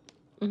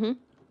 Mm-hmm.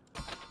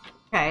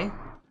 Okay.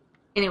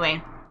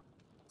 Anyway,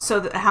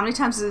 so how many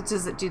times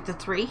does it do the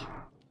 3?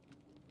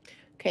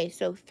 Okay,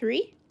 so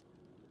 3.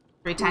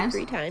 3 times?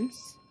 3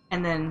 times.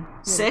 And then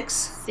 6?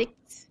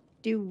 6,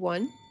 do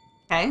 1.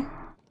 Okay.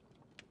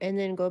 And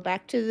then go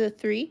back to the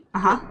 3.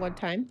 Uh-huh. 1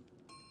 time.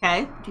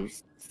 Okay. Do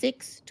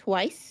 6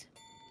 twice.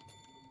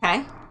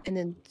 Okay. And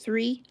then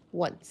 3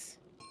 once.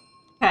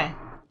 Okay.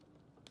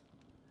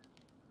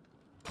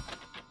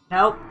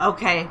 Nope.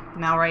 Okay.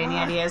 Mallory, any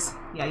ideas?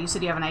 Yeah, you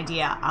said you have an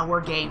idea.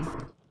 We're game.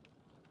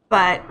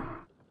 But...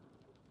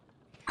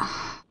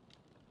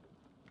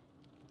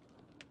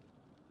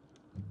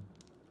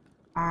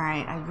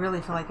 Alright, I really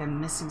feel like I'm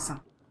missing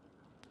something.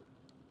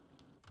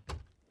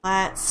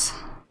 Let's...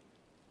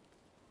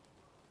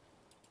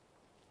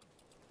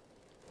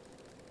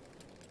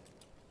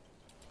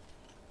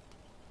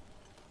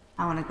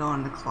 I want to go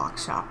in the clock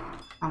shop.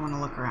 I want to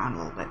look around a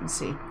little bit and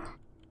see.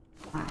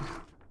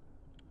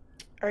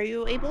 Are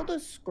you able to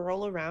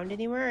scroll around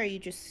anywhere, or are you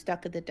just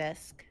stuck at the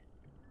desk?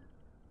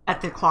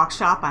 At the clock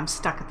shop, I'm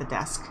stuck at the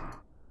desk.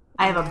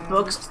 I have a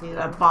box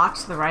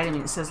to the right of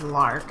me that says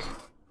Lark.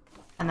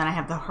 And then I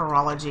have the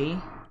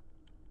horology.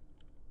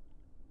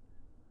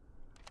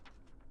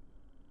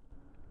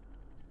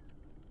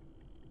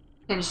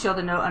 Can you show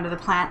the note under the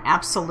plant?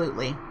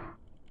 Absolutely.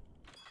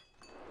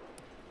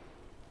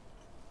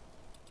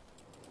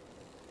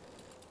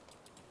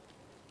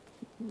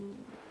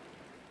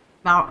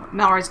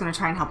 Mallory's going to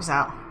try and help us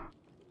out.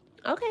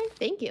 Okay,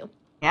 thank you.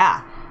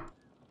 Yeah.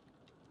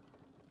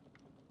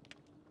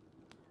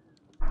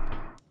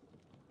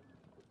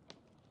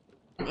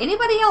 And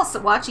anybody else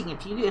watching,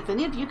 if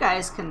any of you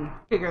guys can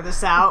figure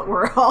this out,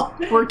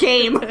 we're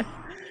game.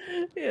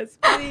 Yes,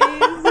 please.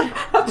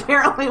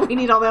 Apparently, we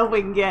need all the help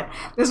we can get.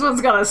 This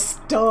one's got us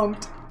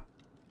stumped.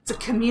 It's a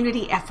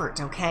community effort,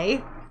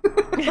 okay?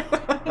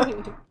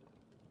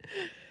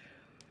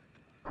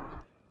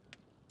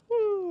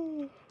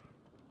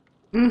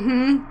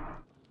 Mm-hmm.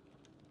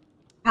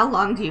 How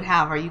long do you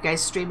have? Are you guys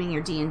streaming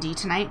your D&D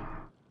tonight?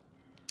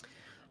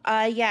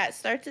 Yeah, it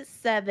starts at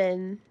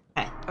 7.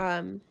 Okay.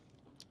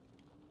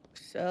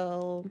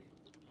 So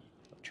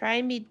try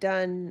and be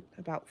done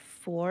about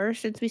 4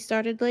 since we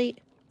started late.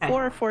 Okay.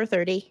 4 or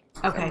 4:30.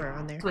 Okay. Somewhere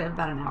on there. So we have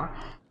about an hour.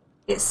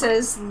 It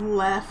says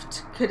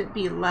left. Could it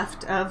be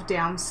left of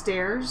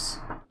downstairs?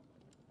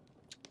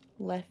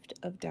 Left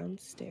of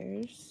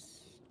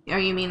downstairs. Or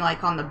you mean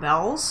like on the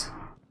bells?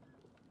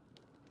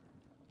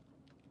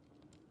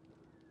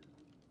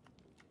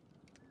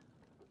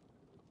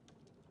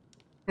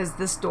 Because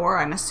this door,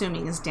 I'm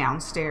assuming, is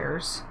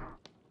downstairs.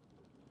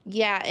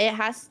 Yeah, it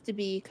has to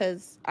be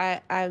because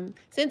I'm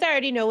since I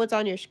already know what's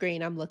on your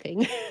screen, I'm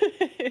looking.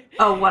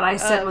 Oh, what I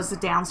said was the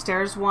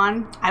downstairs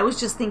one. I was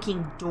just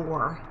thinking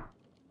door,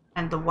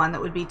 and the one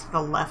that would be to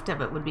the left of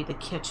it would be the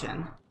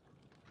kitchen.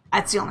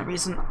 That's the only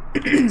reason,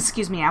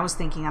 excuse me, I was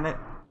thinking of it.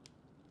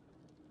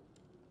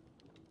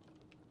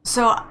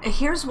 So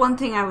here's one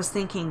thing I was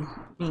thinking,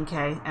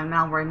 Minkay, and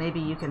Malroy, maybe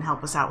you can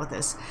help us out with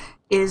this,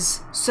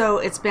 is so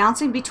it's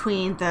bouncing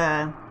between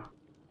the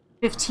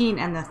 15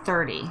 and the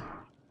 30.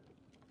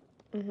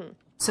 Mm-hmm.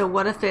 So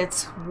what if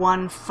it's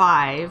 1,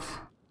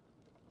 5,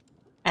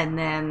 and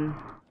then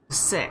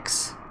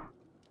 6?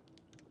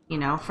 You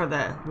know, for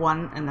the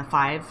 1 and the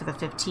 5 for the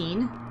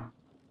 15.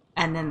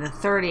 And then the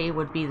 30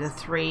 would be the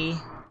 3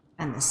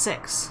 and the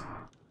 6.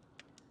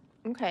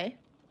 Okay.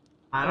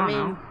 I don't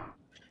know.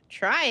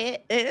 Try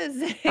it. It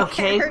is.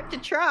 Okay. It hurt to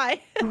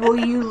try. Will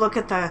you look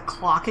at the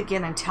clock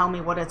again and tell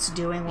me what it's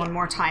doing one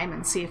more time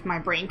and see if my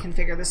brain can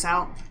figure this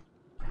out?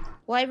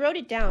 Well, I wrote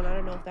it down. I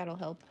don't know if that'll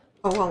help.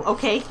 Oh, well,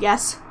 okay.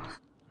 Yes.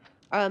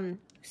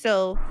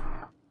 So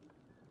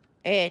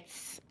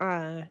it's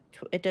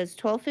it does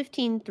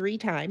 12:15 3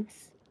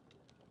 times,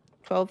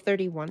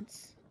 12:30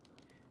 once,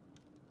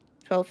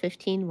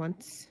 12:15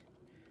 once,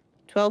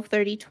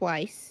 12:30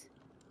 twice,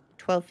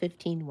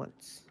 12:15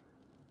 once.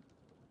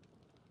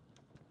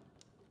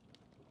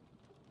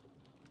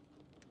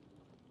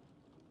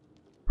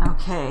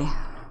 Okay.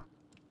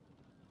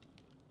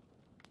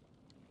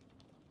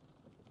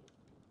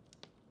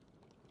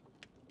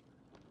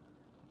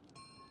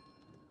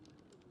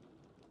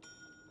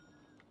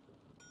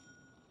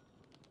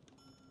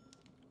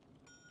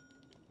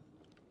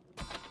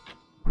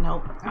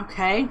 Nope.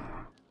 Okay.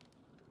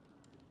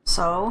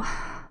 So,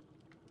 how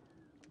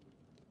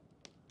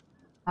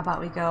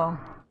about we go?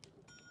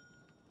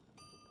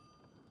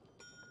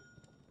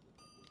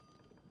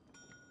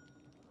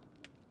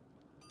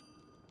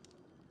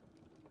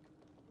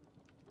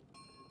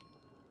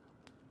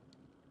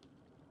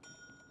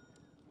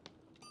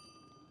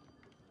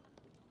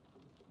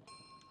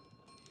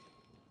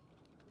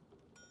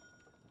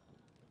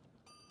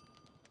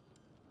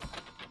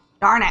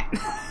 Darn it.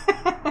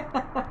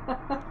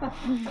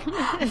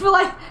 I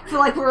feel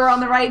like we were on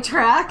the right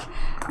track.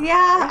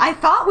 Yeah, I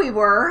thought we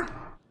were.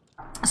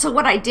 So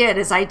what I did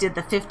is I did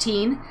the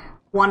 15,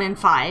 1 and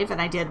 5,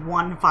 and I did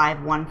 1,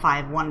 5, 1,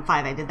 5, 1,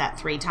 5. I did that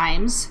 3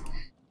 times.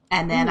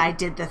 And then I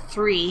did the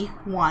 3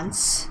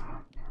 once.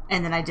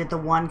 And then I did the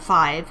 1,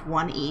 5,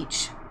 1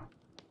 each.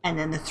 And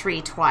then the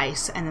 3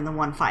 twice. And then the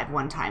 1, 5,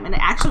 1 time. And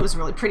it actually was a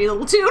really pretty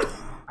little tune.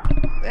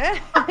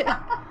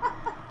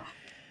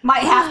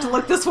 Might have to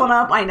look this one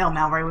up. I know,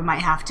 Malroy, we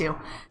might have to.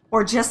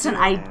 Or just an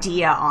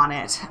idea on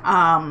it.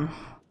 I'll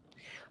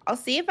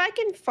see if I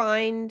can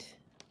find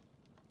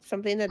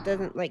something that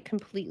doesn't, like,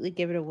 completely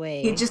give it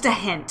away. Yeah, just a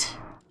hint.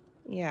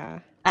 Yeah.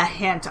 A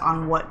hint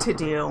on what to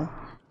do.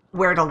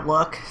 Where to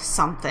look.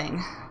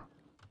 Something.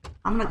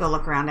 I'm gonna go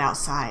look around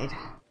outside.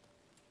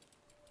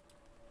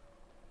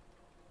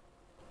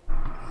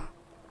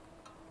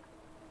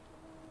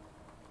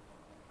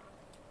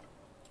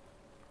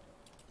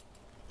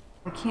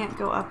 I can't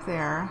go up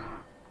there.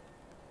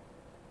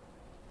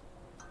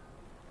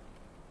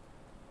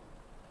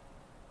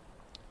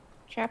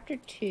 Chapter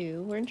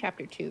 2. We're in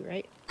chapter 2,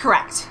 right?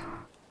 Correct.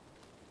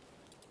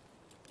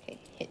 Okay,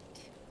 hint.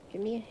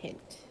 Give me a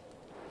hint.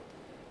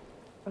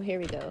 Oh, here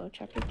we go.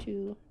 Chapter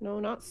 2. No,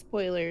 not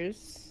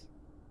spoilers.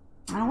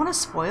 I don't want a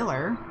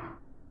spoiler.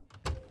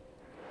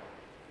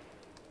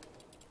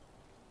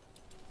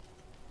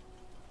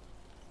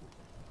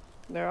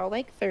 They're all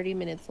like 30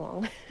 minutes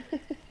long.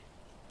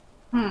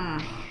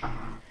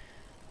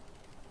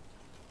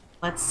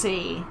 Let's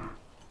see.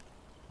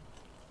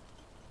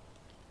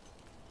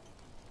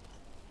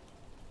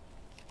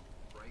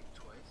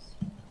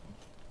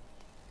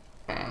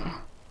 Okay.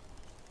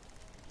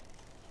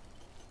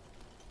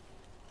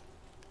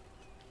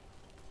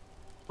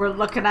 We're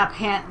looking up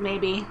hint,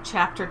 maybe.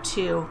 Chapter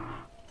 2.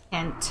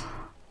 Hint.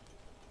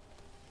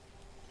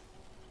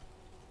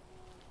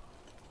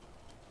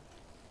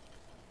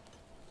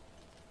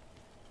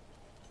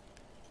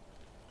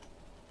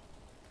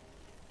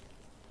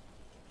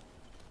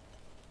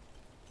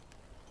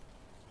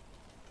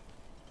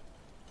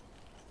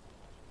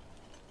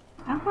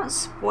 I don't want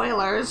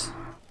spoilers.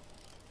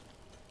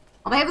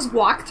 All they have is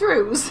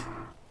walkthroughs.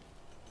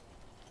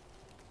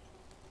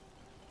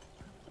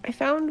 I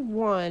found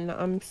one.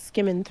 I'm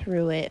skimming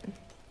through it.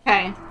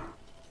 Okay.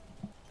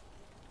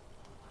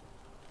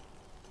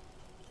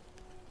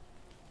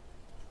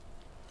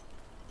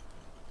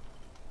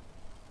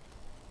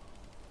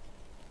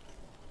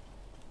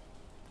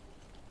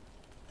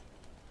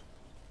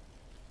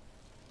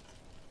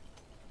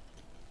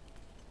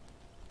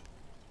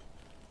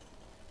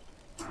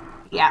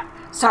 Yeah,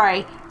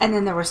 sorry. And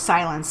then there was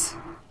silence.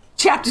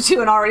 Chapter 2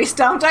 and already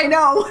stumped, I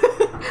know.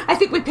 I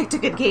think we picked a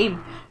good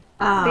game.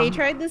 They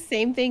tried the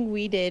same thing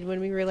we did when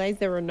we realized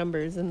there were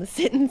numbers in the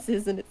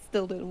sentences and it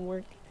still didn't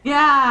work.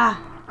 Yeah.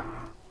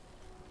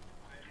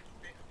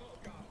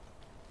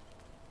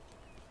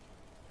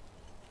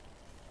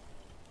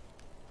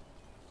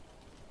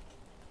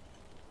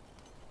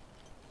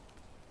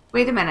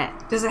 Wait a minute.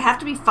 Does it have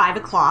to be 5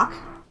 o'clock?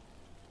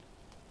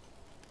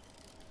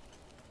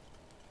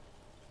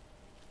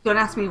 Don't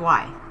ask me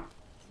why.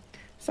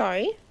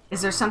 Sorry?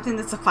 Is there something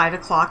that's a 5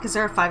 o'clock? Is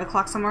there a 5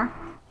 o'clock somewhere?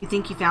 You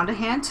think you found a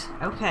hint?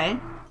 Okay.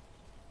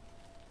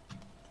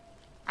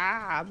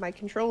 Ah, my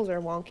controls are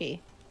wonky.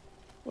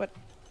 What?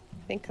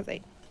 I think because I...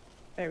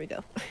 There we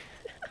go.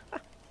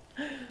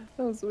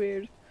 That was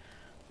weird.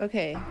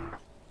 Okay.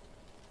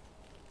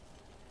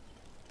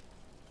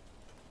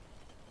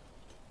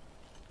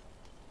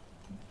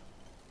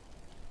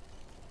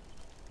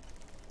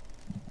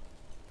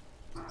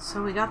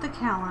 So we got the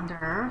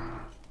calendar.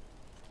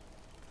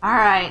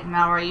 Alright,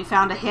 Mallory, you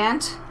found a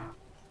hint?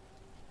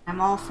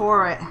 I'm all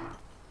for it.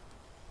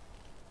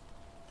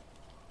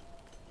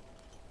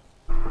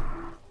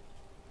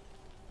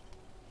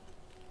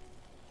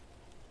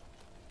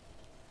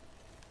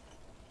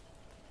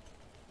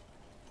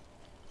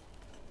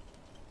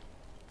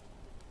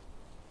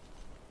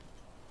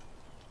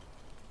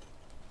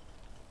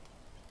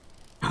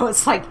 Oh,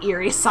 it's like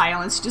eerie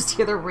silence. You just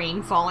hear the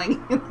rain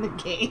falling in the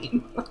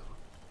game.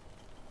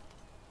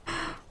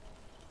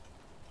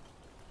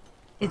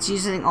 It's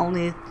using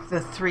only the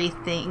 3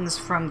 things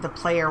from the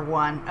player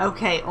 1.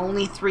 Okay,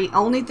 only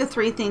the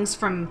 3 things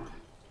from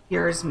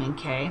yours,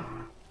 Minkay.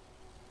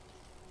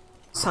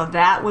 So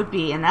that would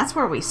be, and that's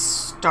where we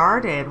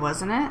started,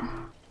 wasn't it?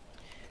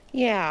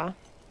 Yeah.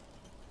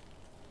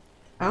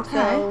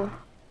 Okay.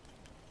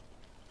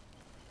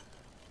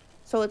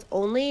 So it's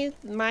only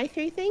my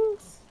 3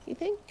 things, you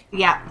think?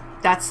 Yeah,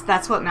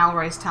 that's what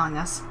Mallory's telling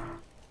us.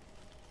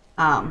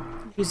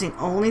 Using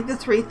only the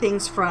 3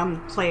 things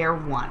from player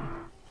 1.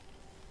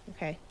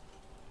 Okay.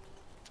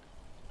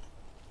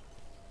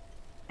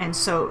 And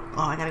so,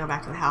 oh, I gotta go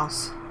back to the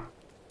house.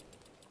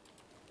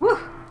 Woo!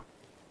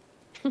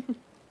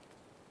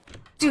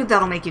 Dude,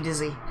 that'll make you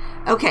dizzy.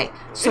 Okay,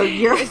 so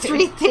your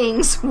 3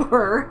 things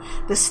were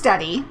the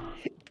study,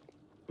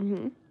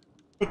 the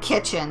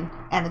kitchen,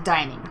 and the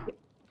dining.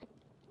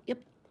 Yep.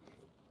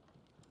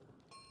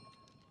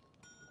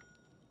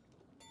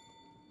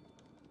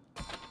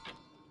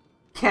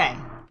 Okay.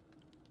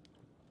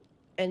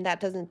 And that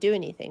doesn't do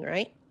anything,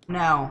 right?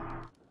 No.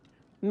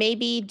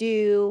 Maybe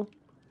do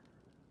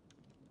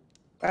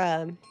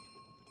the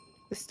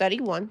study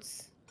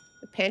once,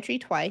 the pantry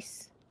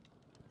twice,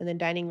 and then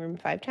dining room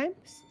 5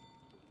 times.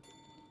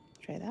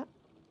 Try that.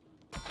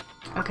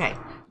 Okay.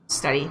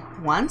 Study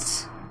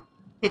once,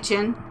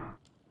 kitchen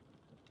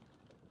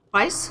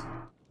twice.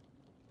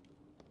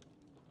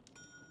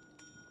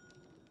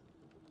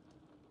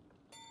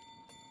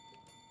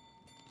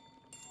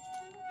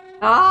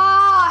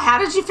 Oh, how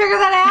did you figure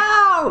that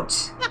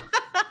out?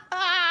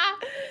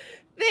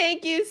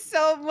 Thank you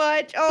so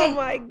much. Oh Okay.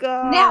 my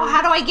god. Now,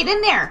 how do I get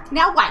in there?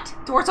 Now what?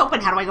 Door's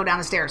open. How do I go down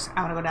the stairs?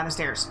 I want to go down the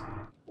stairs.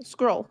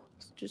 Scroll.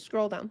 Just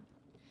scroll down.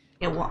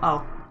 Yeah, well,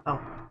 oh.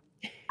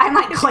 I'm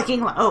like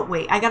clicking. Oh,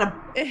 wait. I got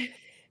a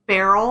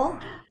barrel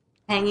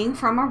hanging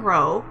from a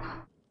rope.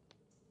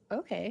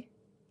 Okay.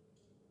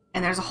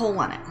 And there's a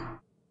hole in it.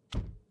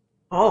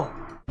 Oh.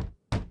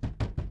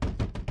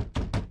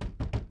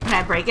 Can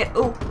I break it?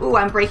 Ooh,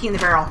 I'm breaking the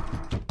barrel.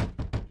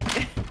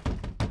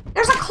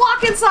 There's a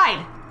clock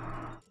inside.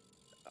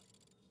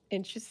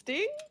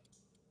 Interesting.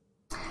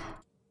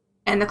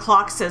 And the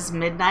clock says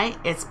midnight.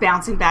 It's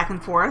bouncing back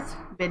and forth.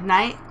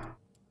 Midnight.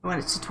 I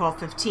went to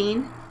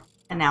 12:15.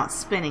 And now it's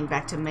spinning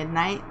back to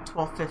midnight.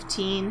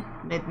 12:15.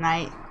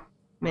 Midnight.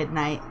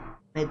 Midnight.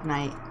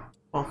 Midnight.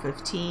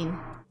 12:15.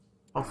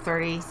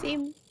 12:30.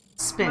 See,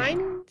 Spinning.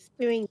 mine's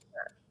doing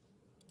that.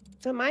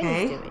 So mine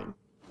is doing.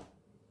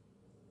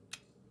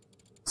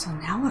 So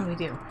now what do we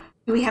do?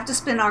 Do we have to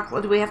spin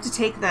our... Do we have to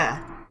take the...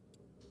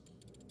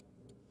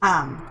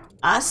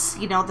 us?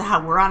 You know,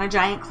 how we're on a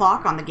giant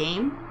clock on the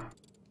game?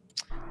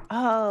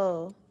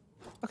 Oh.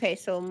 Okay,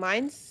 so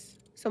mine's...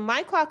 So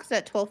my clock's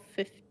at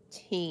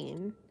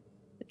 12:15.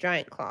 The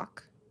giant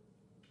clock.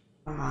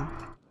 Hold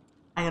on.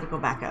 I gotta go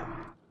back up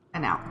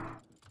and out.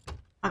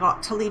 I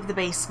got to leave the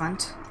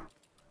basement.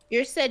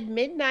 Yours said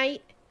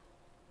midnight,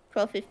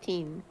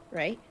 12:15,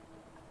 right?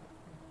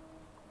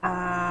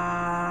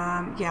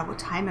 Yeah, what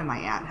time am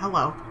I at?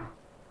 Hello.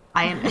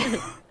 I am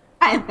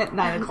I am at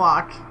 9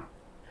 o'clock.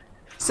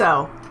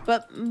 So.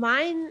 But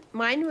mine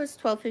was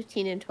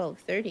 12:15 and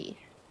 12:30.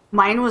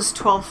 Mine was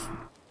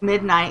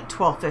midnight,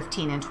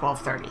 12:15, and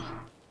 12:30.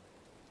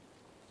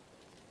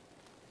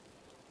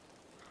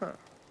 Huh.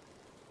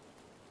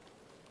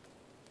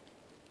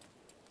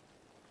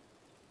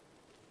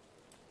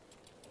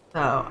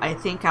 So I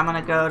think I'm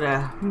gonna go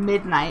to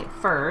midnight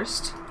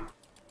first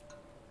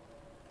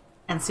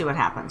and see what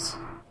happens.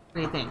 What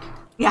do you think?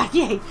 Yeah,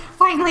 yay!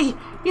 Finally!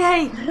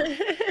 Yay!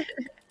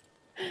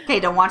 Okay,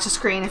 don't watch the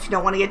screen if you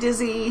don't want to get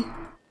dizzy.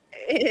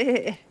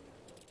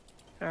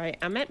 Alright,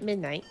 I'm at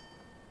midnight.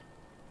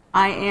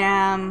 I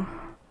am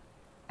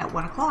at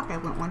 1 o'clock. I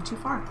went one too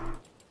far.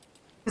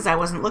 Because I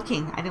wasn't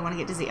looking. I didn't want to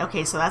get dizzy.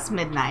 Okay, so that's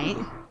midnight.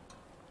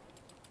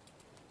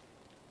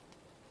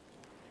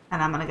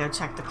 And I'm going to go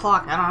check the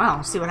clock. I don't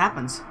know. See what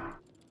happens.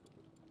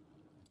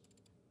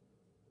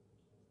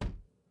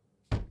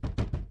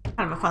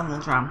 Kind of a fun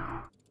little drum.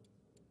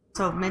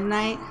 So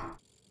midnight.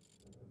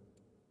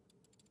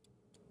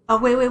 Oh,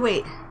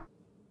 wait.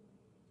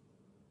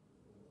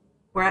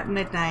 We're at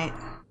midnight.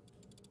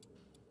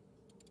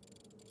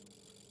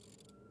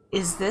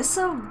 Is this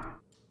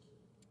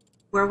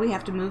where we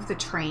have to move the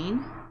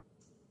train?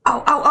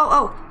 Oh, oh, oh,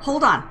 oh,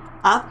 hold on.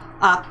 Up,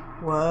 up,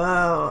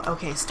 whoa.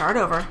 Okay, start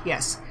over.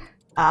 Yes.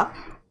 Up.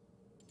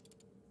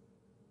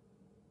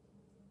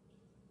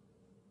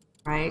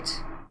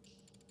 Right.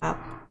 Up,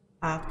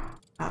 up,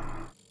 up.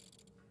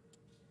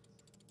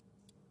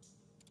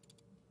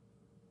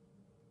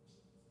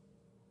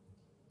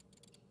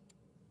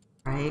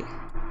 Right.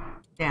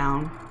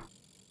 Down.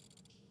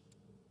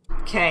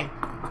 Okay.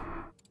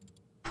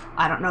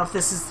 I don't know if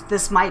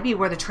this might be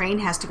where the train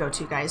has to go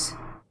to, guys.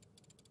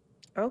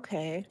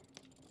 Okay.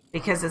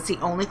 Because it's the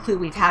only clue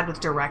we've had with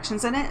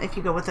directions in it. If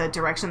you go with the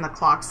direction the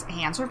clock's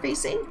hands are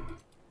facing.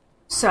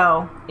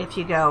 So, if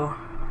you go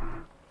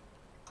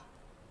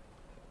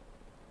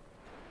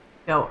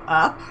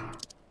up,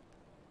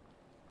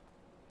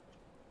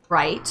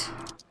 right,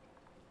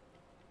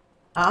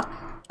 up,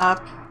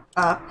 up,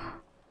 up,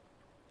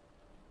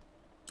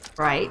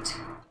 right,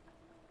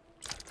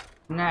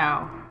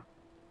 no,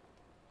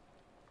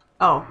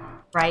 oh,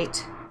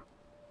 right,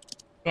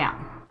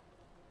 down.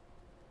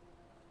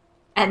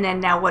 And then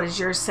now what does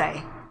yours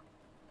say?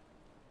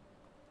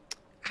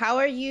 How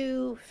are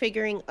you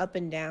figuring up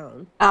and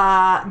down?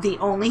 The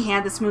only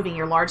hand that's moving,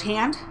 your large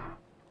hand.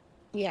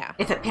 Yeah.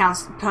 If it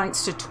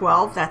points to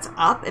 12, that's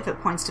up. If it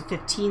points to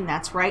 15,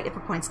 that's right. If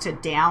it points to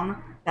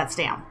down, that's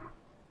down.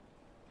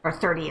 Or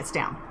 30, it's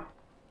down.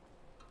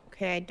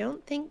 Okay, I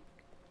don't think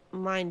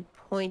mine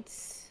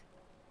points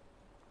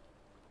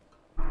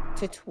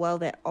to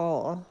 12 at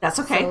all. That's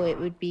okay. So it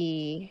would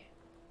be...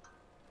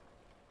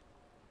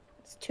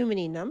 It's too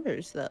many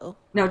numbers, though.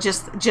 No,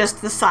 just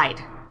the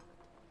side.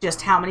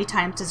 Just how many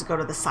times does it go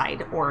to the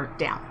side or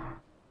down?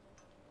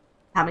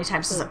 How many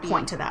times does it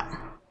point to that?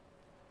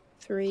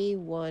 3,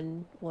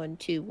 1, 1,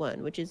 2,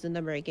 1, which is the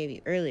number I gave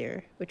you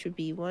earlier, which would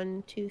be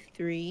 1, 2,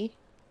 3.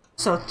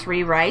 So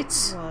 3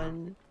 rights.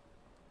 1,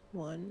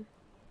 1,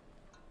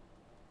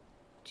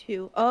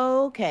 2.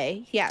 Oh,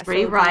 okay. Yeah.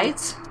 3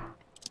 rights.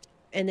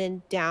 And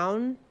then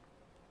down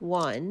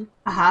 1.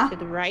 Uh-huh. To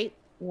the right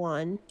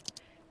 1.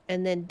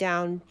 And then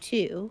down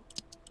 2.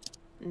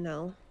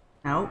 No.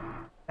 No,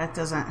 that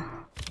doesn't.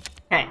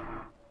 Okay.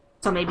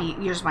 So maybe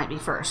yours might be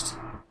first.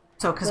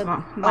 So, because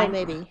mine,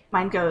 maybe.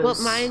 Mine goes... Well,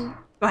 mine...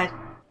 Go ahead.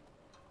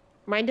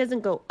 Mine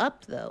doesn't go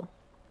up, though.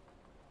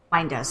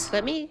 Mine does.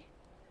 Let me...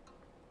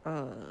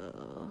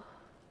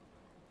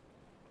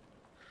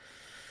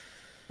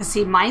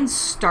 See, mine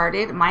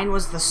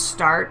was the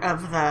start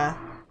of the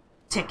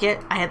ticket.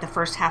 I had the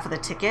first half of the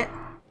ticket.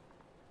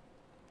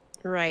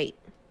 Right.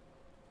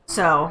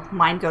 So,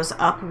 mine goes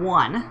up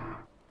 1.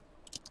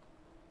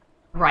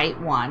 Right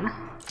 1.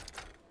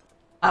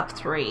 Up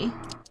 3.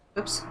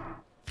 Oops.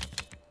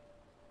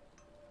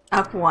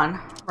 Up 1.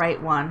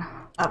 Right 1.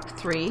 Up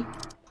 3.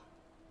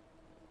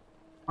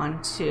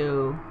 1,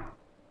 2,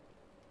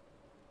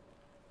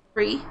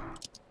 3.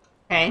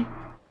 Okay.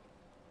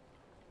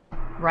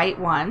 Right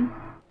 1.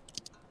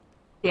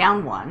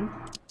 Down 1.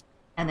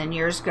 And then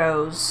yours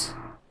goes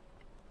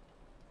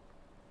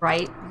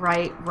right,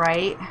 right,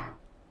 right.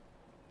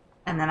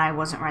 And then I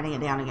wasn't writing it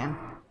down again.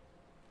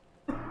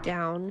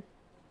 Down.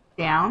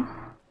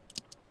 Down.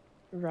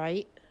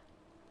 Right.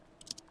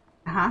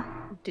 Uh-huh.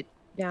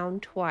 Down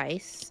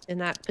twice.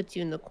 And that puts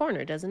you in the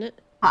corner, doesn't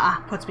it?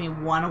 Puts me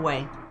 1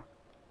 away.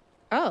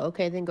 Oh,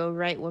 okay. Then go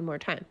right one more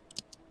time.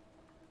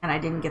 And I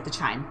didn't get the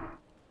chime.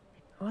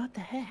 What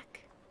the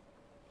heck?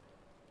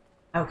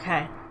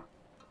 Okay.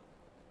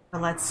 So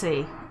let's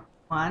see.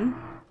 1,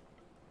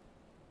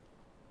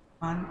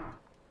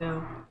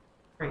 2,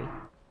 3.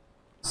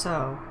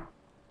 So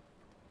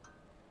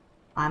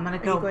I'm gonna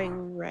go. Are you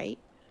going right?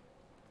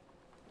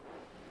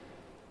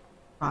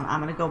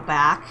 I'm gonna go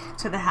back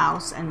to the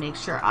house and make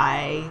sure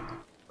I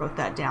wrote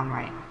that down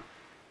right.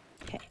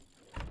 Okay.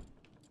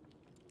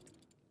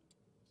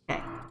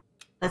 Okay.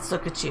 Let's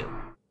look at you.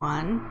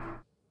 1.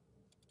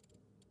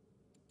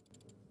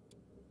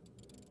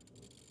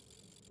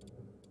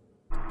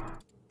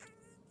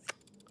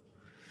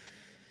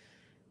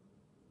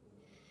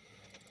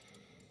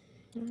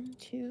 1,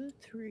 2,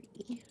 3.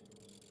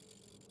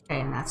 Okay,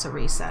 and that's a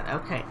reset.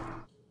 Okay.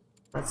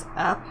 That's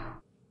up.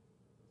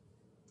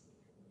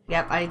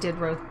 Yep, I did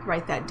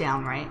write that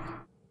down right.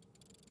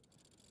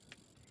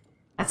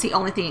 That's the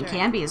only thing it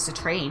can be is the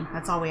train.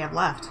 That's all we have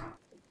left.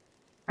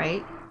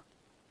 Right?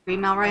 Agree,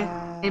 Malroy?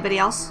 Anybody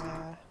else?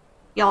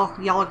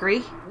 Y'all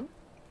agree?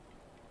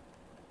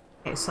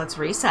 Okay, so let's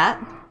reset.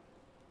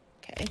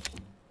 Okay.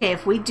 Okay,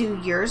 if we do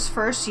yours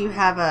first, you don't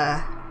have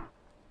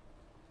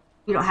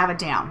a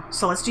down.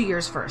 So let's do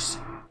yours first.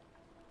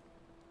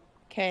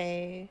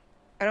 Okay.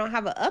 I don't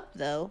have a up,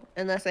 though,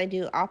 unless I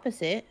do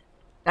opposite.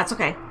 That's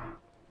okay.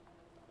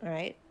 All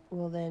right.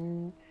 Well,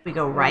 then... We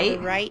go right.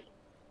 Right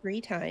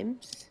 3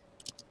 times.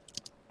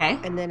 Okay.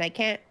 And then I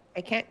can't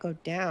go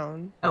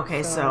down.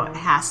 Okay, so it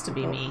has to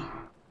be me.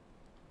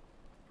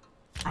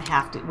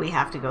 We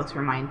have to go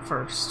through mine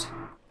first.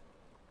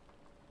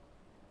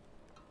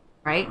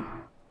 Right?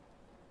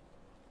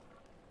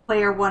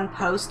 Player 1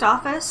 post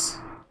office.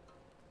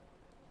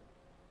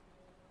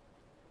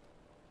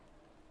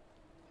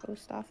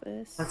 Post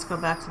office. Let's go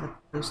back to the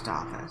post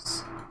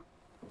office.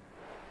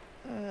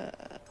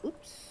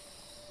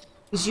 Oops.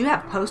 Because you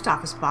have post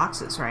office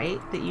boxes, right?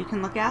 That you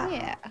can look at?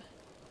 Yeah.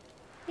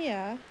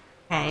 Yeah.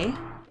 Okay.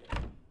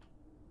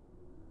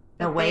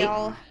 No, But wait. they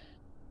all...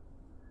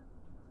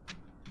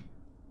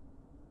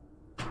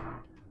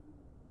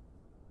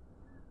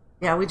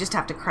 Yeah, we just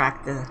have to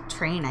crack the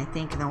train, I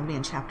think, and then we'll be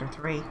in chapter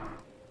 3.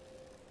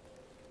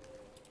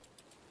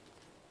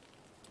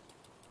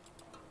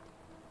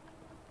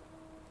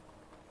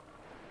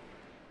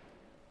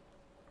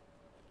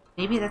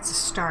 Maybe that's a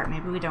start.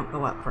 Maybe we don't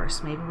go up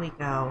first. Maybe we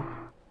go...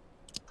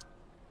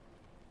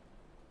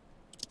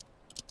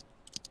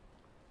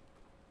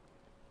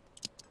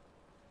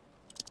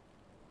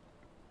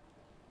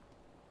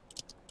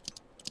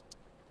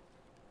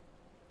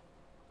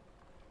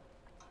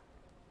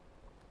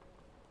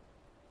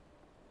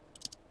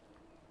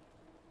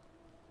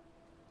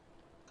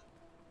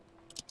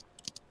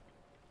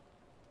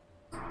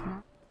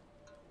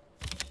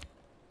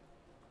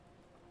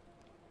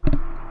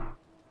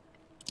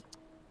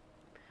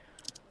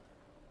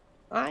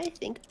 I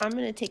think I'm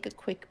going to take a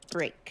quick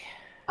break.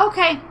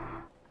 Okay.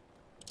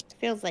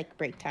 Feels like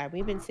break time.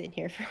 We've been sitting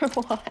here for a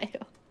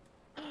while.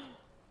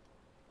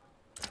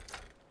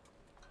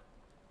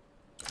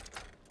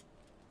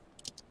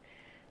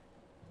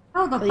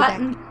 Oh, the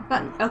button.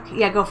 Okay,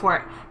 yeah, go for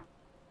it.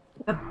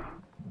 The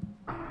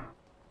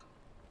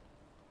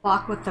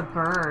block with the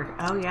bird.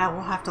 Oh, yeah,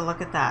 we'll have to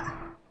look at that.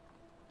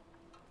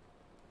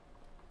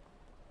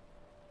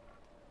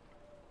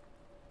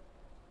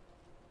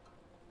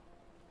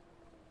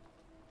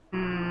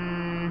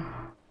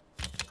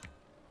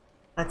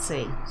 Let's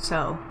see.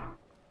 So,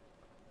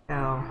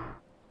 go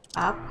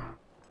up,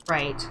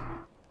 right,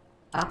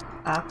 up,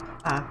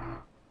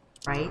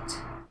 right,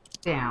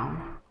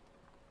 down.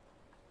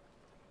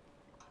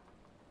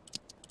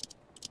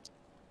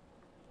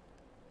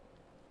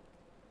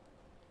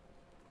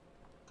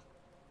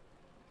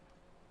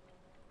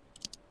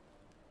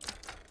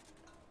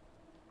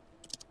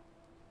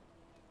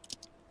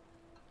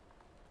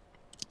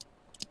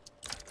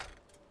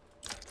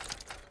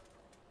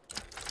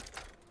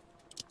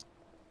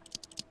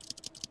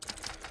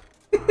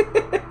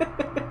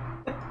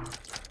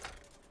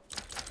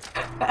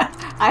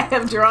 I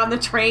have drawn the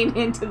train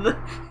into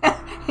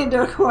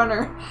a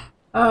corner.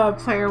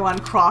 Player 1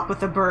 croc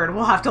with a bird.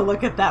 We'll have to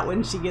look at that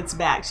when she gets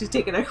back. She's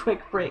taking a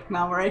quick break,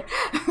 Mallory.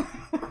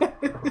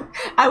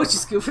 I was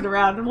just goofing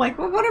around. I'm like,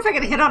 well, I wonder if I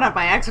can hit on it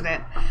by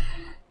accident.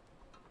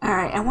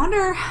 Alright, I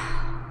wonder...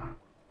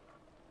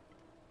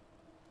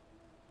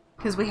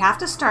 Because we have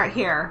to start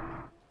here.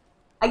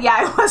 Yeah,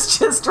 I was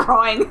just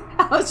drawing.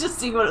 I was just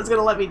seeing what it was going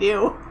to let me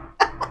do.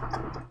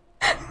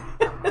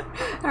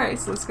 Alright,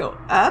 so let's go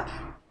up.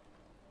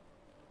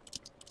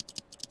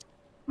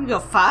 We go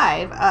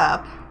 5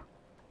 up.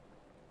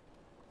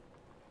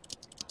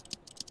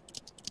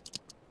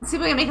 Let's see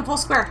if we can make a full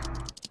square.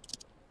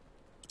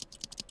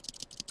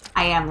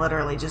 I am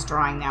literally just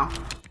drawing now.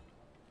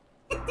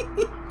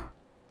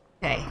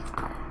 Okay.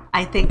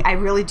 I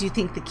really do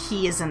think the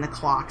key is in the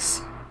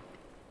clocks.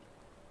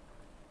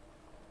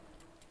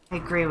 I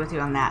agree with you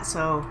on that.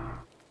 So,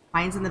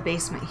 mine's in the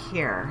basement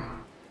here.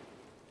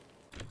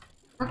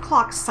 Her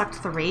clock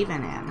sucked the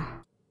raven in.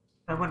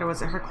 I wonder,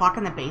 was it her clock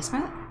in the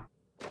basement?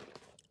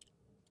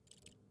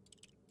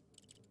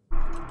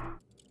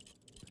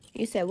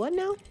 You said what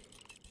now?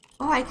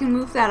 Oh, I can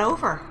move that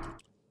over.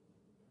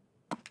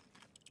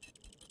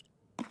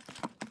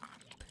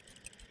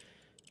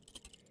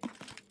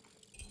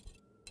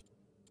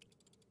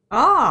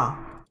 Oh.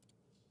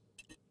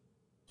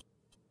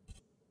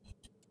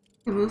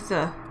 I move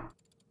the...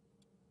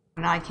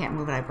 Now I can't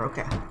move it, I broke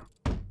it.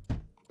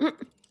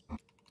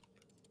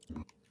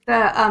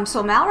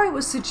 So Mallory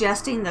was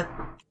suggesting the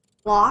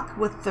clock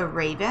with the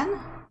raven.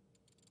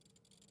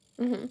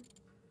 Mm-hmm.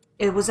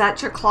 Was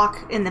that your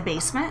clock in the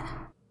basement?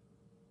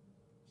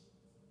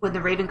 When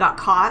the raven got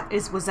caught,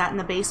 was that in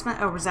the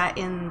basement or was that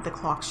in the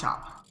clock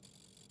shop?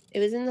 It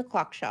was in the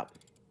clock shop.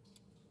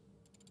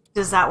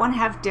 Does that one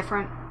have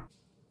different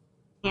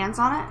hands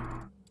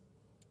on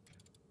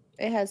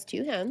it? It has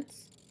 2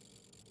 hands.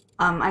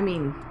 I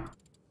mean...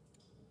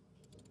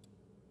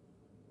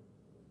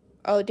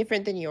 Oh,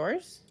 different than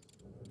yours?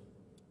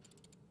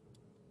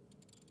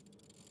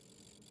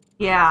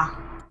 Yeah.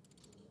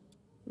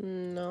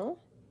 No.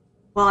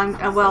 Well,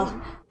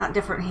 well, not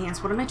different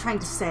hands. What am I trying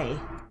to say?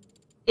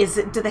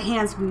 Do the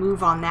hands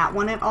move on that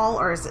one at all,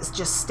 or is it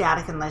just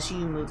static unless you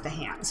move the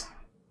hands?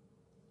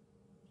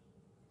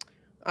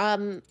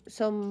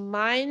 So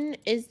mine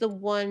is the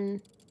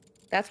one,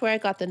 that's where I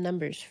got the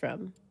numbers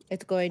from.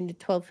 It's going to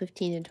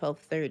 12:15 and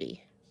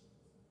 12:30.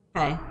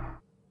 Okay.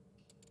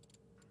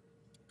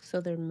 So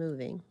they're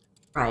moving.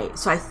 Right.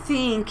 So I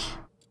think,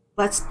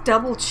 let's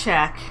double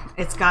check.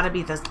 It's got to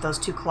be those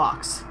 2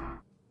 clocks.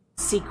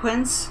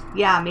 Sequence?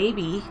 Yeah,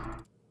 maybe.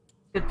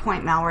 Good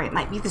point, Mallory. It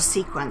might be the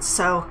sequence.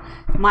 So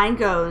mine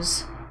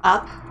goes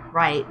up,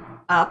 right,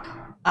 up,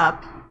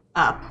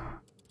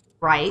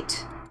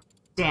 right,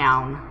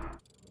 down,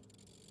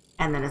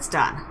 and then it's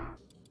done.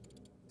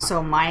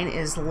 So mine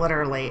is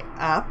literally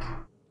up,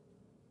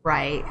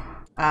 right,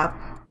 up,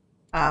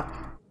 up,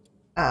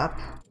 up,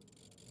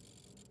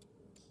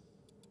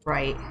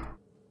 right,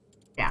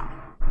 down.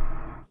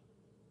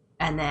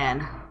 And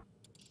then,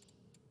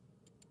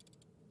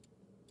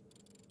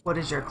 what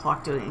is your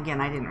clock doing?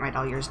 Again, I didn't write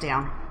all yours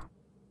down.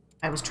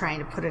 I was trying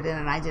to put it in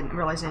and I didn't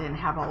realize I didn't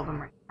have all of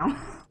them right now.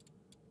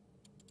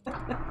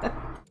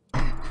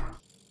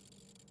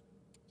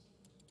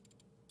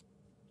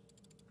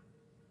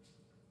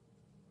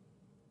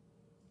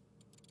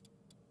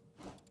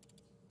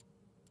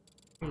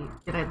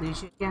 Did I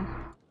lose you again?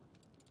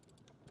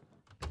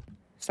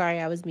 Sorry,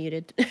 I was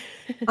muted.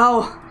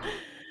 Oh.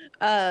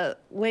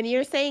 When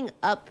you're saying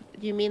up,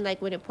 do you mean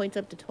like when it points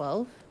up to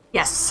 12?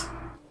 Yes.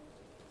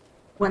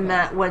 When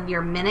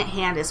your minute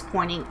hand is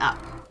pointing up.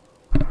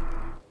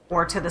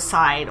 Or to the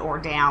side or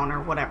down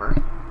or whatever.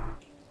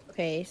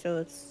 Okay,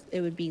 so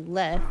it would be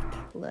left,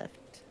 or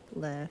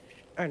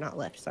not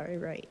left, sorry,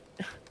 right.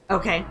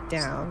 Okay.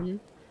 Down.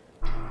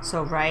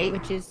 So right.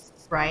 Which is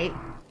right,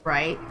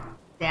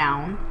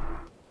 down.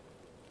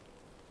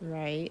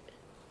 Right.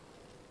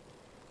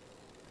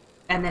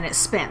 And then it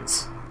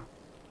spins.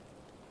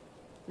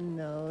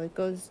 No, it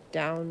goes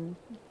down,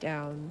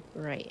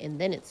 right, and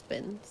then it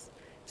spins.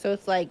 So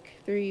it's like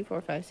 3,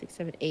 4, 5, 6,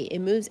 7, 8. It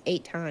moves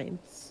 8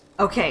 times.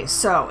 Okay,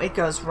 so it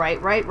goes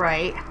right.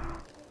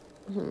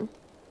 Mm-hmm.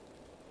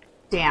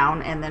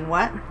 Down, and then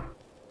what?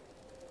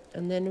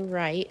 And then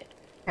right.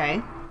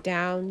 Okay.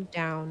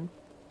 Down,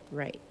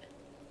 right.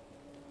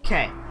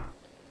 Okay.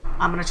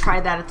 I'm going to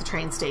try that at the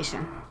train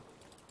station.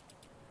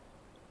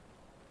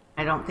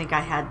 I don't think I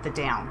had the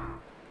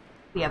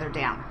other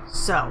down.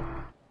 So,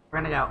 we're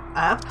going to go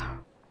up,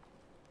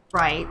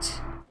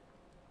 right,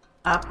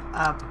 up,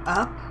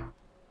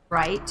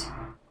 right,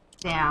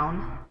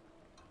 down,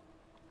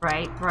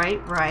 right,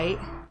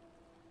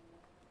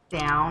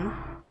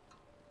 down,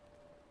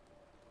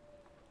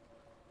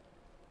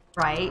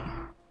 right,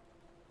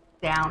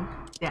 down.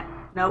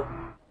 Nope.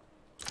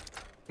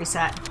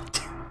 Reset.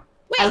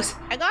 Wait,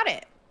 I got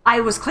it. I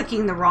was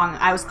clicking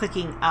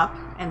up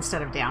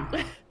instead of down.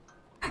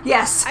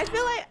 Yes. I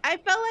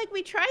felt like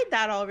we tried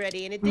that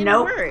already and it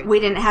didn't work. We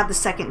didn't have the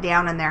second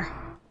down in there.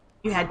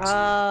 You had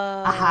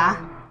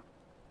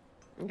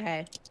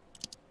Okay.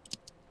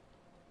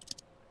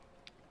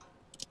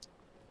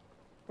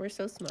 We're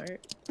so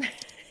smart.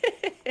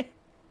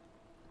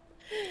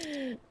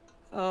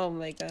 Oh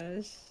my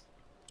gosh.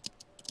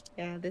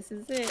 Yeah, this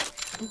is it.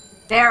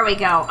 There we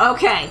go.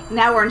 Okay,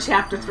 now we're in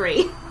chapter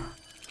 3.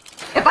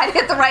 If I'd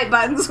hit the right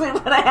buttons, we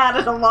would have had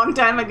it a long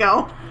time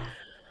ago.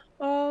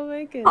 Oh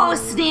my goodness. Oh,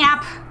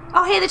 snap.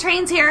 Oh, hey, the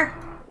train's here.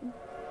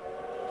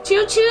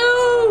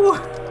 Choo-choo!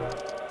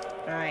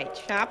 Alright,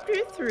 chapter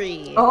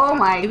 3. Oh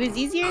my. It was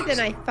easier than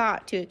I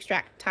thought to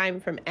extract time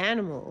from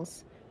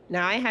animals.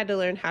 Now I had to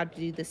learn how to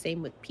do the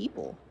same with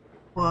people.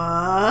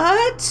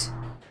 What?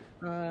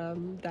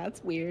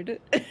 That's weird.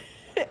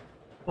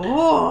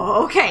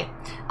 Oh, okay.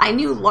 I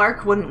knew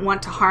Lark wouldn't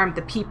want to harm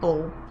the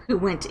people who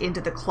went into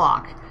the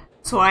clock,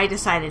 so I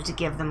decided to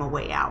give them a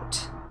way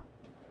out.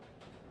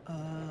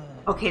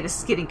 Okay, this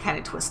is getting kind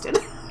of twisted.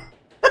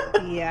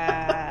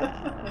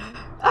 Yeah.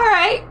 All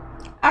right.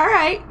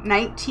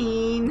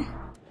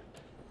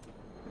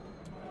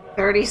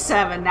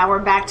 1937. Now we're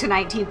back to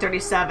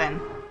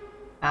 1937.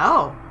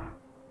 Oh.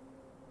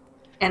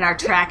 And our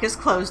track is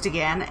closed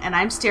again, and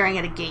I'm staring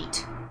at a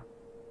gate.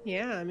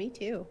 Yeah, me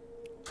too.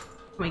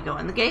 Can we go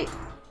in the gate?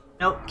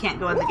 Nope, can't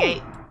go in the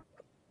gate.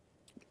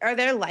 Are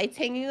there lights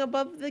hanging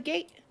above the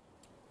gate?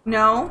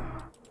 No.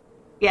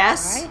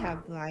 Yes. I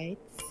have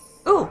lights.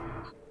 Ooh.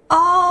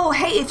 Oh,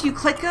 hey, if you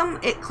click them,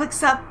 it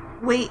clicks up.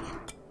 Wait.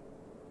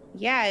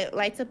 Yeah, it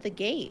lights up the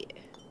gate.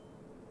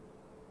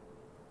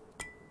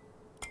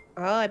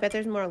 Oh, I bet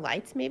there's more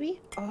lights, maybe?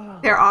 Oh.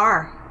 There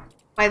are.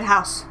 By the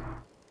house.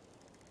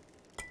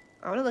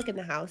 I want to look in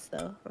the house,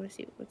 though. I want to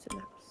see what's in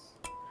the house.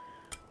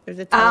 There's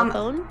a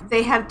telephone?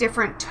 They have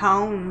different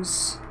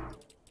tones.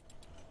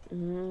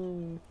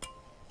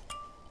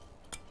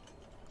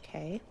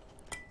 Okay.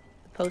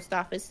 The post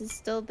office is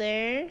still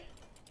there.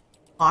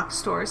 Lock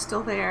store is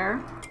still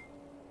there.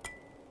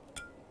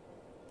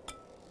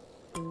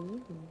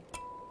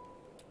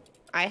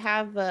 I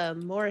have a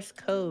Morse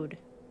code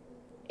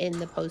in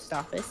the post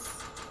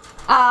office.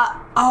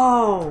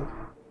 Oh.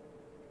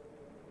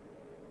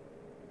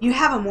 You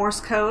have a Morse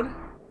code?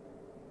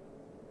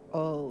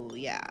 Oh,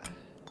 yeah.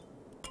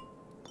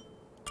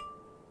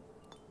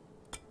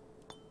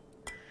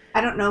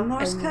 I don't know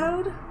Morse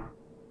code.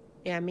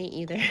 Yeah, me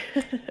either.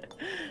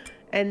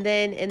 And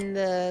then in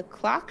the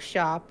clock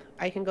shop,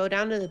 I can go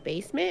down to the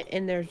basement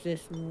and there's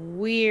this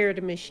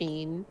weird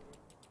machine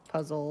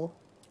puzzle.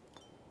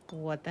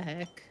 What the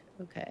heck?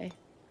 Okay.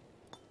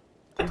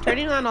 I'm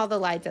turning on all the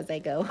lights as I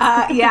go.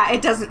 Yeah,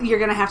 it doesn't. You're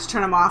gonna have to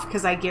turn them off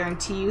because I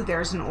guarantee you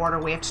there's an order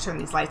we have to turn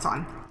these lights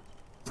on.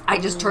 I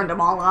just turned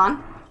them all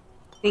on,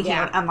 thinking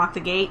I would unlock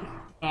the gate.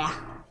 Yeah.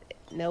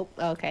 Nope.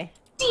 Okay.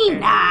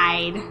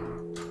 Denied.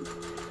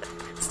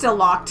 Still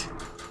locked.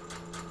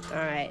 All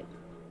right.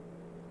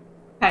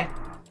 Okay.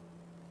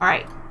 All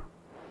right.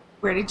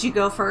 Where did you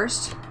go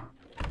first?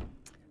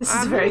 This is a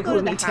I'm very gonna go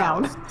to gloomy the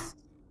town. house.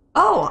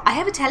 Oh, I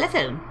have a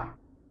telephone.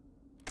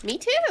 Me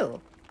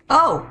too.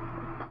 Oh,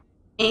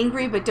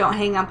 angry, but don't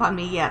hang up on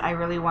me yet. I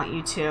really want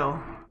you to.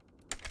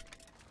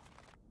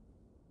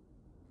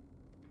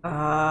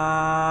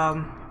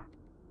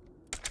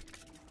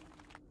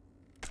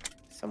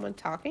 Someone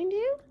talking to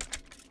you?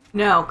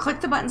 No,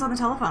 click the buttons on the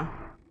telephone.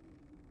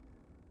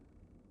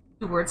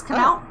 Do words come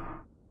out?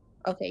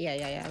 Okay,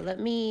 yeah. Let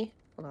me...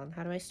 Hold on,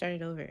 how do I start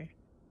it over?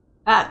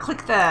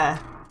 Click the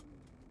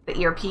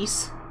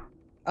earpiece.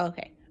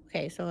 Okay,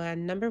 so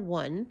on number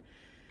 1,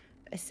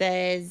 it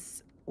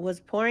says, was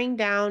pouring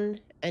down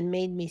and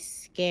made me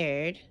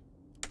scared.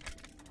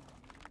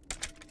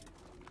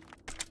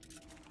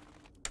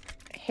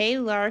 Hey,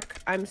 Lark,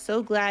 I'm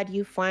so glad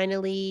you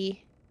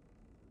finally...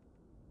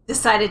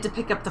 Decided to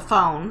pick up the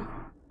phone.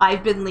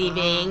 I've been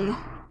leaving.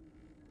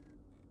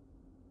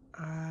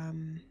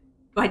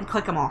 Go ahead and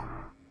click them all.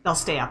 They'll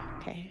stay up.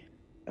 Okay.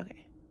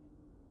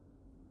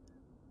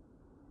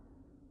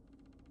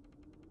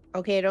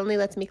 Okay, it only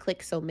lets me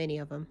click so many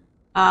of them.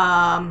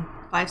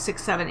 5,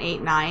 6, 7,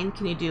 8, 9.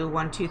 Can you do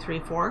 1, 2, 3,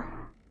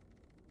 4?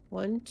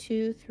 1,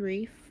 2,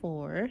 3,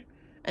 4.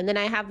 And then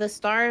I have the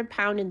star,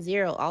 pound, and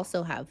 0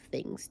 also have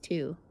things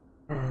too.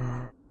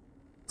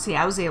 See,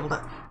 I was able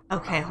to...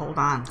 Okay, hold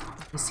on.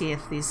 Let me see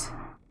if these...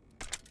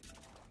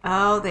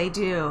 Oh, they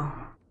do.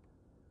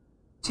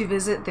 To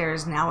visit,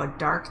 there's now a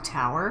dark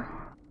tower.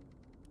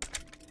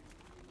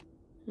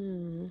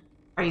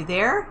 Are you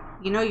there?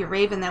 You know your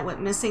raven that went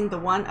missing, the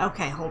one...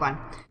 Okay, hold on.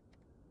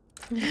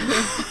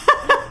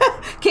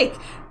 Okay,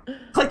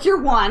 click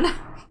your 1.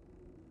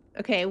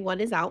 Okay, 1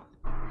 is out.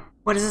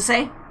 What does it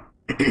say?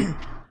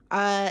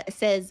 It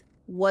says,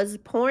 was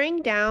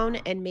pouring down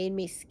and made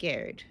me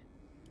scared.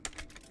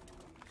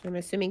 So I'm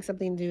assuming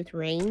something to do with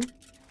rain.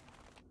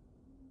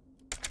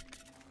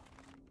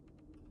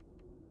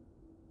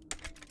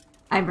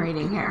 I'm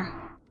reading here.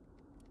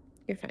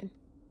 You're fine.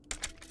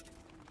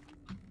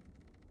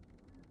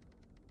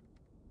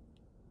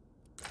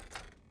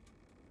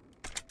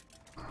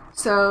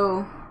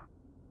 So,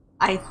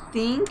 I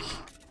think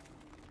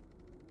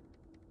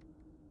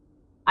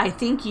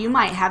you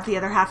might have the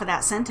other half of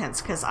that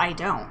sentence, because I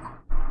don't.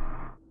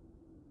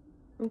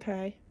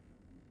 Okay.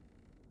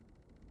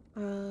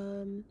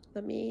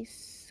 Let me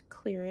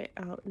clear it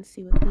out and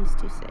see what these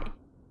two say.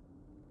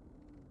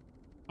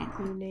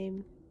 New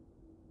name.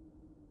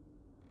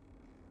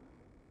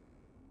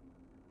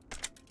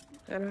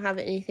 I don't have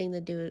anything to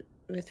do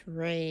with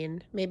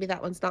rain. Maybe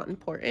that one's not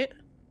important.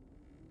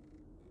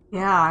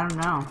 Yeah, I don't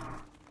know.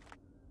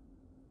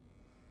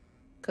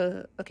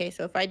 Okay,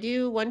 so if I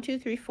do 1, 2,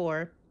 3,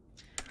 4,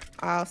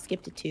 I'll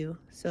skip to 2.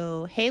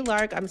 So, hey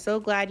Lark, I'm so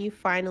glad you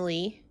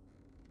finally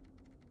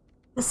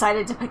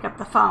decided to pick up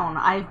the phone.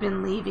 I've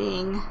been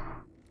leaving.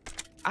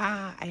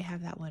 Ah, I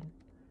have that one.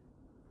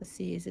 Let's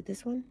see, is it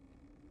this one?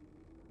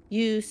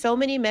 You so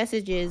many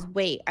messages.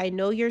 Wait, I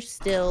know you're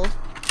still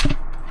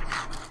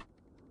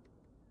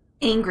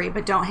angry,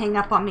 but don't hang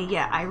up on me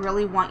yet. I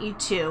really want you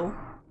to.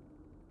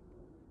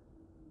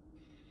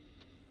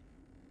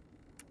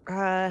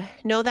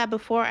 Know that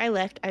before I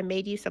left, I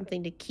made you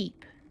something to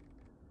keep.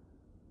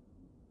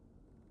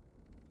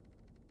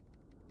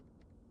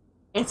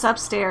 It's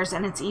upstairs,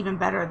 and it's even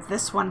better.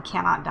 This one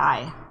cannot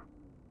die.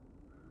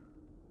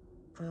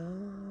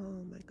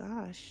 Oh my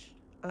gosh.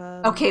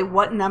 Okay,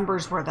 what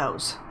numbers were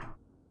those?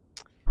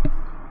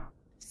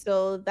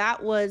 So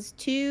that was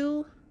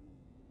 2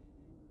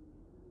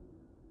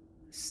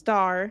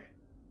 star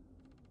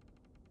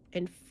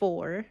and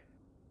 4.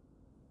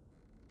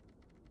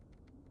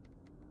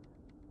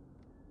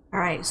 All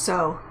right,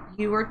 so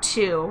you were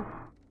 2,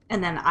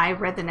 and then I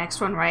read the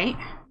next one, right?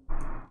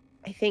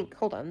 I think,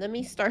 hold on, let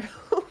me start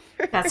over.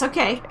 That's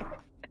okay.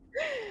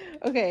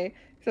 Okay,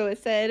 so it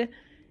said,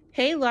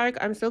 hey Lark,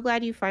 I'm so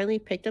glad you finally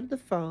picked up the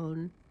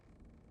phone.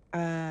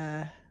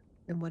 And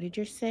what did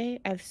you say?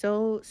 I have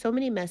so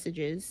many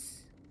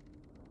messages.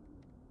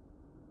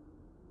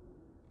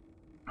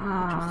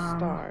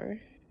 Star.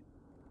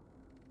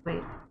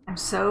 Wait, I'm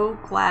so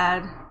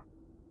glad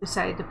you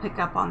decided to pick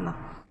up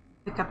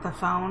the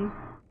phone.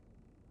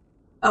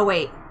 Oh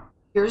wait,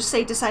 yours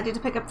say decided to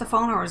pick up the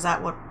phone, or is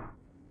that what?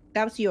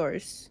 That was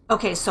yours.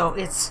 Okay, so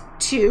it's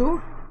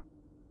 2,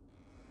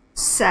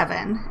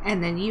 7,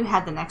 and then you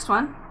had the next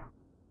one.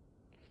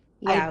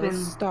 Yeah, I've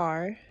been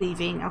star.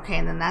 leaving. Okay,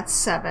 and then that's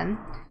 7.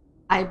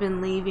 I've been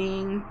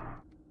leaving,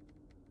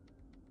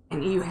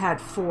 and you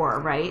had 4,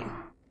 right?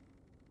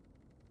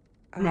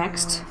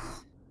 Next.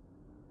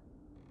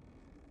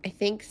 I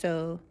think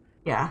so.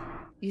 Yeah.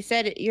 You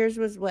said yours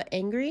was what,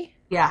 angry?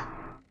 Yeah.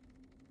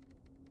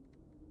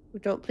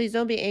 Please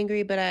don't be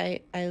angry, but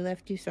I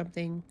left you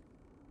something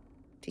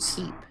to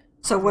keep.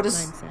 So what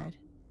is mine said?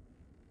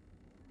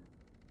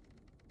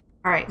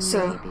 All right,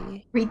 so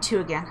Maybe. read 2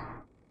 again.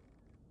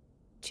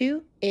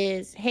 2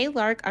 is, hey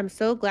Lark, I'm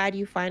so glad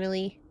you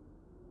finally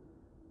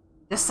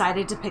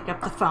decided to pick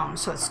up the phone.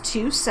 So it's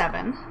 2,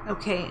 7.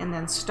 Okay, and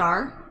then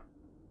star.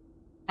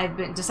 I've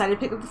been decided to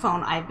pick up the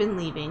phone. I've been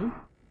leaving.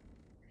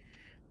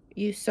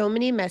 You so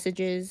many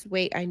messages.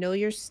 Wait, I know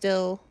you're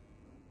still...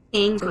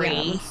 angry, So yeah,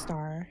 that one's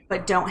star.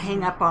 but don't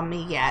hang up on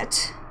me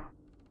yet.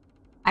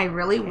 I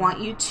really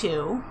want you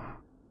to.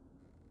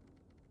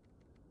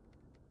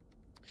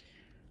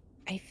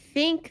 I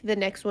think the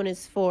next one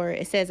is 4.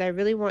 It says, I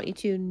really want you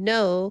to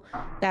know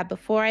that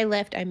before I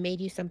left, I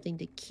made you something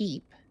to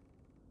keep.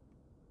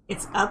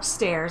 It's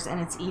upstairs,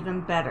 and it's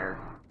even better.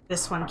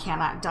 This one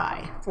cannot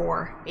die.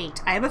 4,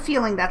 8. I have a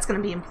feeling that's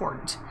going to be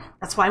important.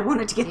 That's why I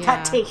wanted to get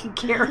that taken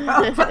care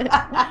of.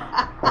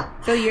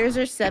 So yours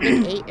are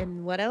 7, 8,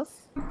 and what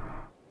else?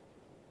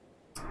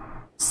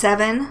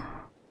 7,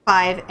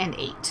 5, and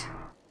 8.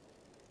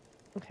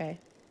 Okay.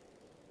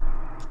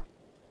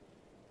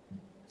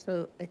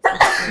 So it's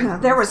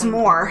there was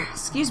more.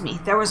 Excuse me.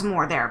 There was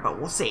more there, but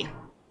we'll see.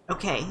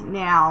 Okay,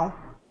 now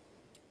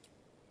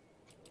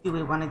do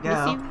we want to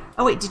go?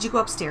 Oh wait, did you go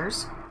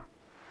upstairs?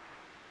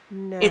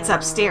 No. It's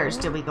upstairs.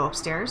 Did we go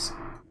upstairs?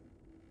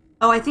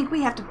 Oh, I think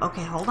we have to.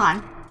 Okay, hold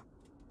on.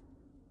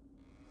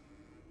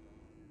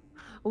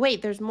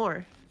 Wait, there's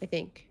more, I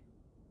think.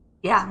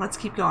 Yeah, let's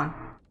keep going.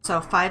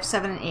 So 5,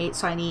 7, and 8.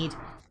 So I need.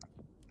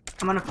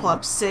 I'm gonna pull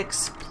up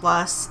 6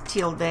 plus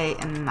tilde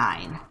and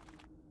 9.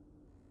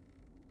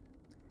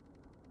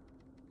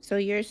 So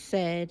yours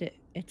said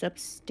it's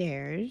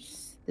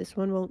upstairs. This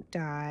one won't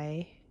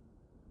die.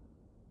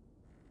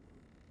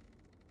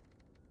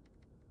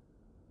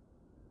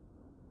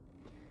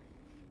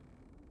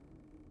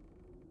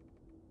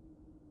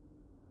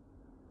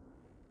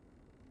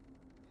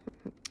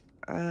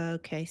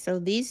 Okay, so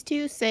these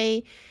two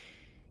say,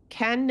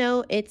 can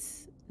know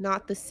it's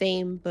not the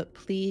same, but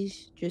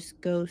please just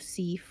go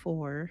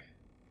C4.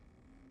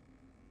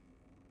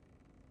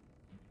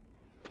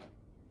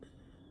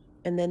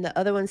 And then the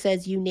other one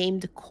says, you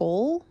named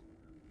Cole?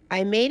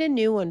 I made a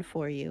new one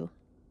for you.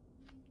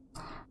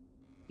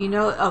 You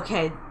know,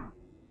 okay.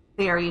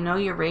 There, you know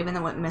your raven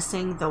that went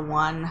missing? The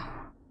one.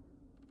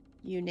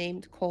 You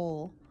named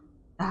Cole.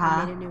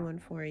 Uh-huh. I made a new one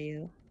for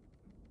you.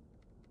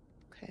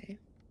 Okay.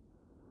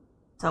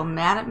 So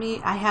mad at me.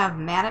 I have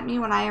mad at me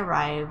when I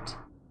arrived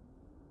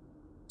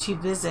to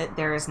visit.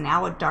 There is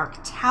now a dark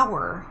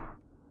tower.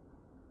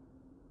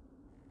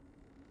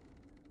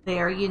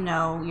 There, you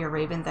know, your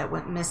raven that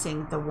went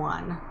missing, the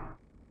one.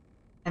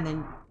 And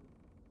then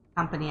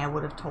company I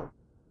would have told.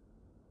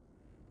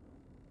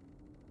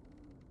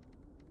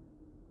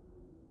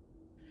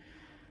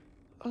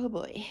 Oh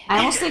boy. I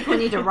almost think we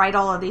need to write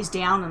all of these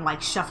down and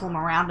like shuffle them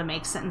around to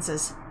make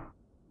sentences.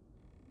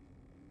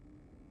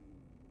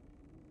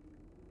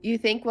 You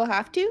think we'll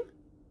have to?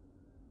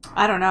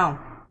 I don't know.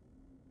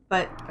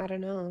 But I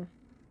don't know.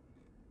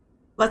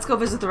 Let's go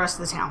visit the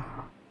rest of the town.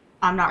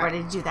 I'm not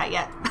ready to do that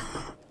yet.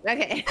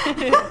 Okay.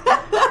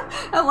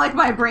 Like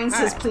my brain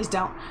says, please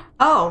don't.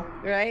 Oh.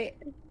 Right?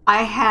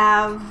 I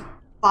have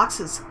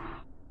boxes.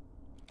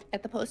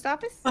 At the post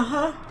office?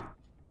 Uh-huh.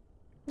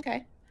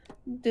 Okay.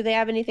 Do they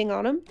have anything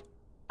on them?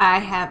 They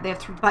have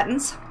 3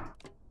 buttons.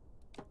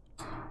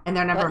 And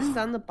they're number... Buttons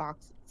on the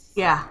boxes.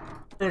 Yeah.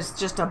 There's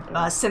just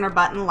a center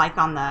button like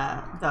on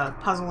the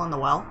puzzle on the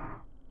well.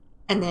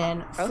 And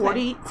then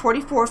 40,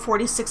 44,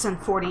 46, and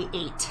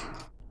 48.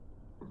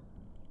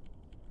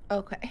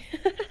 Okay.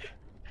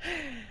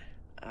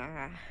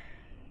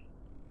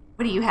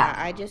 What do you have?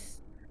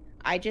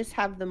 I just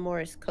have the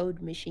Morse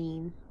code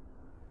machine.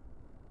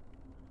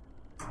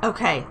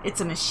 Okay,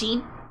 it's a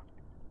machine.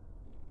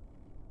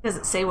 Does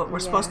it say what we're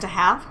supposed to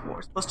have? What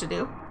we're supposed to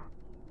do?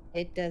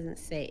 It doesn't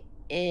say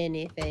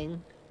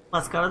anything.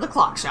 Let's go to the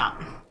clock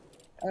shop.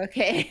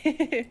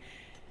 Okay.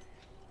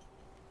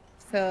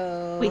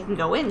 So we can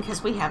go in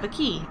because we have a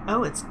key.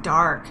 Oh, it's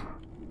dark.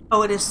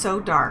 Oh, it is so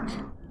dark.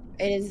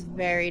 It is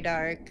very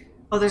dark.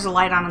 Oh, there's a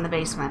light on in the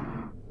basement.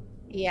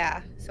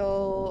 Yeah,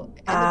 so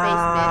in the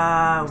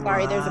basement.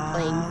 Sorry, there's a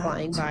plane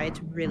flying by.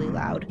 It's really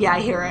loud. Yeah, I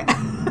hear it.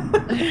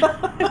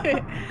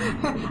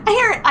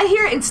 I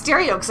hear it in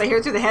stereo because I hear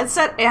it through the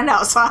headset and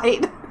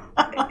outside.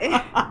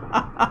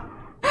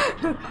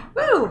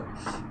 Woo!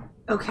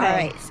 Okay. All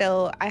right,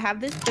 so I have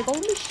this big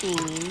old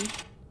machine.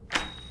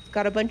 It's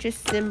got a bunch of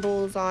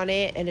symbols on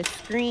it and a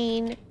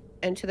screen,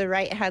 and to the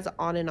right it has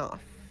on and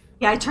off.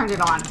 Yeah, I turned it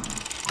on.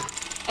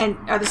 And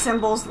are the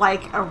symbols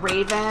like a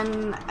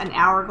raven, an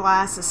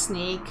hourglass, a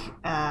snake,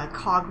 a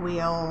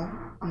cogwheel,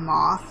 a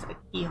moth, a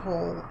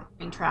keyhole, a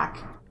train track,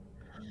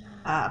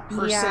 a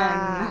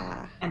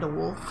person, and a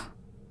wolf?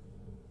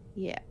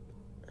 Yeah.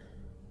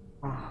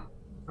 Oh,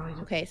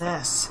 okay,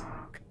 this.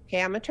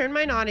 Okay, I'm gonna turn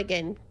mine on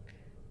again.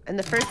 And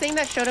the first thing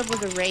that showed up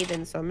was a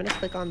raven, so I'm gonna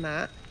click on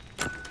that.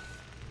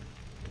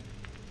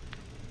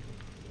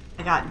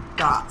 I got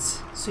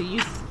dots. So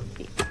you...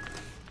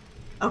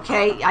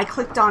 Okay, I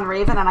clicked on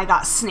raven and I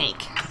got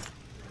snake.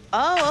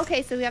 Oh,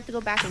 okay, so we have to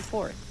go back and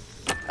forth.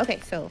 Okay,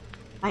 so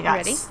I got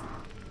ready?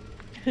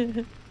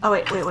 Oh,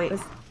 wait.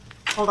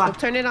 Hold on. We'll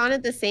turn it on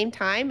at the same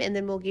time, and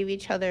then we'll give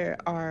each other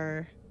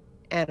our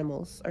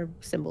animals, or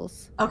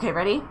symbols. Okay,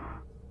 ready?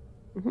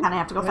 And I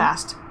have to go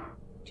fast.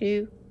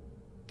 2,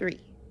 3.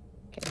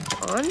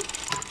 Okay, on.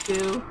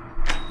 2,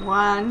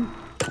 1.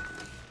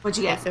 What'd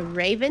you get? Okay, so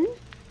raven.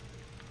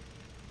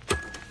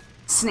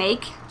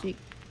 Snake.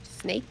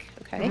 Snake.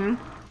 Okay.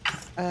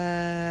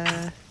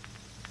 Mm-hmm.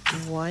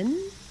 1.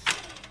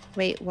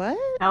 Wait, what?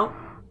 Nope.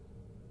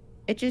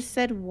 It just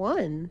said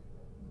 1.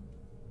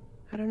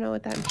 I don't know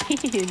what that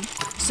means.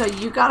 So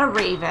you got a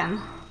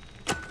raven.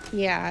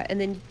 Yeah, and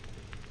then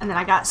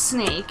I got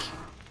snake.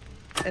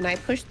 And I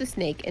pushed the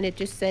snake, and it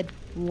just said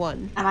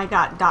 1. And I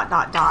got ...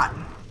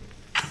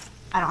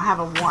 I don't have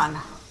a 1.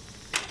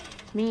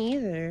 Me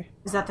either.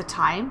 Is that the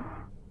time?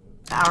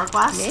 The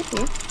hourglass?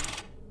 Maybe.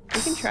 We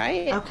can try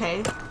it.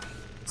 Okay.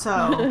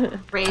 So,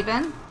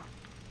 raven,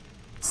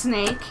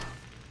 snake,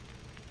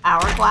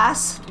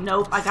 hourglass.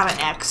 Nope, I got an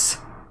X.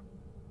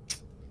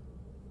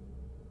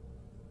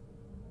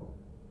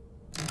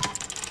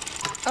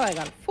 Oh, I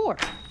got a 4.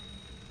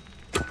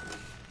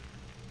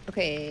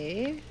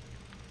 Okay.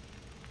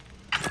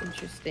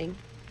 Interesting.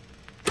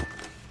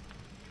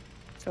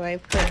 So I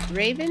put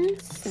raven,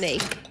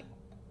 snake,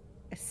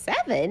 a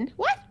 7?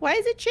 What? Why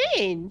does it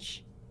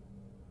change?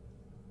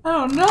 I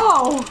don't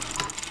know.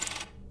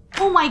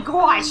 Oh my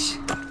gosh.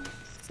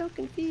 So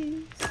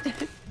confused.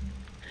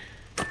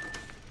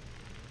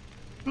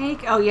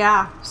 Snake? Oh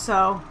yeah,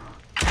 so...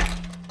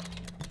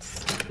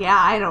 Yeah,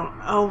 I don't...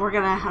 Oh, we're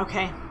gonna...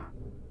 Okay.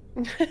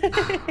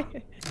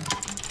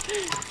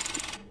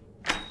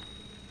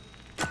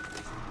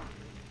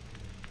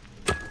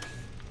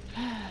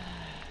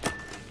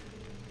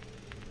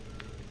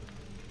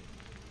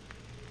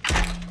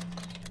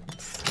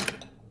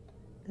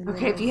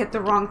 Okay, if you hit the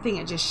wrong thing,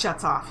 it just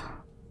shuts off.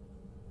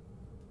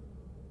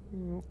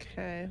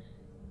 Okay.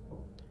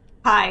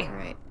 Hi. All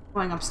right.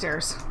 Going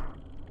upstairs.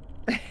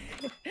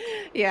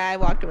 Yeah, I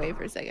walked away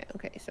for a second.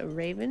 Okay, so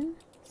raven,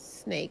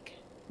 snake,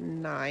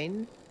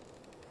 9.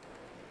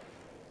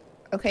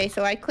 Okay,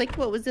 so I clicked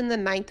what was in the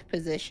 9th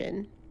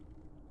position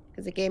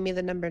because it gave me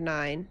the number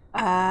 9.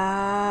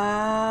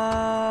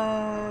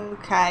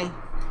 Okay.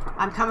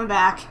 I'm coming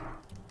back.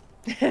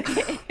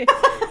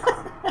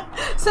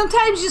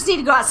 Sometimes you just need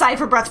to go outside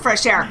for a breath of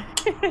fresh air.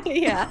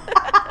 Yeah.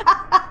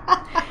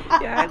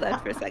 Yeah, I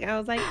left for a second. I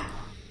was like,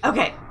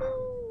 okay.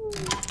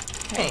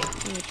 Okay,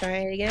 let me try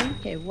it again.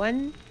 Okay,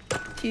 1,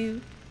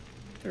 2,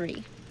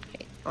 3.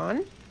 Okay,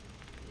 on.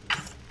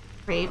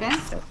 Raven.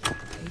 So,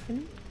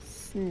 raven,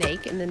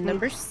 snake, and then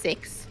number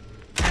 6,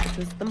 which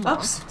was the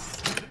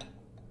moth.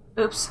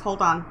 Oops,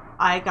 hold on.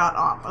 I got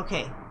off.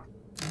 Okay.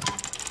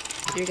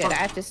 You're good. I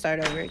have to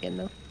start over again,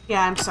 though.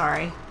 Yeah, I'm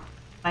sorry.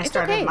 I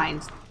started okay.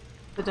 mine.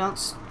 But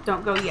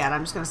don't go yet.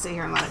 I'm just going to sit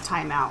here and let it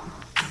time out.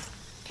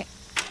 Okay.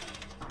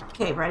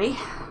 Okay, ready?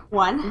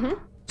 1,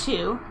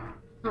 2,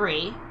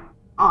 3,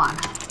 on.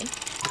 Okay.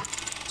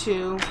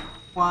 2,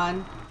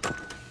 1.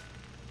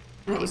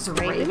 And it was a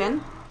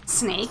raven,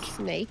 snake.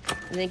 Snake.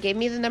 And then it gave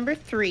me the number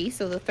 3,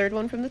 so the third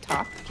one from the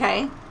top.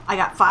 Okay, I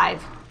got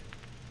 5.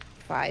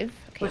 5.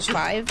 Okay, Which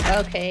 5.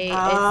 Okay,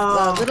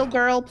 Oh. It's little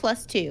girl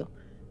plus 2.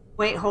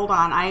 Wait, hold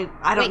on.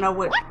 I don't know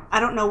what I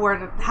don't know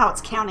how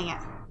it's counting it.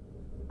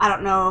 I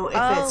don't know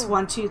if it's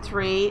 1, 2,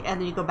 3, and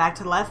then you go back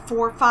to the left,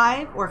 4,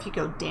 5, or if you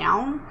go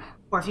down,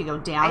 or if you go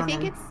down.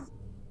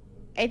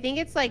 I think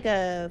it's like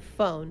a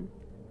phone.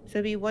 So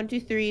it'd be 1, 2,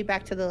 3,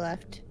 back to the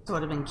left. So it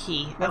would have been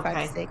key. 4, okay.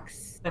 5,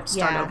 6. We have to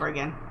start over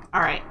again.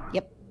 All right.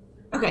 Yep.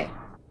 Okay.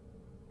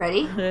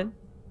 Ready?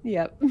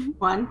 Yep.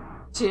 1,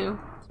 2,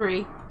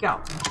 3,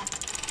 go.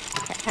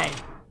 Okay.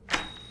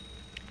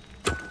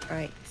 All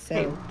right. So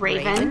okay.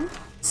 Raven,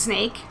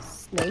 snake,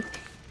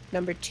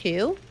 number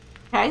 2.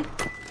 Okay.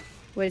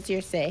 What does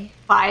yours say?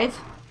 5.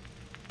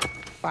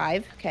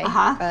 5. Okay.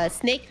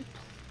 Snake.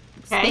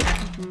 Okay.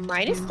 Snake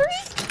minus 3.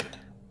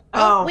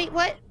 Oh, wait,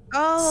 what?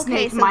 Oh,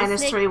 okay. Snake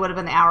minus 3 would have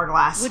been the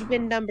hourglass. Would have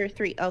been number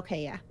 3.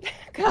 Okay, yeah.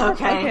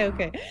 Okay.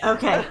 Okay.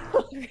 Okay.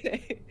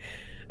 Okay.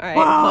 All right.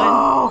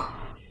 Whoa.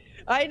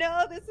 I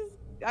know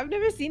I've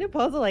never seen a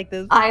puzzle like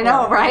this before. I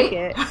know,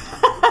 right?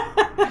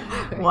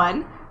 Like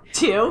 1,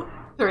 2,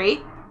 3,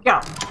 go.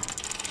 All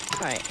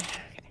right.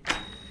 Okay.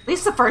 At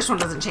least the first one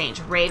doesn't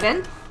change.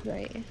 Raven.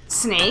 Right.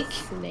 Snake.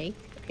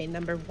 Okay,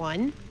 number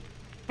 1.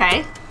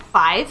 Okay.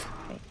 5.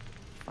 Okay.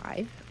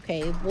 5.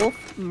 Okay,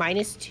 wolf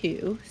minus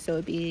 2, so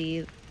it'd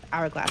be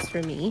hourglass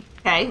for me.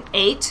 Okay.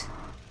 8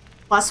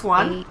 plus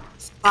 1. 8.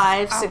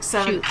 5, 6,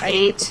 7, shoot,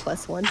 8.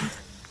 Plus 1.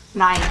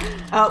 9.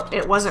 Oh,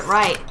 it wasn't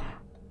right.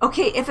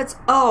 Okay, if it's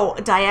a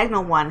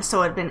diagonal one,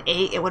 so it'd been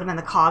 8, it would have been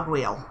the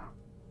cogwheel.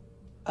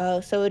 Oh,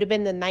 so it would have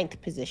been the 9th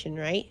position,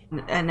 right?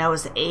 And that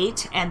was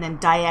 8, and then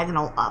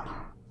diagonal up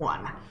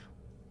 1.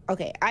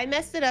 Okay, I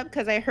messed it up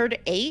because I heard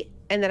 8,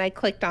 and then I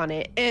clicked on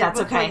it. That's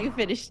before okay. You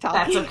finished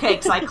talking. That's okay,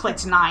 because I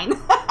clicked 9.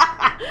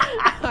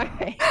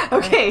 Okay.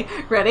 Okay,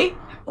 ready?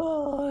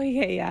 Oh,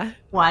 yeah.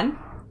 1,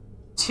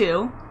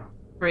 2,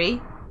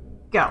 3,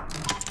 go. All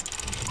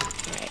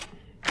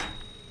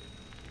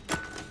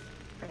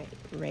right.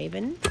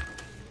 Raven,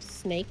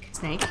 snake,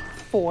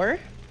 4.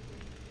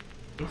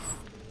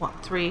 1,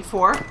 3,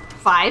 4,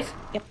 5.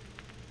 Yep.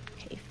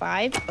 Okay,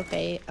 5.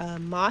 Okay,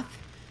 moth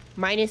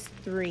minus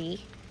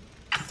 3.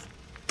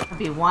 That'd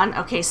be 1.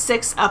 Okay,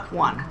 6 up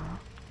 1.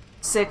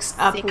 6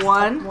 up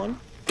 1.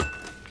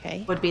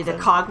 Okay. Would be the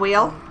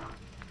cogwheel.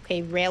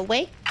 Okay,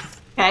 railway.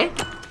 Okay.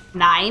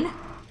 9.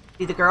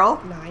 Be the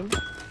girl. 9.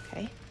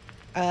 Okay.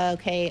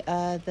 Okay.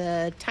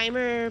 The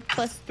timer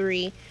plus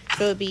 3,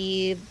 so it would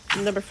be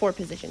number 4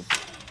 position.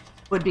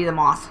 Would be the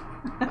moth.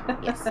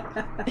 Yes.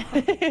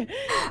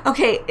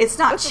 Okay, it's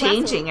not What's the last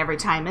changing one? every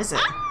time, is it?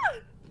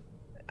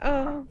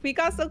 Oh, we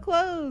got so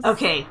close.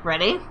 Okay,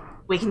 ready?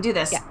 We can do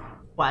this. Yeah.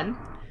 1,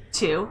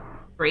 2,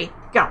 3,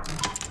 go.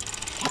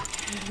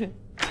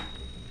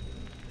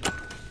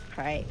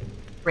 All right.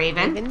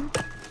 Raven.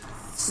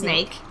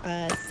 Snake.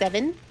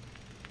 7.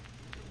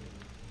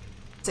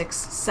 6,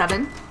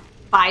 7,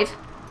 5.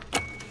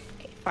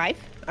 Okay, 5.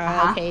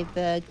 Uh-huh. Okay,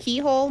 the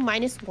keyhole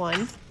minus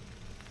 1.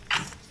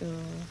 So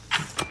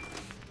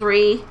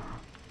 3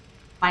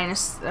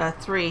 minus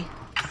 3.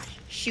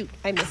 shoot,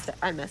 I missed it.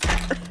 I messed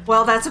up.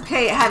 Well, that's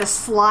okay. It had a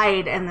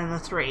slide and then the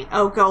 3.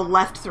 Oh, go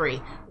left 3.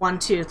 1,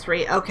 2,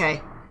 3.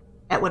 Okay.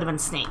 That would have been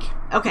snake.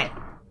 Okay.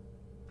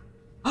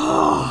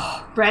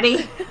 Oh,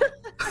 ready?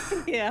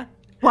 Yeah.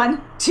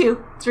 1,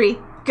 2, 3,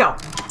 go.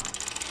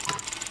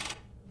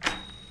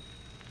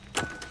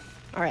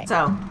 All right.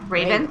 So,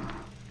 Raven.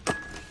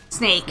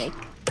 Snake.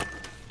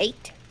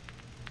 8.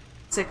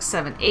 6,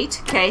 7,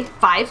 8. Okay.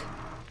 5.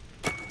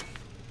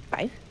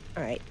 5.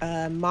 All right.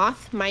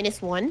 Moth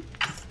minus 1.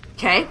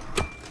 Okay.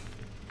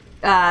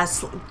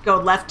 Go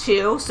left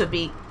 2, so it'd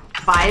be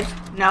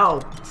 5.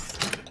 No.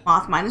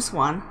 Moth minus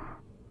 1.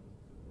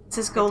 It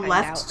says go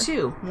left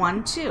 2.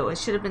 1, 2. It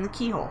should have been the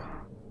keyhole.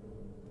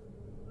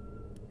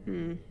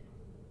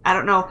 I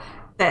don't know.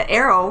 The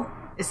arrow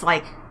is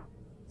like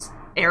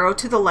arrow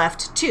to the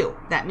left 2.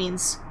 That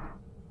means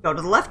go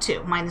to the left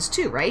 2. Minus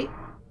 2, right?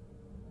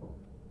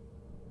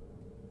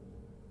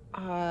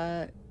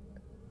 I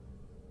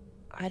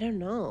don't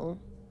know.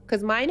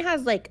 Because mine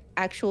has like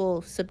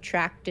actual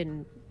subtract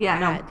and yeah,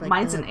 no, add, like,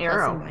 mine's the an plus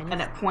arrow minus.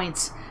 and it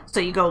points. So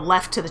you go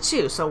left to the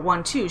 2. So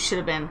 1, 2 should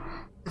have been,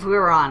 if we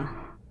were on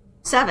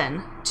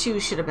 7, 2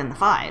 should have been the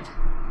 5.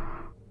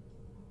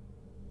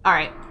 All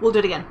right, we'll do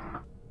it again.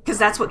 Because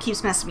that's what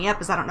keeps messing me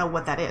up is I don't know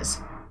what that is.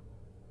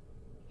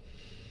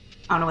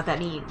 I don't know what that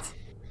means.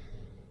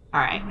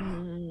 All right.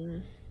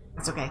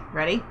 That's okay.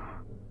 Ready?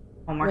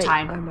 One more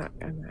time. I'm ready.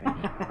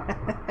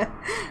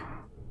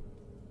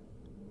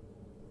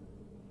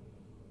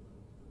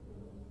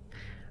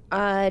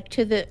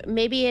 To the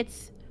maybe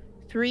it's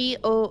 3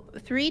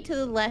 to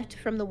the left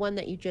from the one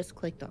that you just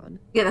clicked on.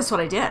 Yeah, that's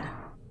what I did.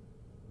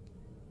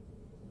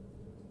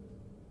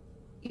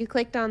 You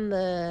clicked on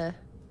the.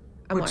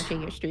 I'm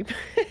watching your stream.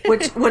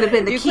 Which would have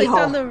been the you keyhole.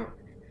 Clicked on the.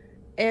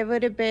 It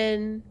would have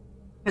been.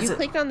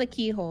 Clicked on the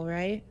keyhole,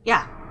 right?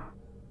 Yeah.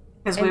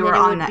 Because we were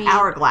on the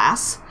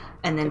hourglass,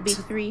 and then it'd be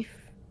 3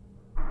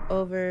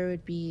 over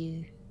would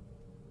be.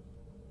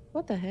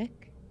 What the heck?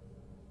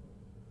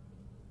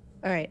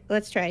 All right,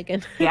 let's try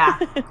again. Yeah.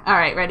 All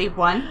right, ready?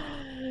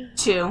 1,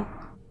 2,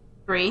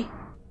 3,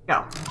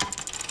 go.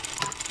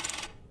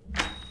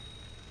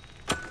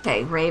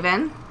 Okay,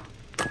 Raven.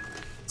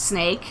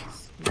 Snake.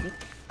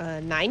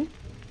 9.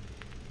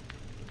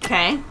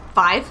 Okay,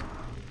 5.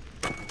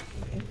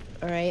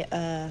 All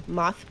right,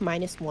 moth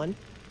minus 1.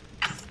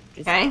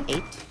 Okay.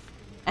 8.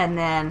 And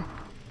then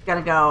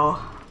gotta go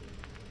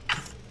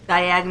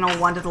diagonal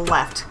 1 to the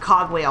left.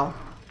 Cogwheel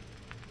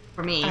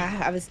for me.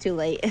 I was too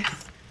late.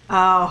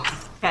 Oh,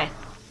 okay.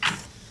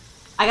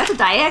 I got the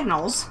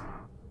diagonals.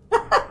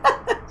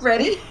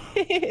 Ready?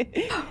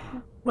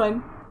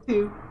 1,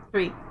 2,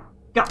 3,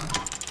 go.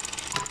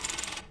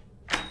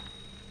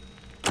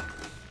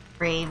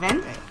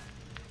 Raven. Right.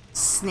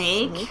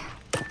 Snake.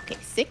 Okay,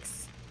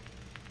 6.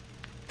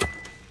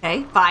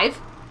 Okay,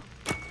 5.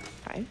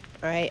 5.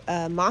 All right,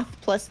 moth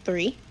plus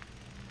 3.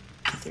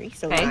 3,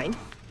 so Okay. 9.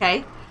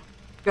 Okay.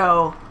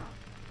 Go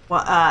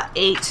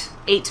 8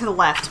 to the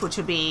left, which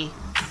would be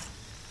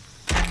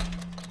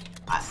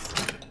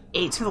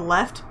 8 to the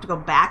left. To go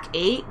back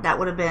 8, that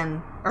would have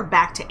been, or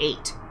back to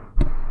 8.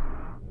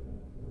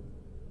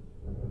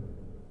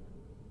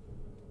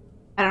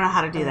 I don't know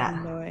how to do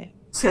that. No way.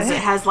 Because it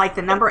has like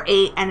the number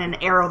 8 and an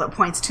arrow that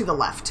points to the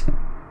left.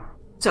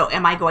 So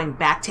am I going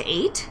back to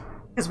 8?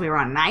 Because we were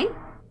on 9?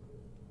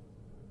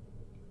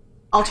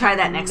 I'll try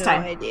that next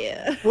time. No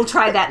idea. We'll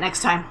try that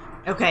next time.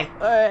 Okay.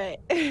 All right.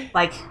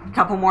 Like a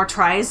couple more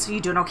tries. You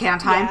doing okay on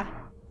time?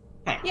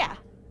 Yeah. Okay. Yeah.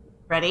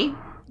 Ready?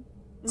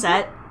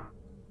 Set.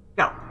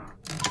 Go.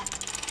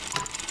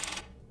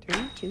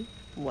 3, 2,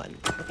 1.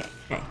 Okay.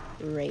 Okay.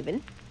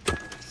 Raven.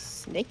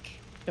 Snake.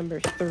 Number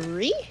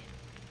 3.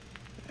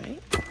 All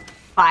right.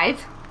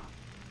 5.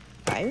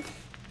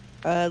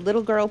 5.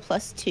 Little girl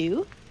plus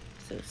 2.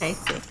 So Okay.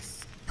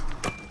 6.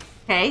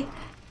 Okay.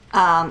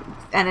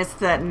 And it's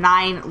the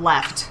 9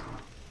 left.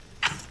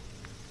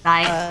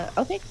 9.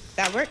 Okay,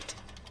 that worked.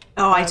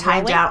 Oh, I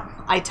timed roll it. out.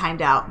 I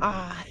timed out.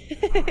 Ah.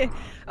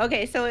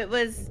 Okay, so it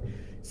was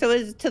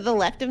to the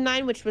left of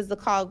 9, which was the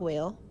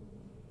cogwheel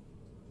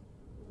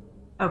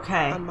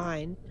Okay. on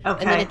mine.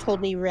 Okay. And then it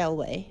told me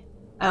railway.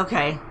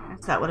 Okay.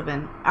 So that would have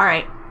been. All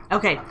right.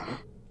 Okay.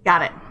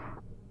 Got it.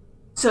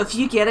 So if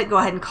you get it, go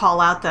ahead and call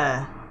out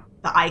the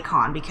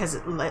icon because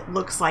it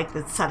looks like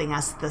it's setting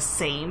us the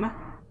same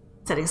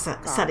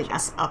setting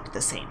us up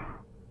the same.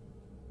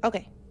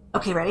 Okay.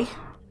 Okay, ready?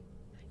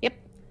 Yep.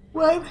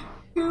 1,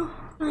 2,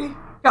 3,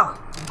 go.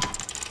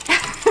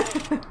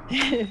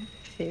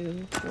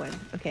 2, 1.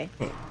 Okay.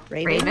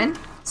 Raven.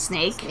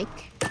 Snake.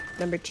 Snake.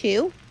 Number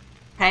 2.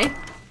 Okay.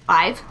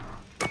 5.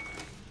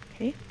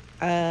 Okay.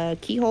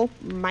 Keyhole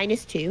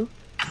 -2.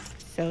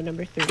 So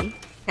number 3.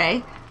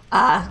 Okay.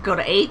 Go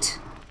to 8.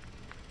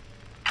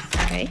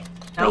 Okay.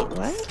 Nope. Wait,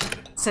 what?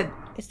 Said.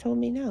 It's told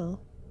me no.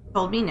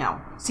 Told me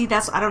no. See,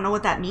 I don't know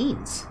what that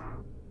means.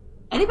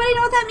 Anybody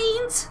know what that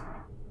means?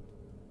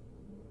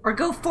 Or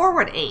go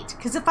forward 8.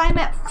 Because if I'm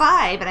at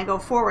 5 and I go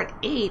forward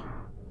 8,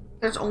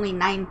 there's only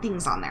 9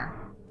 things on there.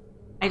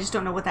 I just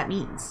don't know what that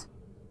means.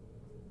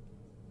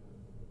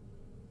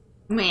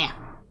 Man.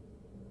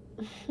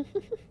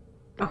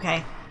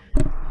 Okay.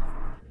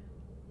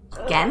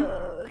 Again?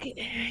 Okay.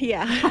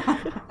 Yeah.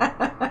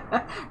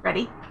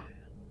 Ready?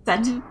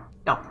 Set.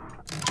 Go.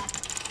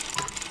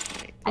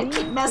 I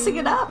keep messing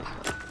it up.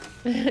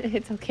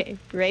 It's okay.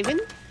 Raven.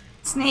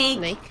 Snake.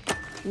 Snake.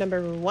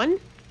 Number 1.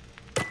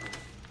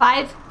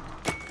 5.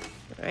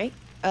 All right.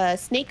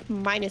 Snake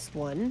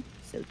 -1.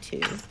 So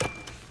 2.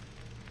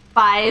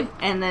 5,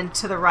 and then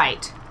to the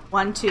right.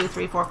 1, 2,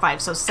 3, 4,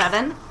 5. So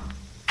 7.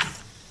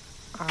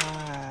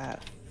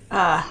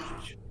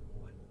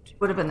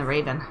 Would have been the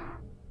Raven.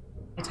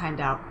 I timed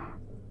out.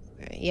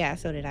 Yeah,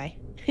 so did I.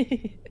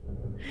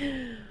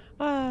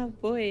 Oh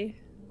boy.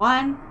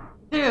 1,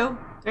 2,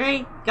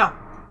 3, go.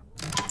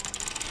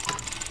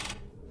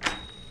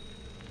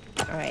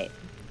 All right.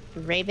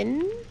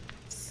 Raven.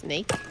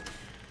 Snake.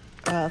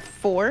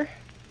 4.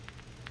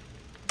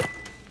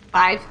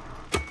 5.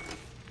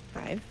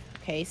 5.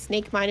 Okay.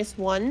 Snake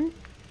 -1.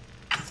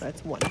 So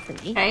that's 1 for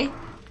me. Okay.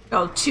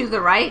 Go to the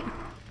right.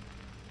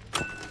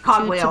 2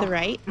 Cogwheel. to the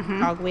right.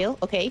 Cogwheel.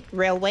 Okay.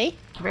 Railway.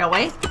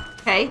 Railway.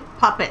 Okay.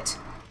 Puppet.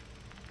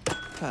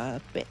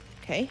 Puppet.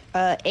 Okay.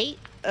 8.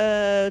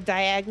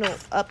 Diagonal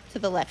up to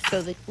the left.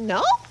 So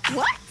no.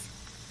 What?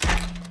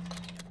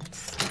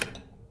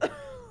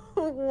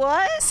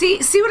 What? See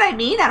what I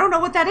mean? I don't know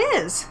what that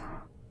is.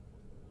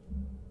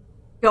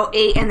 Go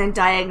 8 and then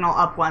diagonal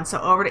up 1. So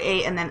over to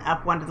 8 and then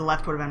up 1 to the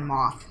left would have been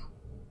moth.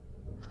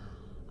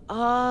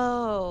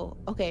 Oh.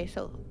 Okay.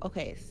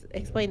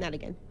 Explain that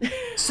again.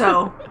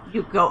 So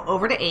you go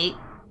over to 8,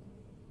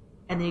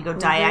 and then you go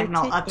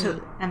diagonal up to,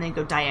 8. and then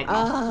go diagonal.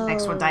 Oh,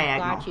 Next one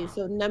diagonal. Got you.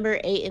 So number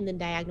 8 and then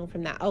diagonal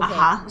from that.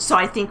 Okay. So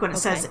I think when it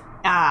says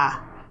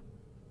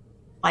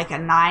like a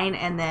 9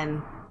 and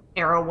then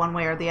arrow one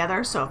way or the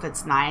other. So if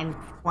it's 9,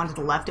 1 to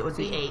the left, it would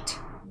be 8.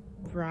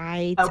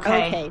 Right.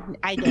 Okay.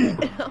 I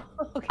get it.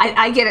 Okay.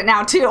 I get it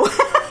now too.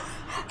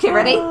 Okay,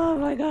 ready? Oh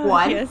my god.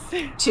 1, Yes.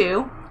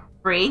 2,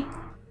 3,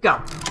 go.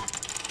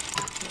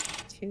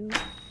 2,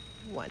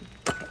 1.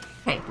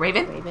 Okay,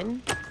 Raven.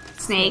 Raven.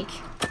 Snake.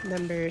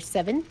 Number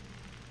 7.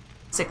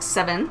 6,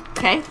 7.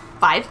 Okay,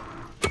 5.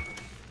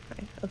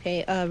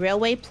 Okay.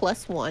 Railway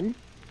 +1.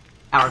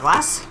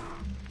 Hourglass.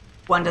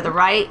 1 to the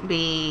right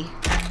be.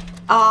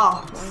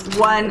 Oh,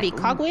 1. Be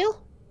cogwheel.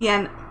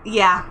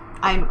 Yeah.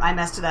 I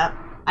messed it up.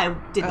 I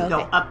didn't go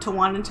Okay. up to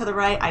 1 and to the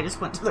right. I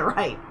just went to the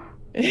right.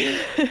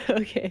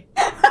 Okay.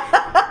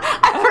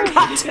 I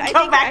forgot to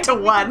go back to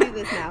 1.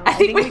 I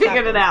think we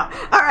figured it out.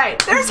 All right.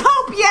 There's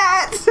hope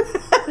yet.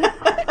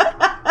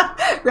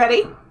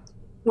 Ready?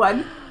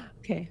 1,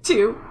 Okay.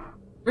 2,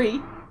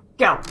 3,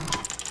 go.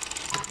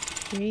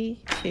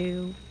 3,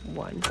 2,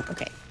 1.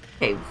 Okay.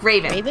 Okay,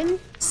 Raven. Raven.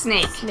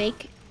 Snake.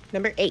 Snake.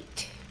 Number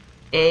 8.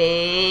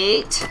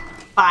 8.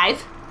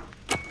 5.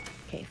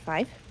 Okay.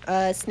 5.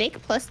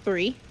 Snake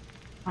 +3.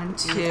 1,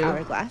 2.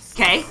 Hourglass.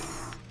 Okay.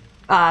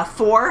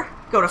 4.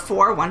 Go to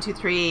 4. 1, 2,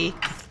 3,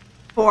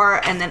 4,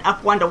 and then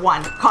up 1 to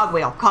 1.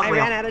 Cogwheel. I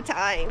ran out of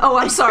time. Oh,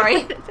 I'm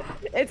sorry.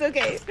 It's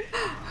okay.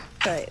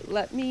 All right.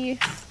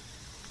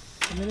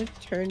 I'm gonna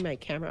turn my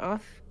camera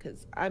off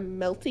because I'm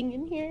melting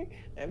in here.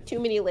 I have too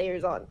many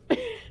layers on.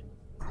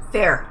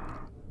 Fair.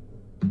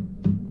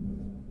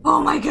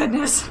 Oh my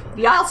goodness.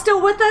 Y'all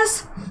still with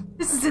us?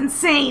 This is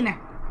insane.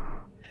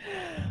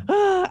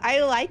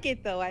 I like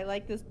it though. I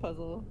like this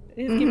puzzle.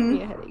 It is giving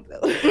me a headache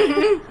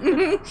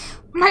though.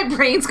 My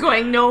brain's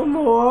going no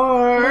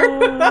more.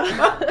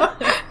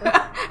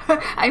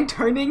 I'm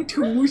turning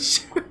to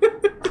mush.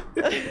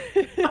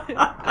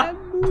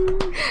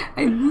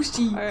 I'm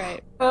mushy. All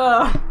right.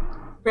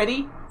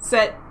 Ready,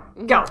 set,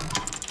 go.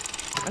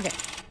 Okay.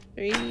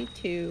 3,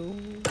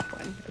 2,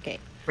 1. Okay.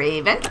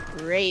 Raven.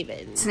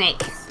 Raven.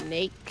 Snake.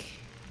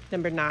 Snake.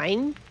 Number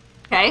 9.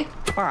 Okay.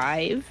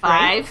 5. 5.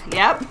 Right?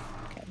 Yep.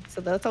 Okay.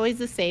 So that's always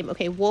the same.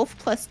 Okay. Wolf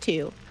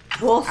 +2.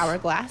 Wolf.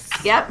 Hourglass.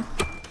 Yep.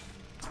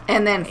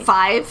 And then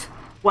 5.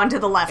 1 to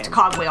the left. Okay.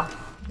 Cogwheel.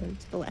 1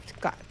 to the left.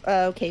 Got.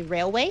 Okay.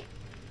 Railway.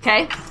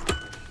 Okay.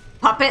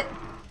 Puppet.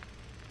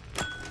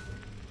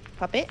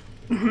 Puppet.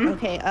 Mm-hmm.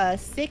 Okay.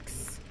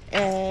 6.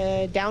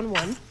 Down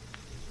 1.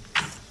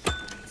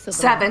 So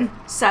 7.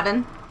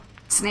 7.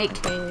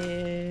 Snake.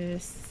 Okay,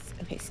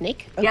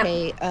 snake. Yep.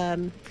 Okay,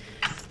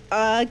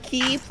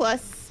 key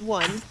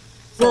 +1.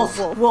 So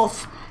Wolf.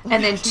 Wolf.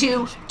 And then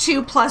two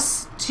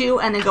plus 2,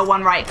 and then go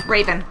 1 right.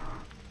 Raven.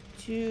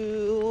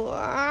 2.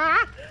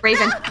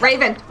 Raven.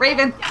 Raven.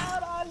 Raven.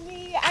 Out on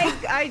me.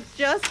 I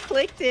just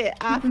clicked it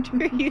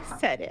after you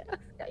said it.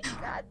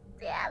 God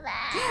damn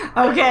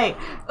it. Okay.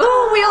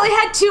 Ooh, we only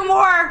had 2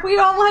 more. We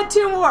only had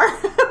 2 more.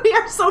 We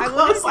are so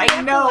close.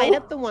 I know. Light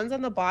up the ones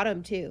on the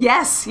bottom too.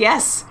 Yes,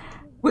 yes.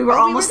 We were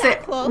almost there.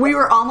 Close? We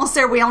were almost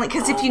there. We only,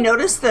 because if you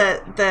notice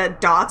the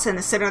dots in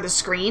the center of the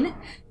screen,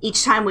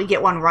 each time we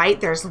get one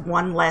right, there's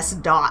 1 less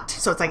dot.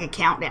 So it's like a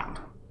countdown.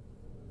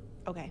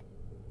 Okay.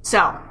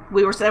 So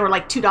there were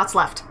like 2 dots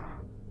left.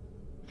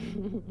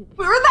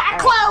 We were that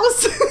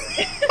close.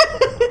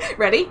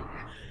 Ready?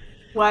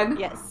 1.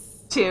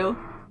 Yes. 2,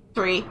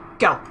 3,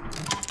 go.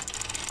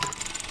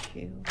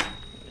 2.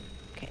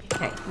 Okay.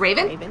 Okay.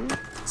 Raven. Raven.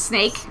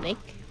 Snake. Snake.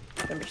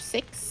 Number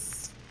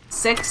 6.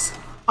 6,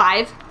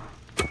 5.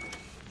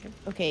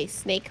 Okay,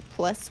 snake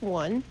plus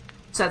 1.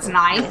 So that's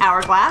 9.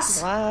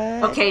 Hourglass.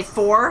 What? Okay,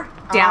 4.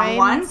 Down I'm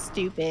 1.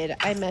 Stupid.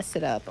 I messed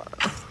it up.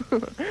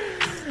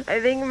 I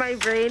think my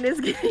brain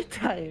is getting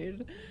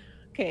tired.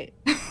 Okay,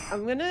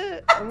 I'm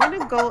gonna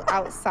go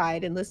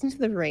outside and listen to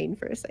the rain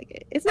for a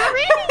second. It's not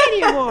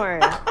raining anymore.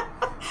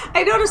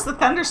 I noticed the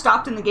thunder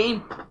stopped in the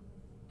game.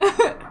 All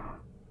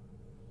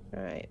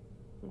right,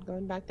 I'm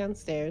going back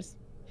downstairs.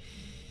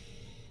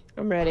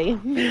 I'm ready.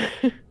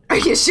 Are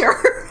you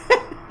sure?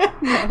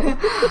 No.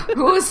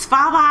 Who's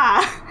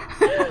father?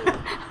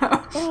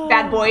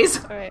 Bad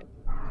boys. All right.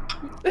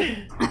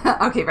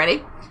 Okay, ready?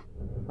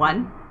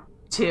 1,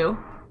 2,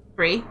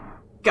 3,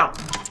 go.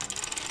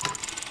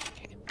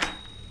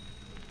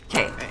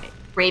 Okay. Right.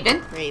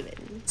 Raven.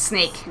 Raven.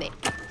 Snake. Snake.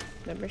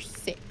 Number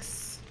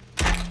 6.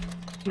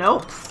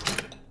 Nope.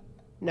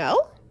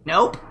 No?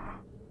 Nope.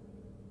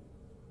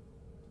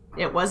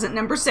 It wasn't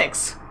number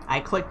 6. I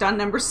clicked on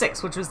number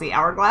 6, which was the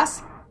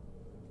hourglass.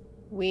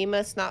 We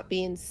must not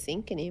be in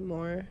sync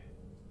anymore.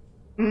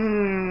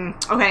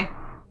 Okay.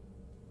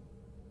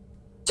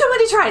 Too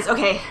many tries.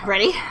 Okay,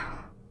 ready?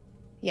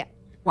 Yeah.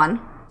 1,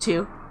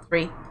 2,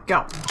 3,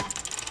 go.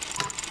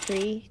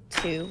 3,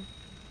 2,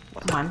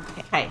 1.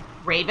 Okay.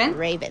 Raven.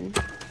 Raven.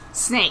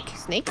 Snake.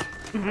 Snake.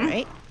 Mhm. All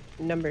right.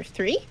 Number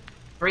 3.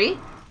 3.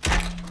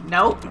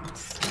 Nope.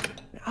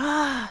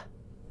 Ah.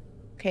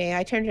 Okay,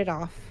 I turned it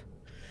off.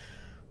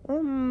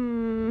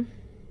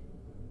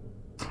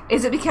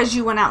 Is it because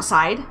you went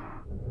outside?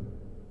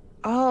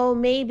 Oh,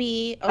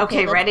 maybe.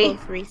 Okay, let's ready?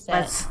 both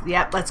reset.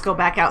 Let's go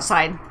back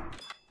outside.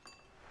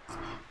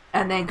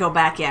 And then go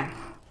back in.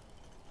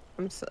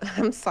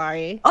 I'm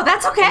sorry. Oh,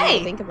 that's I didn't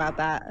okay. think about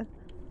that.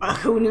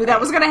 Who knew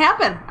that was going to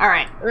happen? All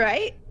right.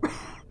 Right?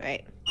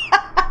 Right.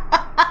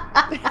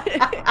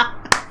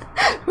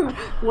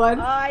 1.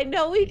 Oh, I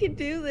know we can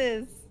do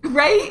this.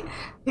 Right?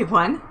 Okay,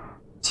 1,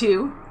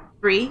 2,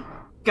 3,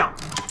 go.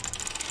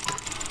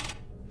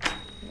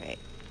 Right.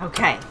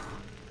 Okay.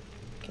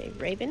 Okay,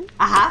 Raven.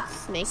 Uh-huh.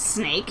 Snake.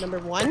 Snake. Number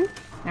 1.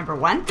 Number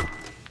 1.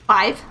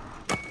 5.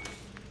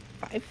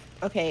 5.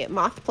 Okay,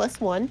 moth plus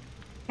 1.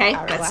 Okay,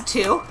 Hourglass. that's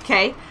 2.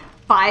 Okay.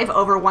 5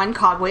 over 1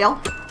 cogwheel.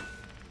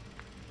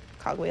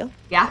 Cogwheel.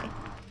 Yeah.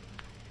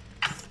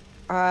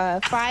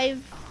 Okay.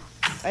 5.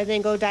 And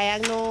then go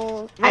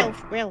diagonal.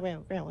 Rail.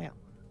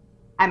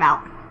 I'm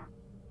out.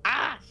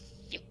 Ah,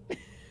 shoot.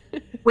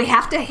 We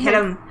have to hit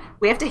him.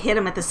 We have to hit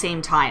him at the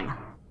same time.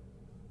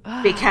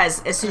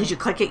 Because as soon as you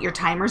click it, your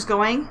timer's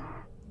going.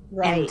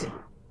 Right. And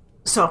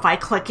so if I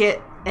click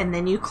it and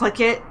then you click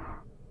it,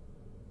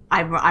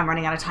 I'm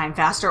running out of time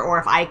faster. Or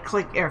if I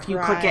click, or if you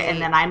click it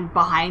and then I'm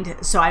behind.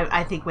 So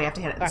I think we have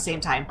to hit it at the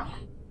same time.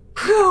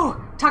 Whew!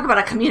 Talk about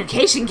a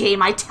communication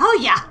game, I tell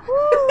ya.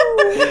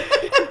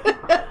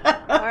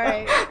 All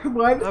right.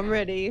 1. I'm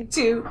ready.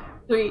 2,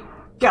 3,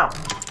 go.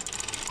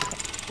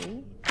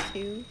 3,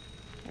 2,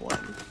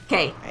 1.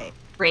 Okay. Right.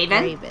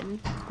 Raven. Raven.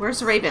 Where's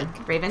the Raven?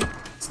 Raven.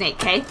 Snake.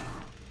 Okay.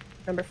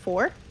 Number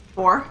 4.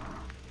 4.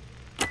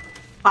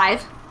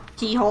 5.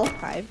 Keyhole.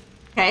 5.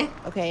 Okay.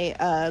 Okay.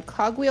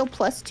 Cogwheel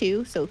plus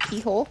 2, so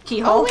keyhole.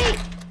 Keyhole. Oh wait.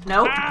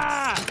 Nope.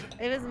 Ah,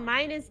 it was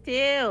minus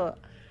 2.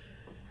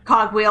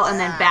 Cogwheel and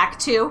then back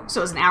 2, so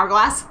it was an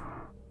hourglass.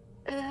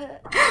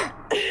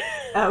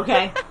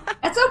 Okay.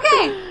 It's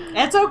okay.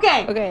 It's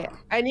okay. Okay,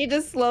 I need to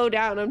slow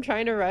down. I'm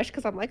trying to rush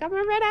because I'm like, I'm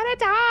gonna run out of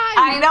time.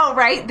 I know,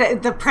 right?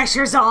 The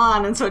pressure's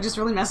on, and so it just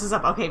really messes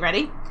up. Okay,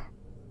 ready?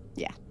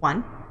 Yeah.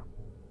 1,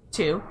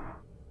 2,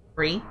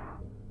 3,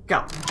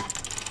 go.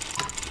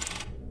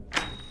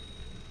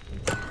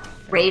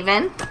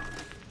 Raven.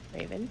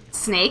 Raven.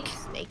 Snake.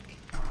 Snake.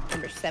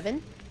 Number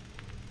 7.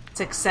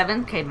 6,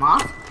 7. Okay,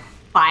 moth.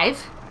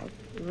 5.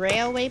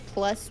 Railway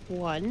plus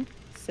 1.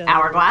 So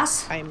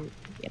Hourglass.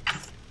 Yep.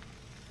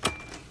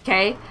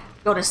 Okay,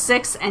 go to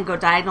 6 and go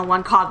diagonal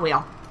 1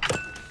 cogwheel.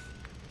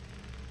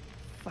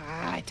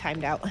 I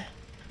timed out.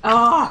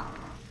 Oh.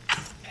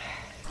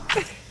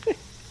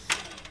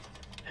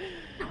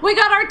 We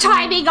got our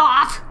timing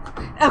off.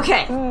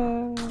 Okay,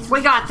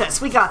 we got this.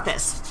 We got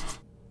this.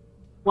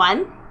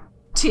 1,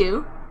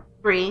 2,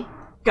 3,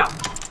 go.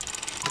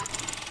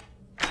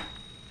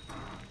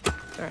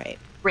 All right.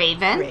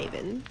 Raven.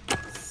 Raven.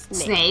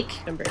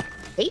 Snake. Number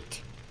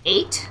 8.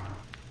 8.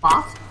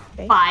 Moth.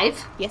 Okay.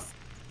 5. Yes.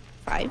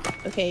 5.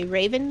 Okay,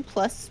 Raven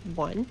plus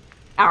 1.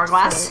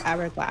 Hourglass. So,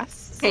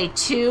 hourglass. Okay,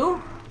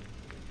 2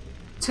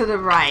 to the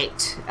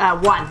right.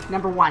 1.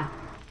 Number 1.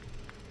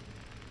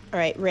 All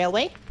right,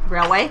 railway.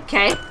 Railway.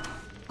 Okay.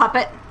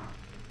 Puppet.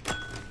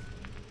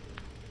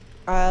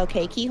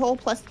 Okay, keyhole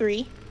plus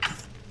 3.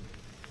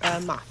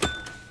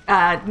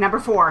 Moth. Number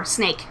 4.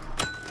 Snake.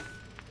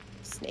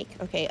 Snake.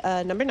 Okay,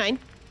 number 9.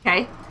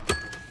 Okay.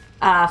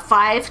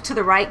 5 to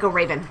the right. Go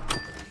Raven.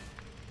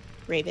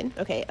 Raven.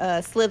 Okay,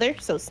 slither,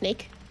 so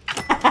snake.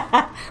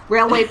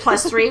 Railway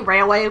plus 3.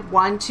 Railway.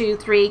 1, 2,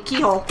 3.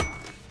 Keyhole.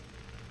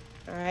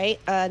 All right,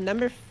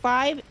 number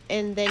 5,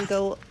 and then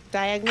go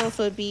diagonal,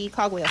 so it'd be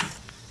cogwheel.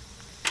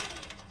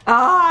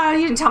 Oh,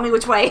 you didn't tell me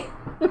which way.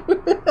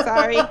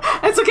 Sorry.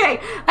 It's okay.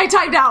 I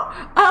timed out.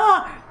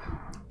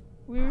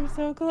 We were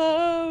so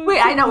close. Wait,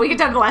 I know we could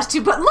done the last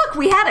 2, but look,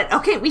 we had it.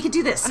 Okay, we could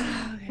do this.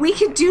 Okay. We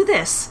can do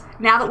this.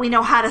 Now that we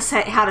know how to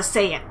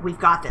say it, we've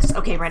got this.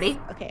 Okay, ready?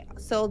 Okay,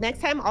 so next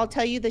time I'll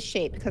tell you the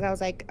shape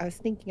because I was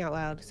thinking out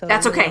loud. So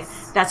That's okay.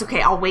 That's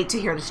okay. I'll wait to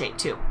hear the shape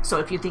too. So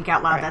if you think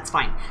out loud, that's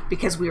fine.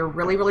 Because we were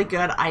really, really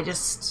good. I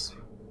just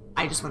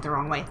went the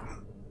wrong way.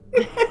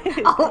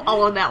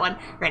 I'll own that one.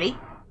 Ready?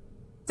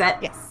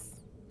 Set. Yes.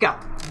 Go.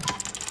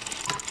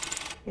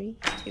 3,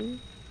 2.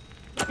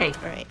 Okay.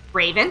 All right.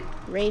 Raven.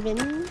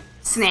 Raven.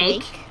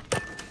 Snake.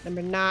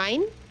 Number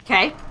 9.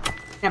 Okay.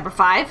 Number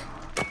 5.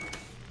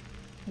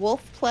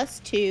 Wolf plus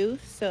 2,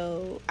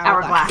 so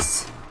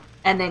Hourglass.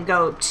 And then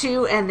go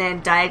 2 and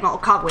then diagonal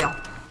cogwheel.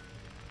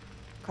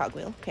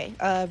 Cogwheel. Okay.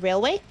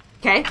 Railway.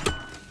 Okay.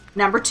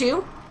 Number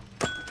 2.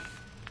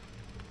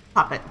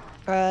 Puppet.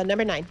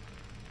 Number 9.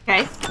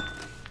 Okay.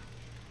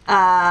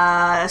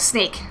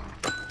 Snake.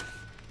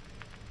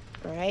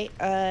 All right.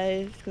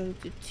 Go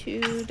to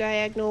 2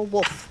 diagonal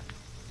wolf.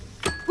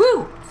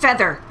 Woo!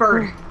 Feather.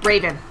 Bird.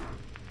 Raven.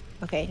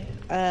 Okay.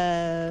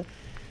 -1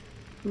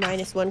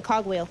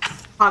 cogwheel.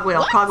 Cogwheel.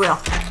 What? Cogwheel.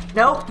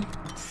 Nope.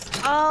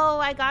 Oh,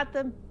 I got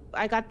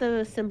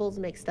the symbols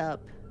mixed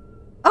up.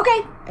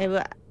 Okay. It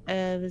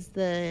was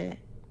the.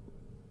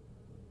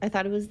 I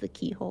thought it was the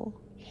keyhole.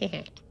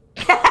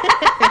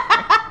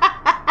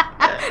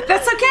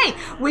 That's okay.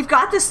 We've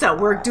got this though.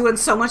 We're doing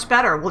so much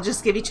better. We'll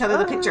just give each other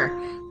the picture.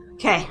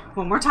 Okay.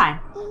 One more time.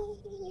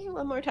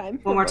 One more time.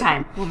 One more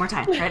time. One more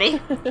time.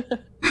 Ready?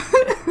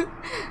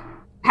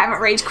 Haven't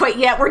rage quit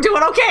yet. We're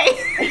doing okay.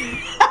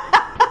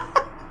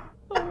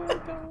 Oh my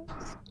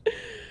gosh.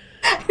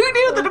 Who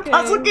knew that a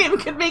puzzle game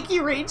could make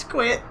you rage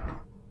quit?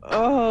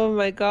 Oh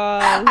my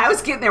god. I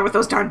was getting there with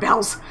those darn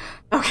bells.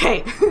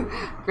 Okay.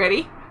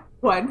 Ready?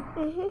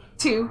 1,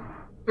 2,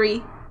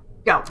 3,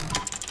 go.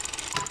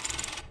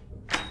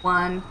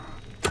 1.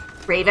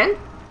 Raven.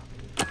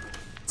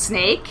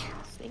 Snake.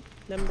 Snake.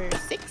 Number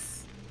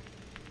 6.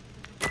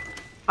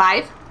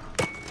 5.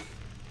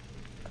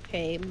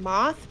 Okay,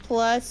 moth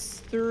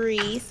plus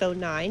 3, so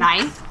 9.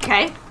 9.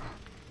 Okay.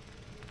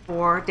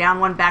 4. Down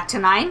 1, back to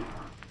 9.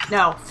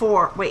 No,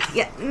 4. Wait,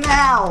 yeah,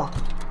 no.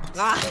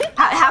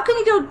 How can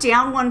you go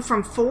down 1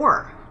 from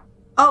 4?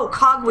 Oh,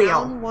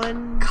 cogwheel. Down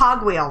 1.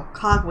 Cogwheel.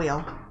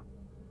 Cogwheel.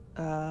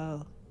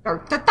 Oh.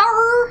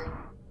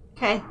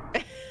 Okay.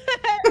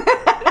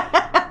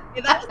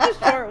 Okay, that was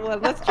the short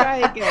one. Let's try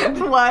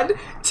again. 1,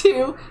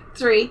 2,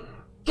 3,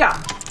 go.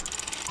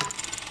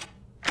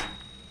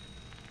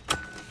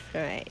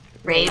 All right.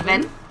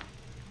 Raven.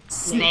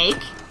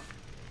 Snake.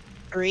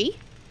 3.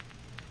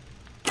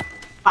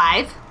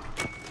 5.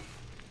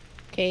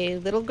 Okay,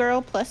 little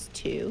girl plus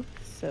 2,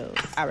 so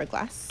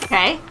hourglass.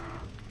 Okay.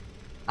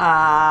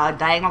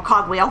 Diagonal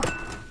cogwheel.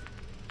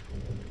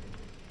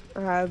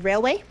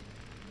 Railway.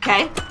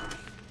 Okay.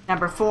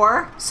 Number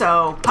 4,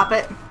 so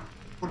puppet.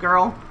 Little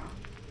girl.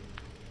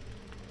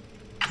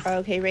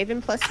 Okay,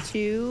 raven plus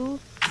 2,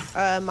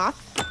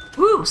 moth.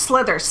 Woo,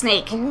 slither,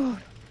 snake. Ooh.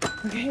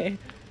 Okay.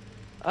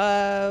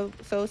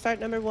 So start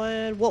number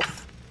 1,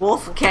 wolf.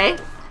 Wolf, okay.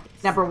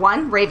 Number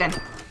 1, raven.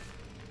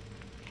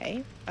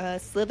 Okay.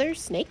 Slither,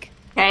 snake.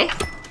 Okay.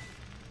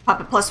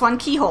 Puppet plus 1,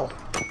 keyhole.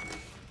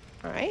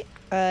 All right.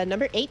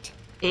 Number 8.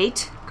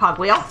 8,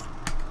 cogwheel.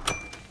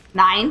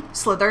 9,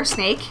 slither,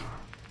 snake.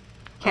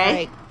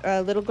 Okay. All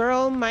right. Little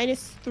girl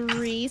minus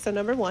 3, so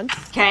number 1.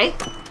 Okay.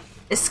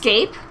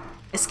 Escape.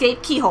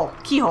 Escape, keyhole.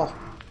 Keyhole.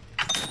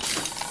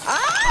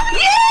 Ah!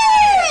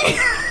 Yay!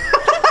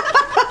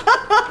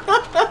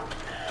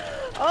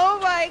 Oh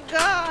my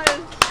gosh.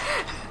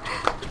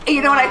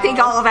 You know what? I think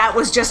all of that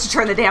was just to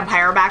turn the damn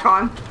pyre back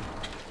on.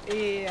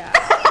 Yeah.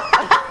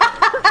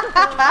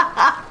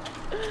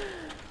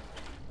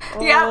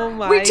 Yeah, Oh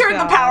my we turned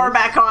the power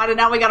gosh. back on, and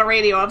now we got a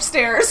radio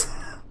upstairs.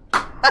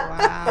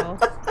 Wow.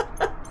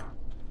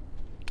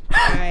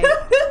 Alright.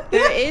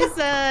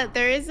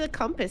 There is a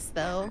compass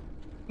though.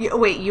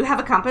 Wait, you have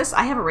a compass?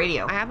 I have a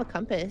radio. I have a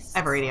compass. I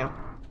have a radio.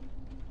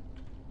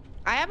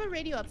 I have a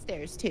radio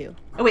upstairs too.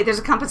 Oh, wait, there's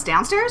a compass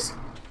downstairs?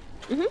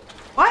 Mhm.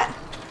 What?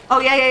 Oh,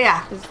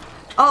 yeah.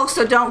 Oh,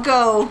 so don't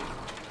go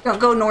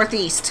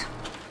northeast.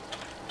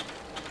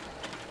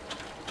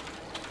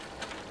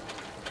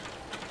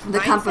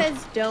 Mine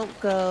says don't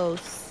go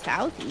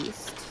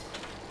southeast.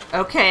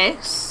 Okay,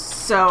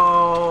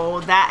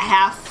 so that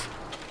half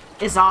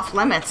is off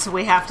limits. So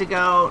we have to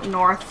go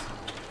north.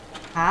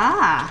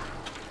 Ah,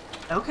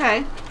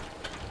 okay.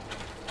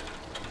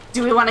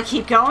 Do we want to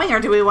keep going or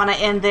do we want to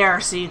end there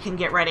so you can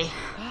get ready?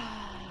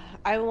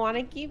 I want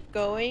to keep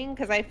going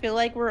because I feel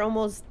like we're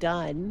almost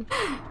done.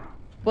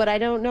 But I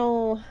don't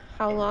know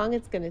how long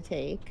it's going to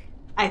take.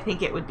 I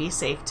think it would be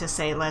safe to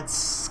say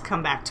let's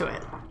come back to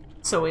it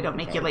so we don't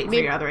make you late for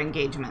your other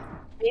engagement.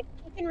 Maybe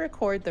we can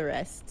record the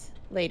rest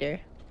later.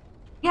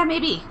 Yeah,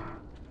 maybe.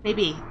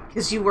 Maybe.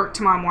 Because you work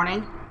tomorrow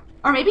morning.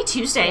 Or maybe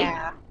Tuesday.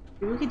 Yeah.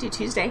 Maybe we could do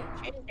Tuesday.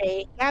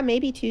 Tuesday. Yeah,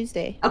 maybe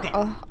Tuesday. Okay.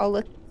 I'll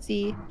look,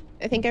 see.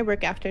 I think I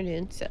work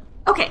afternoon, so.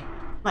 Okay.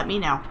 Let me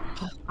know.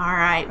 All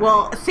right.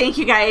 Well, thank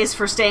you guys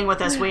for staying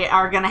with us. We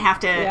are going to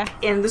have to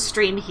end the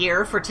stream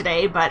here for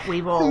today, but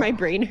we will... My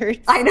brain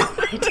hurts. I know,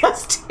 it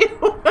does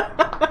too.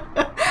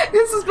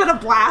 This has been a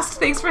blast.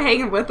 Thanks for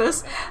hanging with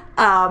us.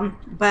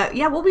 But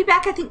yeah, we'll be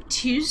back, I think,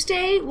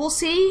 Tuesday. We'll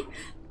see.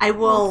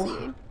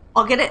 I'll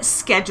get it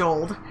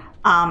scheduled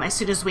as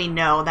soon as we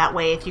know. That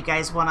way, if you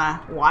guys want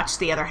to watch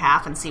the other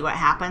half and see what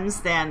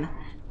happens, then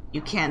you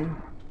can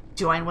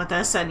join with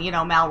us. And, you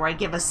know, Malroy,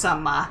 give us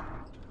some...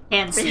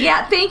 And so,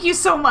 yeah, thank you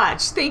so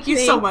much. Thank you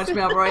so much,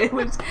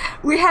 Melroy.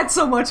 We had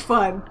so much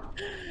fun.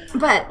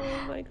 But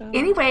oh my God.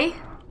 Anyway,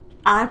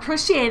 I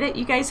appreciate it.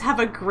 You guys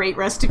have a great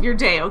rest of your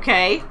day,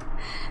 okay?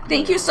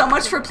 Thank you so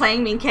much for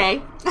playing,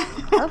 Minkay.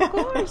 Of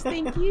course,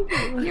 thank you.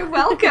 You're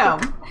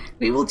welcome.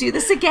 We will do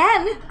this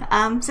again.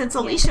 Since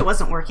Alicia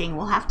wasn't working,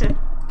 we'll have to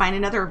find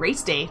another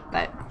race day.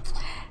 But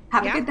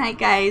have a good night,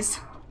 guys.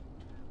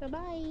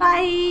 Bye-bye.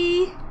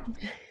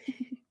 Bye.